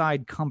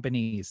outside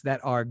companies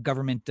that are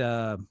government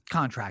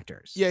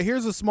contractors. Yeah,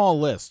 here's a small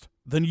list: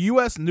 the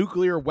U.S.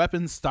 nuclear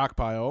weapons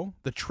stockpile,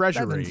 the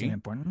Treasury,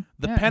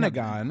 the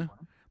Pentagon,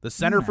 the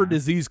Center for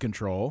Disease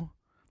Control,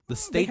 the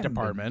State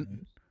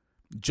Department,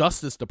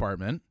 Justice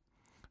Department,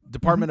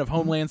 Department of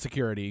Homeland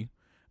Security,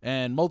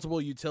 and multiple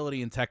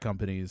utility and tech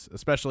companies,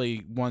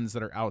 especially ones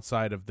that are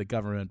outside of the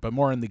government, but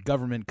more on the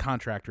government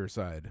contractor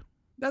side.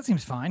 That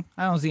seems fine.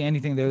 I don't see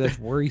anything there that's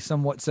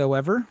worrisome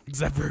whatsoever.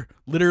 Except for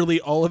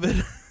literally all of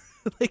it.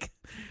 Like,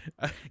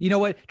 you know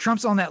what?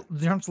 Trump's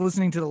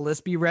listening to the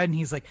list be read, and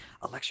he's like,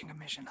 election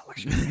commission.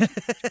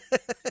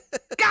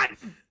 God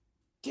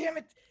damn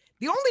it.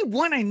 The only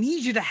one I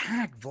need you to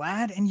hack,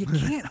 Vlad, and you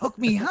can't hook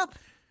me up.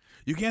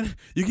 You can't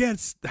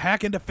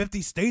hack into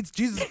 50 states?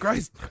 Jesus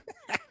Christ.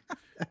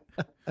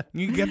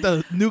 You can get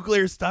the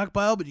nuclear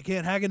stockpile, but you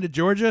can't hack into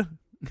Georgia?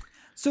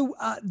 So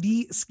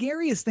the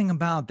scariest thing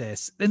about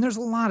this, and there's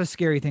a lot of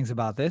scary things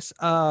about this.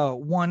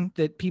 One,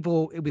 that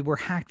we were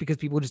hacked because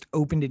people just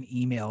opened an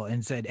email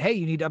and said, "Hey,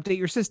 you need to update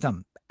your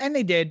system." And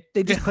they did.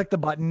 They just clicked the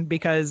button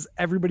because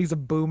everybody's a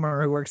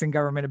boomer who works in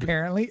government,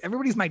 apparently.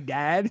 Everybody's my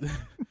dad.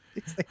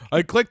 Like,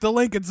 I clicked the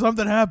link and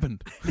something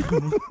happened.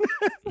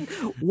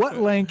 What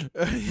link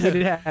did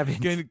it have?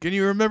 Can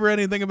you remember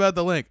anything about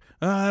the link?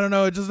 I don't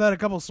know. It just had a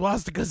couple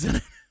swastikas in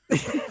it.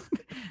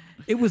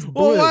 It was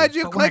blue. Well, why'd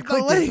you click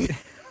the link?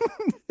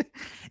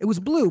 It was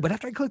blue, but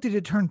after I clicked it,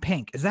 it turned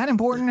pink. Is that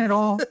important at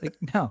all? Like,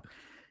 no,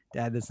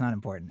 Dad, that's not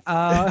important.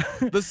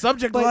 The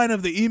subject line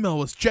of the email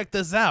was "Check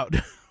this out."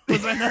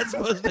 Was I not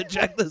supposed to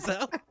check this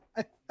out?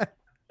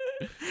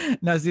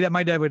 No, see, that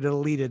my dad would have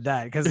deleted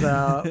that because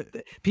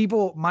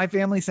my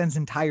family sends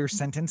entire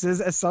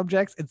sentences as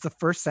subjects. It's the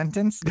first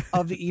sentence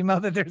of the email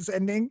that they're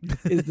sending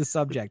is the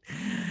subject.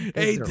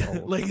 Hey,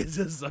 like it's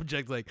a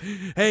subject like,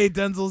 "Hey,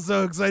 Denzel's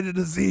so excited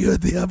to see you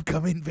at the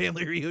upcoming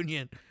family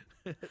reunion."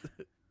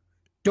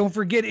 Don't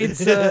forget, it's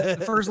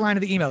the first line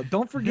of the email.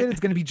 Don't forget, it's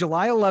going to be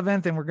July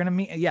 11th, and we're going to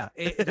meet. Yeah,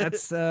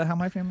 that's how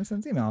my family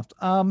sends emails.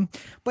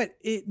 But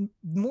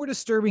more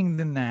disturbing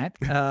than that.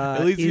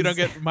 At least you don't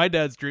get my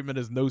dad's treatment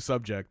is no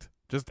subject.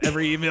 Just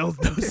every email is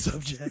no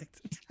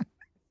subject.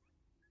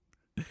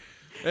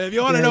 If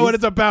you want to know what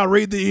it's about,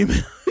 read the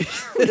email.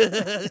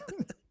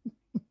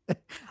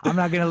 I'm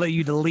not going to let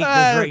you delete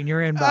this right in your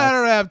inbox. I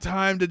don't have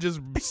time to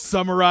just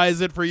summarize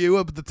it for you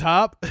up at the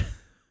top.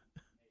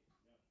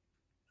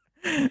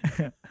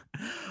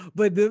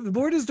 But the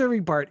more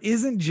disturbing part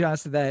isn't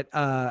just that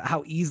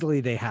how easily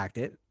they hacked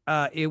it.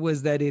 It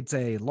was that it's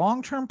a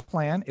long-term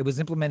plan. It was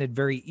implemented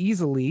very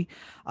easily,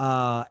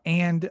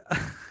 and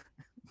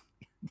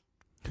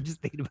I'm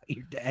just thinking about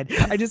your dad.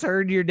 I just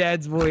heard your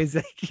dad's voice.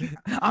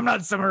 I'm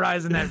not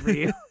summarizing that for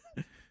you.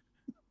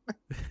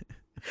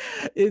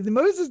 The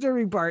most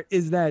disturbing part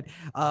is that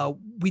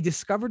we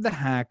discovered the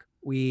hack.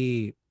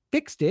 We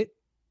fixed it.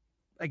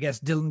 I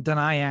guess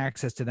deny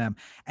access to them.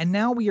 And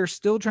now we are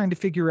still trying to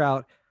figure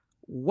out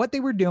what they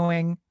were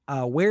doing,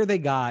 where they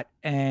got,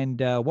 and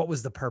what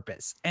was the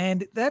purpose.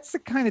 And that's the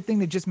kind of thing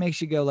that just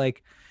makes you go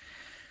like,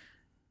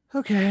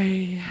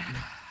 okay.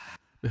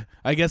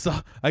 I guess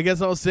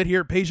I'll sit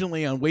here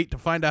patiently and wait to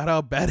find out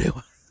how bad it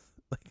was.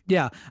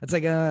 Yeah, it's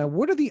like,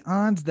 what are the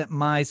odds that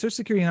my social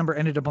security number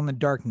ended up on the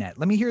dark net?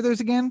 Let me hear those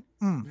again.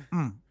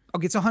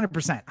 Okay, it's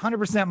 100%.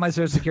 100% my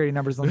social security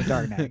number is on the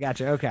dark net. I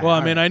gotcha. Okay. Well,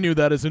 I mean, I knew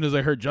that as soon as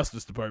I heard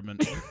Justice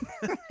Department.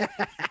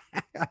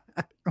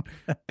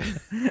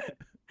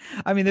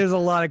 I mean, there's a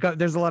lot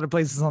of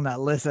places on that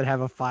list that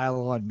have a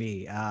file on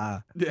me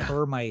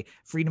for my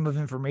Freedom of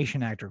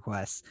Information Act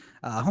requests.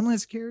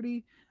 Homeland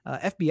Security,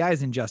 FBI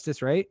is in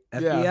justice, right?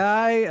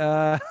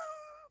 FBI,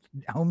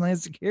 Homeland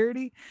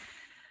Security.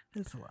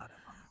 There's a lot of them.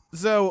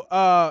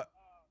 So,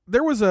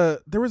 there was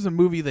a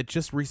movie that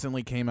just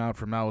recently came out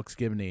from Alex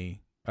Gibney,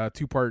 a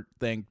 2-part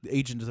thing,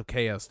 Agents of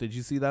Chaos. Did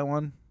you see that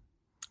one?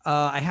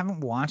 I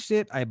haven't watched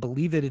it. I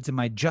believe that it's in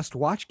my Just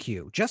Watch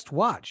queue,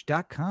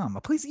 justwatch.com,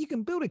 a place that you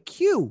can build a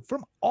queue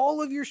from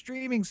all of your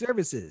streaming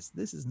services.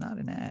 This is not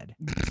an ad.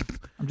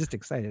 I'm just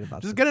excited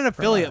about Just get an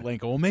affiliate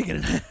link and we'll make it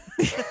an ad.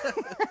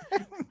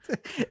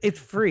 It's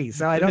free,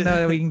 so I don't know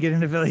that we can get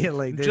an affiliate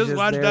link.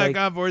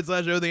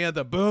 Justwatch.com/Oh the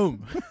Anthem.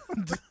 Boom.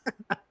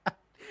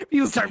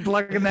 People start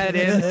plugging that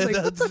in. Like,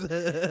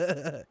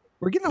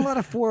 we're getting a lot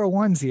of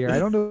 401s here. I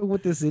don't know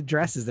what this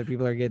address is that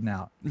people are getting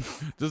out.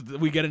 Just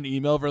we get an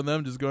email from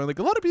them just going like,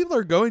 a lot of people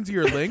are going to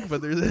your link,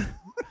 but there's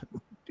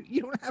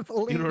you don't have a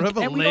link. You don't have a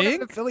link? We don't have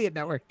an affiliate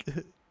network.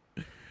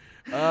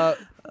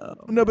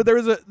 No, but there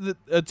was a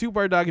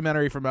 2-part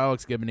documentary from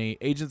Alex Gibney,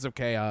 Agents of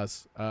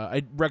Chaos.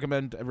 I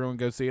recommend everyone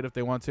go see it if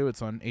they want to.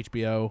 It's on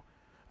HBO.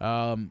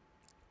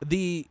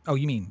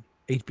 You mean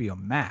HBO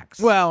Max?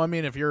 Well, I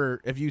mean, if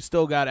you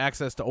still got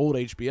access to old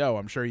HBO,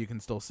 I'm sure you can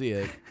still see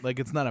it. Like,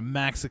 it's not a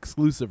Max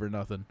exclusive or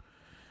nothing.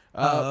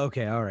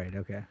 Okay, all right,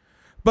 okay.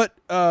 But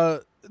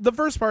the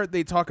first part,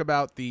 they talk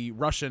about the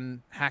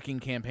Russian hacking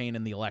campaign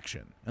in the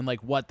election and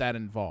like what that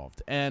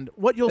involved, and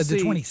what you'll see.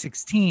 The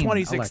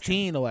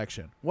 2016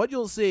 election. What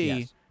you'll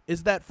see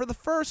is that for the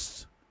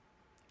first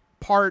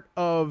part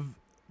of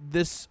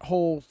this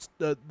whole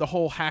the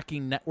whole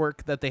hacking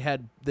network that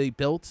they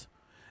built,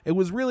 it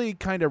was really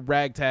kind of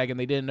ragtag, and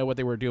they didn't know what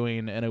they were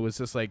doing, and it was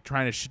just like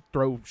trying to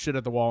throw shit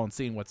at the wall and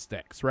seeing what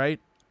sticks, right?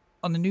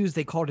 On the news,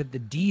 they called it the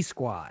D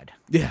Squad.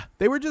 Yeah,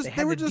 they were just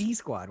D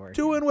Squad working.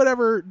 doing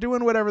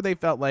whatever they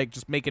felt like,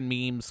 just making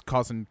memes,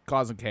 causing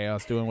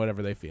chaos, doing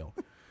whatever they feel.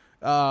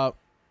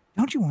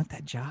 Don't you want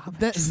that job?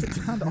 Just sit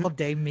around all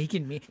day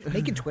making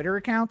Twitter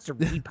accounts to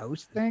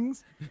repost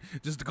things,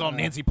 just to call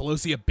Nancy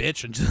Pelosi a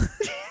bitch and just.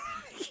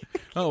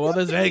 Oh well,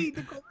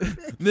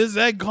 this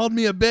egg called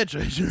me a bitch.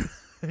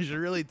 I should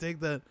really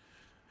take that.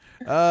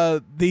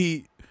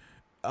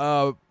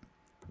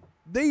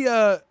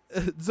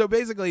 So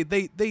basically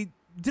they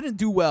didn't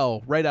do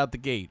well right out the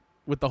gate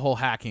with the whole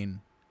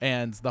hacking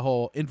and the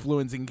whole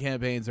influencing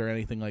campaigns or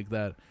anything like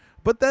that.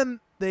 But then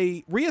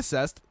they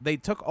reassessed. They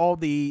took all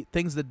the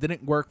things that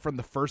didn't work from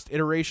the first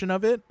iteration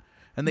of it,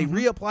 and they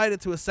reapplied it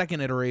to a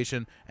second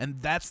iteration,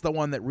 and that's the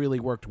one that really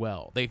worked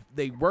well.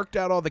 They worked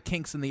out all the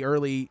kinks in the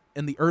early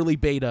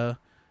beta,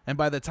 and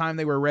by the time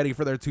they were ready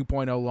for their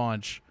 2.0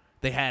 launch,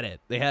 they had it.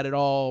 They had it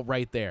all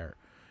right there.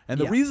 And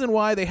the reason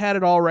why they had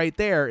it all right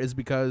there is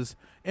because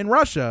in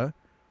Russia,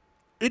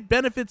 it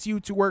benefits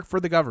you to work for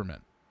the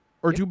government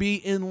or to be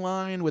in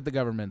line with the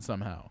government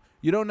somehow.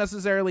 You don't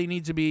necessarily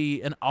need to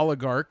be an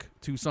oligarch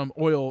to some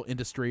oil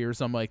industry or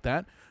something like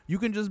that. You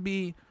can just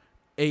be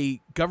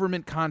a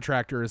government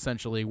contractor,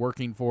 essentially,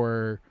 working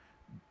for,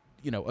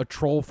 a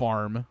troll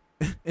farm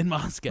in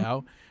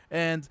Moscow.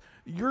 And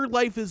your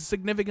life is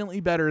significantly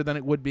better than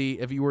it would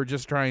be if you were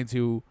just trying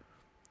to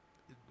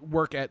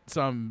work at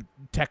some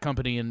tech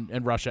company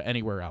in Russia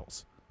anywhere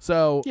else.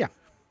 So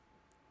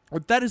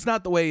that is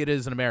not the way it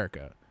is in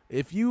America.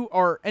 If you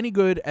are any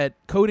good at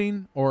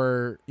coding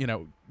or,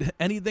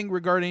 anything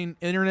regarding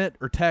internet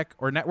or tech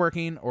or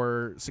networking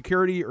or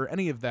security or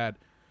any of that,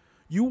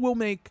 you will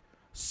make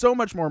so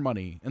much more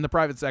money in the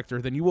private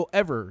sector than you will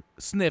ever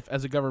sniff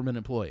as a government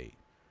employee.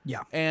 Yeah.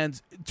 And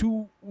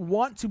to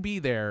want to be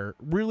there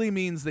really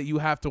means that you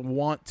have to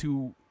want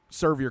to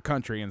serve your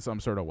country in some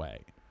sort of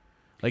way.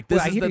 Like,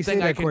 this is the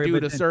thing I can do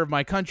to serve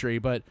my country,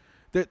 but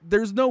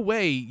there's no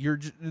way you're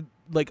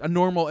like a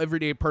normal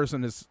everyday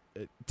person is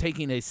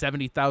taking a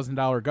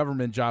 $70,000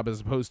 government job as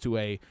opposed to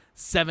a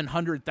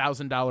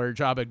 $700,000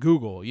 job at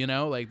Google.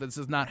 Like, this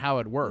is not how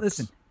it works.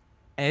 Listen,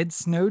 Ed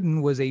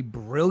Snowden was a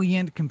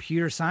brilliant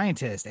computer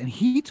scientist, and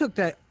he took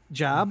that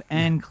job,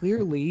 and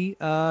clearly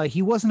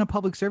he wasn't a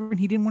public servant.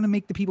 He didn't want to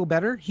make the people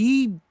better.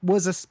 He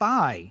was a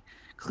spy,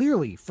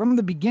 clearly, from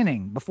the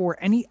beginning, before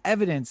any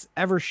evidence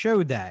ever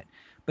showed that.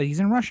 But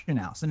he's in Russia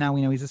now, so now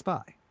we know he's a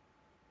spy.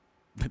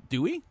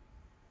 Do we?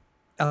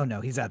 Oh,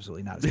 no, he's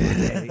absolutely not a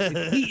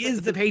spy. He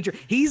is the patriot.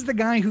 He's the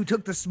guy who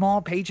took the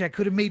small paycheck,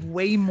 could have made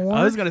way more.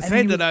 I was going to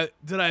say,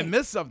 did I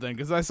miss something?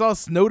 Because I saw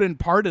Snowden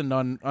pardoned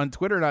on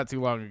Twitter not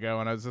too long ago,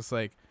 and I was just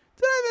like,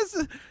 did I miss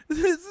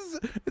is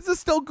this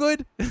still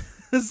good?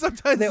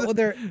 Sometimes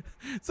they're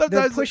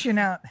pushing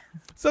out.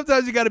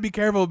 Sometimes you got to be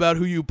careful about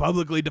who you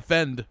publicly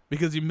defend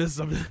because you miss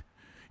something.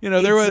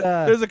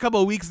 There's a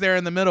couple of weeks there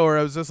in the middle where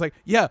I was just like,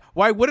 yeah,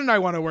 why wouldn't I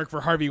want to work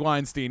for Harvey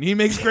Weinstein? He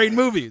makes great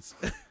movies.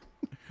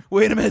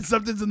 Wait a minute,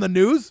 something's in the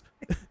news?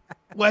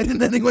 Why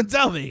didn't anyone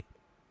tell me?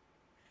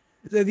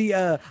 So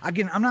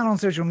again, I'm not on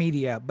social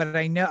media, but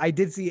I know I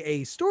did see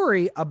a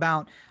story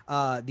about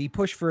the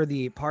push for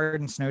the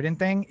pardon Snowden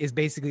thing is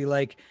basically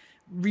like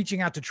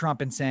reaching out to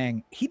Trump and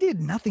saying he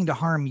did nothing to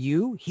harm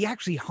you. He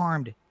actually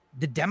harmed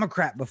the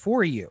Democrat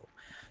before you.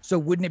 So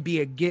wouldn't it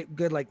be a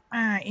good like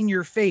in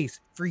your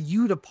face for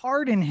you to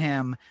pardon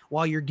him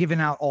while you're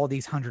giving out all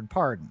these 100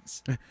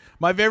 pardons?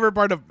 My favorite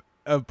part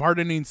of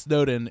pardoning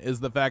Snowden is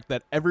the fact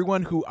that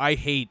everyone who I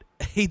hate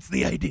hates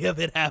the idea of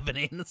it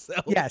happening. So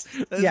yes,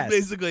 that's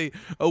basically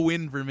a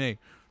win for me.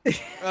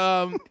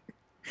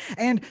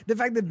 And the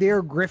fact that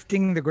they're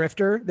grifting the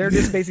grifter, they're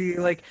just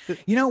basically like,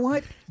 you know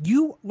what?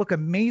 You look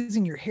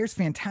amazing. Your hair's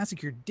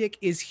fantastic. Your dick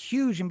is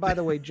huge. And by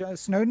the way,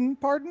 Snowden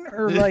pardon?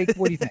 Or like,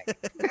 what do you think?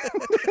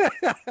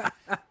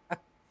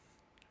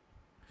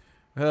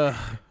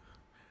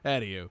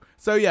 Anywho.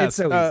 So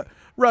yes,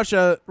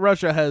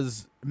 Russia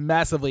has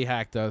massively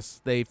hacked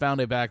us. They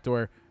found a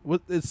backdoor.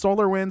 What is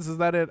SolarWinds? Is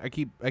that it? I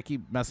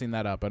keep messing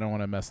that up. I don't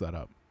want to mess that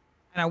up.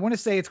 And I want to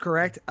say it's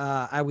correct.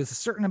 I was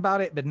certain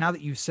about it, but now that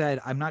you said,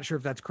 I'm not sure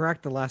if that's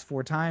correct the last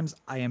 4 times.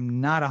 I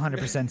am not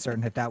 100%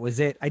 certain if that was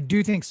it. I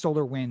do think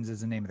SolarWinds is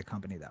the name of the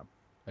company, though.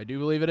 I do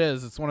believe it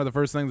is. It's one of the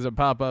first things that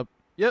pop up.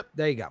 Yep.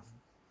 There you go.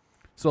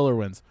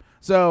 SolarWinds.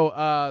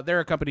 So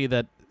they're a company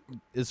that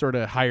is sort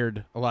of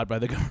hired a lot by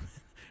the government.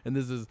 And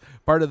this is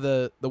part of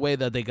the way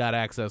that they got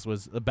access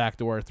was a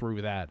backdoor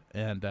through that.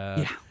 And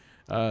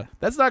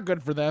that's not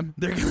good for them.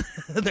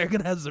 They're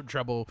gonna have some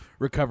trouble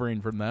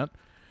recovering from that.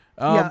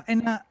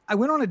 And I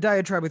went on a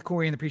diatribe with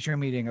Corey in the pre-show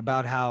meeting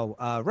about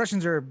how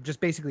Russians are just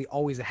basically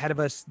always ahead of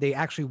us. They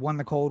actually won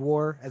the Cold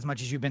War. As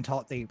much as you've been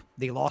taught they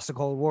lost the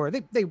Cold War,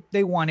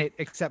 they won it,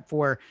 except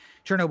for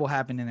Chernobyl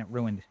happened and it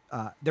ruined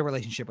their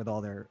relationship with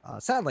all their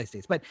satellite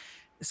states. But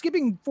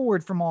skipping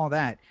forward from all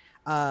that,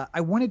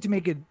 I wanted to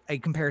make a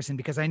comparison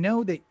because I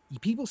know that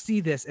people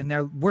see this and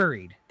they're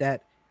worried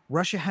that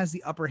Russia has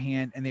the upper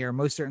hand and they are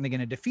most certainly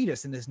going to defeat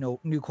us in this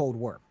new Cold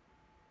War.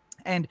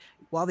 And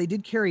while they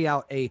did carry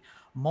out a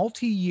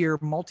multi-year,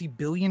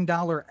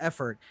 multi-billion-dollar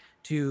effort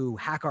to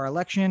hack our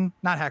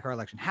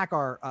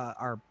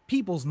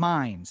people's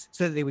minds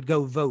so that they would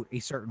go vote a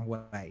certain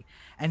way.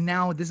 And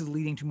now this is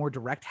leading to more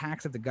direct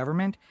hacks of the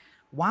government.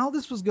 While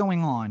this was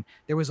going on,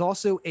 there was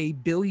also a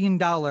 $1 billion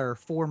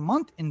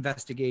 4-month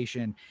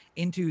investigation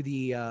into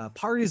the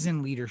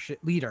partisan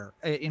leader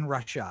in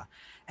Russia.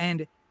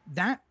 And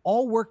that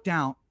all worked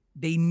out.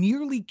 They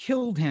nearly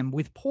killed him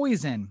with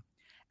poison.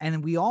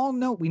 And we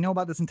know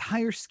about this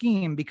entire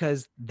scheme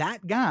because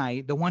that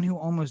guy, the one who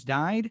almost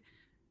died,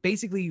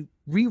 basically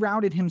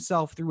rerouted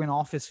himself through an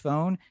office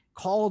phone,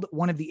 called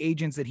one of the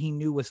agents that he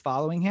knew was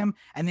following him,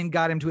 and then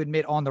got him to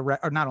admit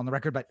not on the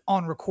record, but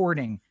on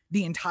recording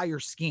the entire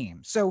scheme.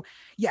 So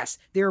yes,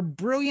 they're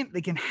brilliant.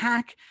 They can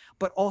hack,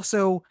 but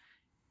also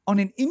on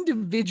an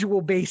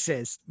individual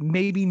basis,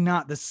 maybe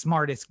not the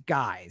smartest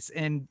guys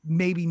and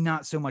maybe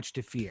not so much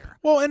to fear.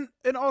 Well,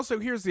 and also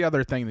here's the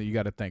other thing that you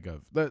got to think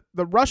of.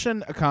 The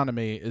Russian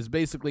economy is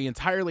basically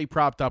entirely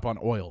propped up on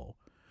oil,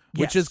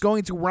 which is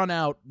going to run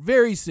out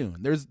very soon.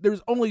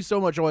 There's only so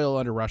much oil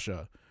under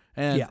Russia,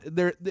 and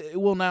it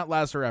will not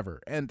last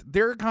forever. And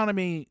their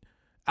economy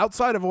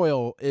outside of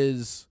oil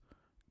is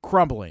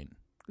crumbling.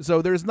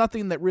 So there's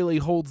nothing that really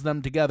holds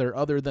them together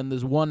other than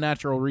this one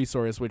natural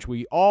resource, which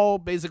we all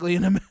basically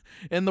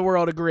in the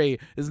world agree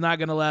is not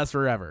going to last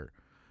forever.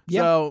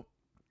 Yep. So,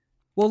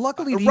 well,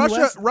 luckily,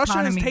 Russia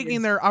is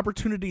taking their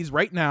opportunities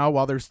right now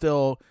while they're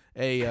still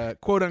a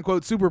quote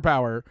unquote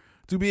superpower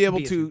to be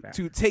able to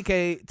take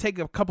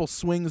a couple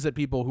swings at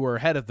people who are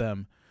ahead of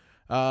them,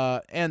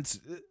 and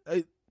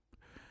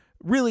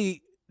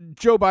really.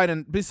 Joe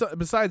Biden,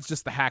 besides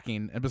just the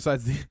hacking and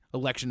besides the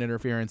election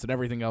interference and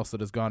everything else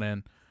that has gone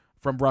in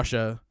from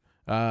Russia,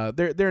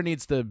 there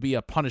needs to be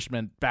a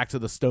punishment back to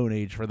the Stone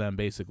Age for them.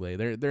 Basically,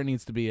 there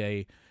needs to be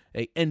a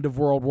end of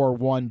World War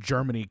I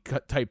Germany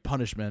type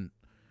punishment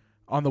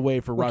on the way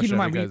for Russia. Keep in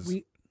mind, because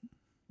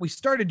we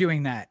started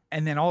doing that,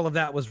 and then all of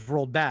that was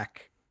rolled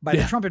back by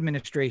the Trump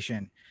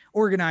administration,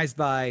 organized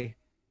by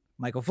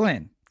Michael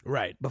Flynn.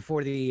 Right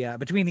before the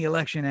between the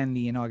election and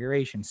the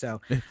inauguration.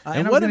 So,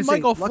 and what did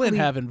Michael Flynn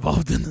have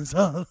involved in this?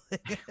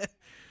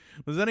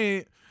 Was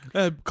any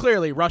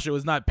clearly Russia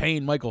was not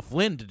paying Michael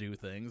Flynn to do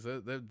things.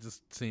 That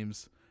just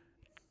seems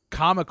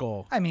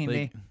comical. I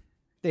mean,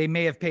 they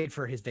may have paid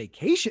for his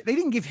vacation. They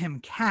didn't give him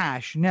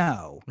cash,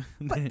 no,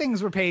 but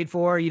things were paid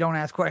for. You don't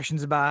ask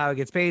questions about how it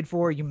gets paid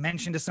for. You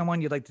mention to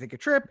someone you'd like to take a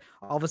trip.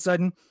 All of a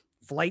sudden,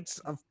 flights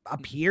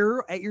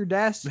appear at your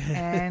desk,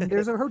 and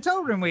there's a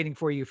hotel room waiting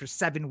for you for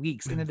 7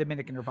 weeks in the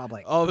Dominican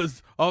Republic. All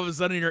of a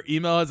sudden, your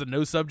email has a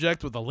no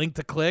subject with a link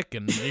to click,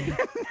 and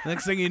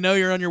next thing you know,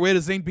 you're on your way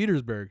to St.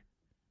 Petersburg.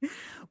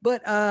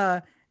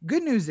 But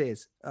Good news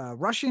is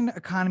Russian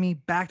economy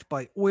backed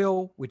by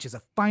oil, which is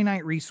a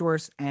finite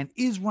resource and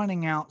is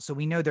running out. So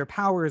we know their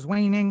power is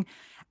waning,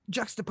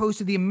 juxtaposed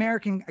to the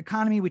American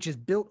economy, which is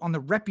built on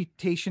the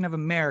reputation of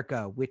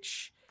America,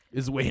 which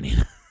is waning.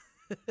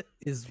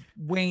 is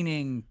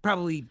waning,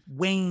 probably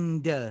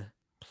waned,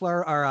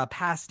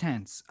 past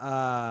tense.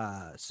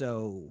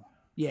 So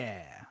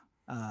yeah,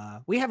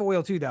 we have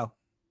oil too, though.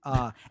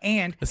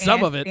 And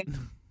some of it,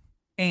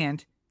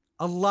 and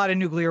a lot of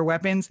nuclear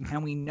weapons,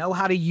 and we know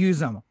how to use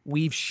them.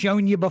 We've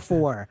shown you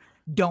before.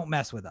 Don't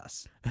mess with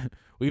us.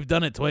 We've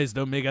done it twice.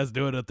 Don't make us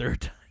do it a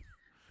third time.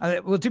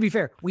 Well, to be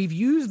fair, we've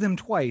used them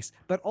twice,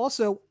 but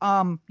also,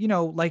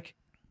 like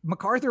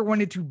MacArthur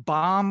wanted to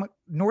bomb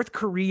North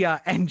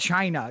Korea and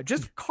China,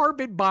 just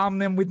carpet bomb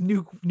them with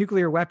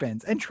nuclear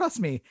weapons. And trust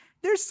me,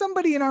 there's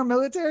somebody in our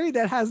military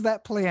that has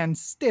that plan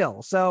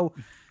still. So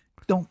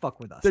don't fuck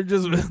with us. They're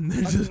just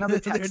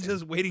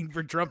waiting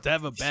for Trump to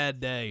have a bad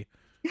day.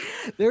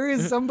 There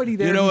is somebody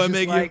there. You know what?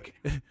 Make like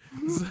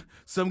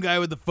some guy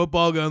with the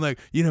football gun, like,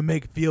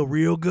 make it feel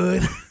real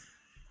good.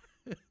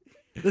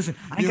 Listen,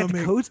 I got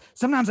the codes.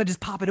 Sometimes I just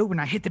pop it open.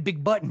 I hit the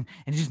big button,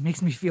 and it just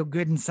makes me feel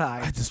good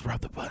inside. I just rub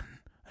the button.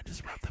 A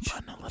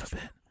little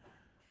bit.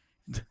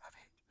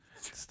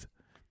 Just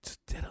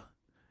diddle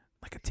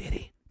like a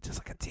titty, just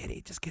like a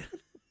titty. Just get.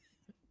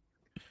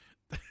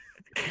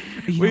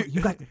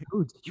 You got the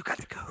codes. You got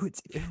the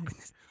codes.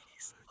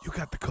 You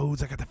got the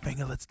codes. I got the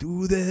finger. Let's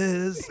do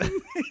this.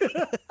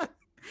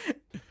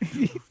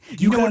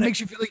 You know what makes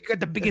you feel like you got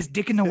the biggest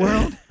dick in the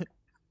world?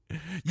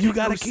 You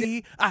got a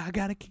key. I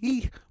got a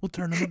key. We'll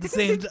turn them at the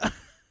same time.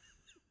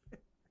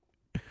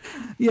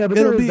 Yeah, but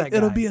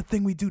it'll be a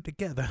thing we do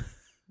together.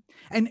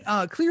 And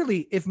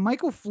clearly, if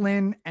Michael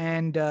Flynn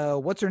and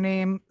what's her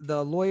name,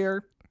 the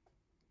lawyer,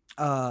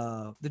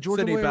 the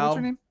Georgia Sidney lawyer, Powell. what's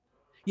her name?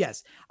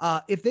 Yes.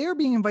 If they are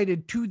being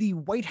invited to the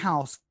White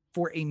House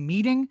for a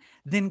meeting,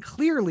 then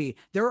clearly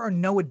there are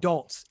no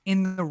adults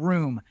in the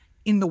room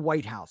in the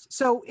White House.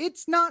 So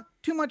it's not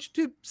too much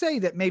to say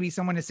that maybe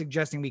someone is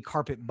suggesting we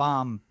carpet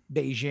bomb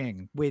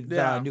Beijing with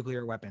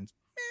nuclear weapons.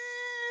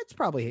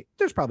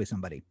 There's probably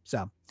somebody.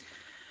 So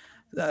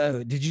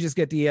did you just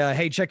get the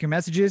hey, check your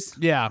messages?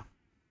 Yeah.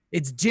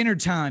 It's dinner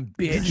time,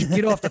 bitch.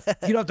 Get off the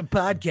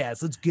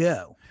podcast. Let's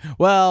go.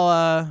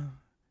 Well,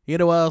 you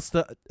know what else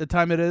the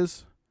time it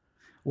is?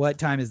 What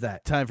time is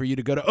that? Time for you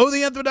to go to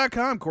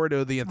ohtheanthem.com, core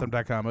to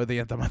ohtheanthem.com,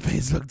 ohtheanthem on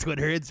Facebook,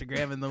 Twitter,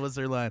 Instagram, and the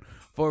listener line,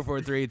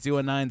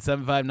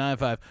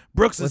 443-219-7595.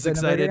 Brooks is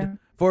excited.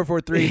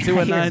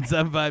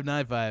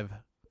 443-219-7595.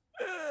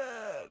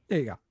 There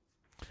you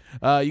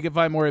go. You can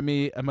find more of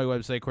me at my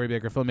website,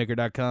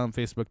 CoreyBakerFilmmaker.com,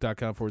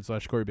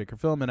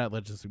 Facebook.com/CoreyBakerFilm, and at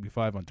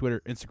Legends65 on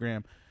Twitter,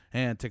 Instagram,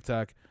 and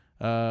TikTok.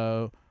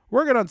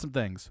 Working on some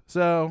things.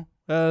 So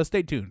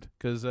stay tuned,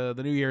 because the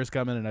new year is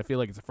coming, and I feel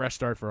like it's a fresh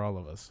start for all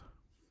of us.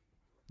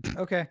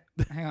 Okay,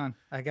 hang on.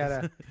 I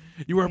gotta.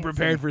 You weren't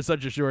prepared for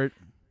such a short.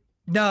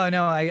 No,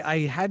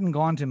 I hadn't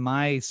gone to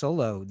my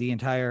solo the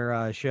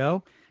entire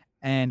show,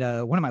 and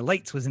one of my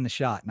lights was in the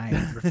shot, and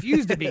I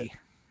refused to be.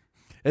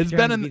 It's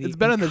been in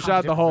the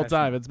shot the whole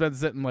time. It's been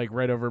sitting like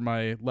right over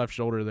my left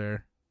shoulder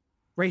there.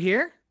 Right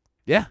here?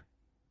 Yeah.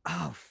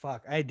 Oh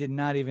fuck! I did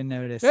not even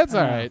notice. That's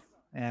all right.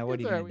 Yeah, what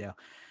are you gonna do?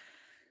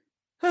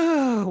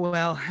 Oh,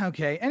 well,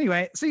 okay.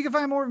 Anyway, so you can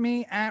find more of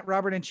me at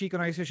Robert and Cheek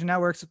on all social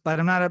networks, but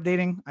I'm not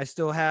updating. I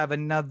still have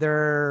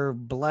another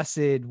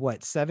blessed,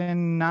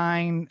 7,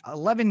 9,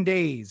 11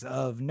 days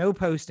of no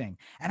posting.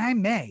 And I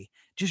may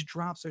just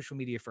drop social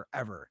media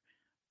forever,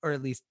 or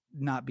at least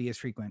not be as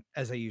frequent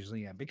as I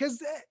usually am,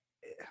 because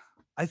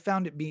I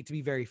found it to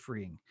be very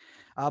freeing.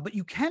 But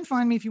you can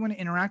find me if you want to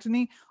interact with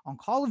me on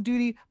Call of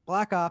Duty,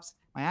 Black Ops.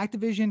 My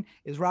Activision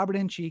is Robert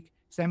and Cheek.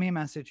 Send me a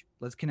message.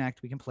 Let's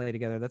connect. We can play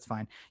together. That's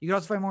fine. You can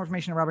also find more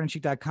information at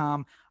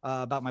robertandcheek.com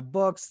about my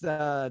books,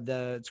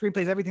 the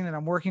screenplays, everything that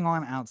I'm working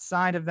on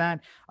outside of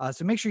that.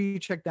 So make sure you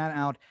check that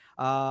out.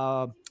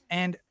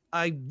 And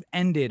I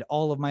ended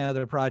all of my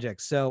other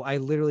projects. So I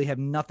literally have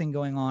nothing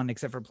going on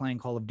except for playing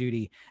Call of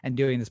Duty and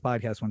doing this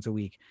podcast once a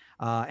week.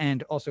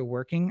 And also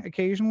working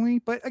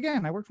occasionally. But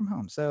again, I work from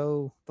home.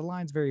 So the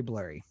line's very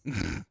blurry. All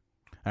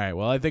right.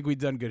 Well, I think we've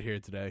done good here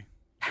today.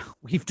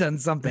 We've done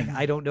something.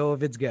 I don't know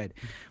if it's good.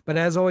 But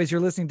as always, you're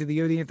listening to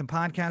the Oh the Anthem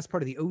podcast,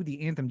 part of the Oh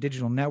the Anthem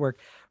digital network.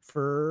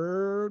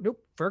 For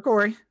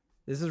Corey,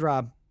 this is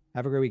Rob.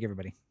 Have a great week,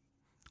 everybody.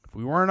 If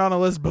we weren't on a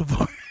list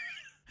before.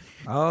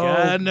 Oh,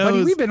 God knows.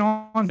 Buddy, we've been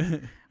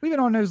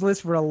on those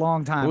lists for a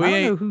long time. I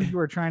don't know who you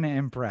were trying to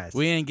impress.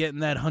 We ain't getting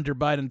that Hunter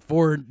Biden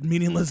 4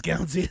 meaningless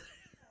counts either.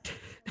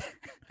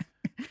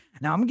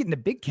 Now I'm getting the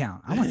big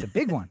count. I want the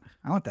big one.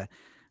 I want the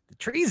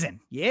treason.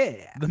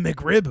 Yeah. The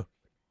McRib.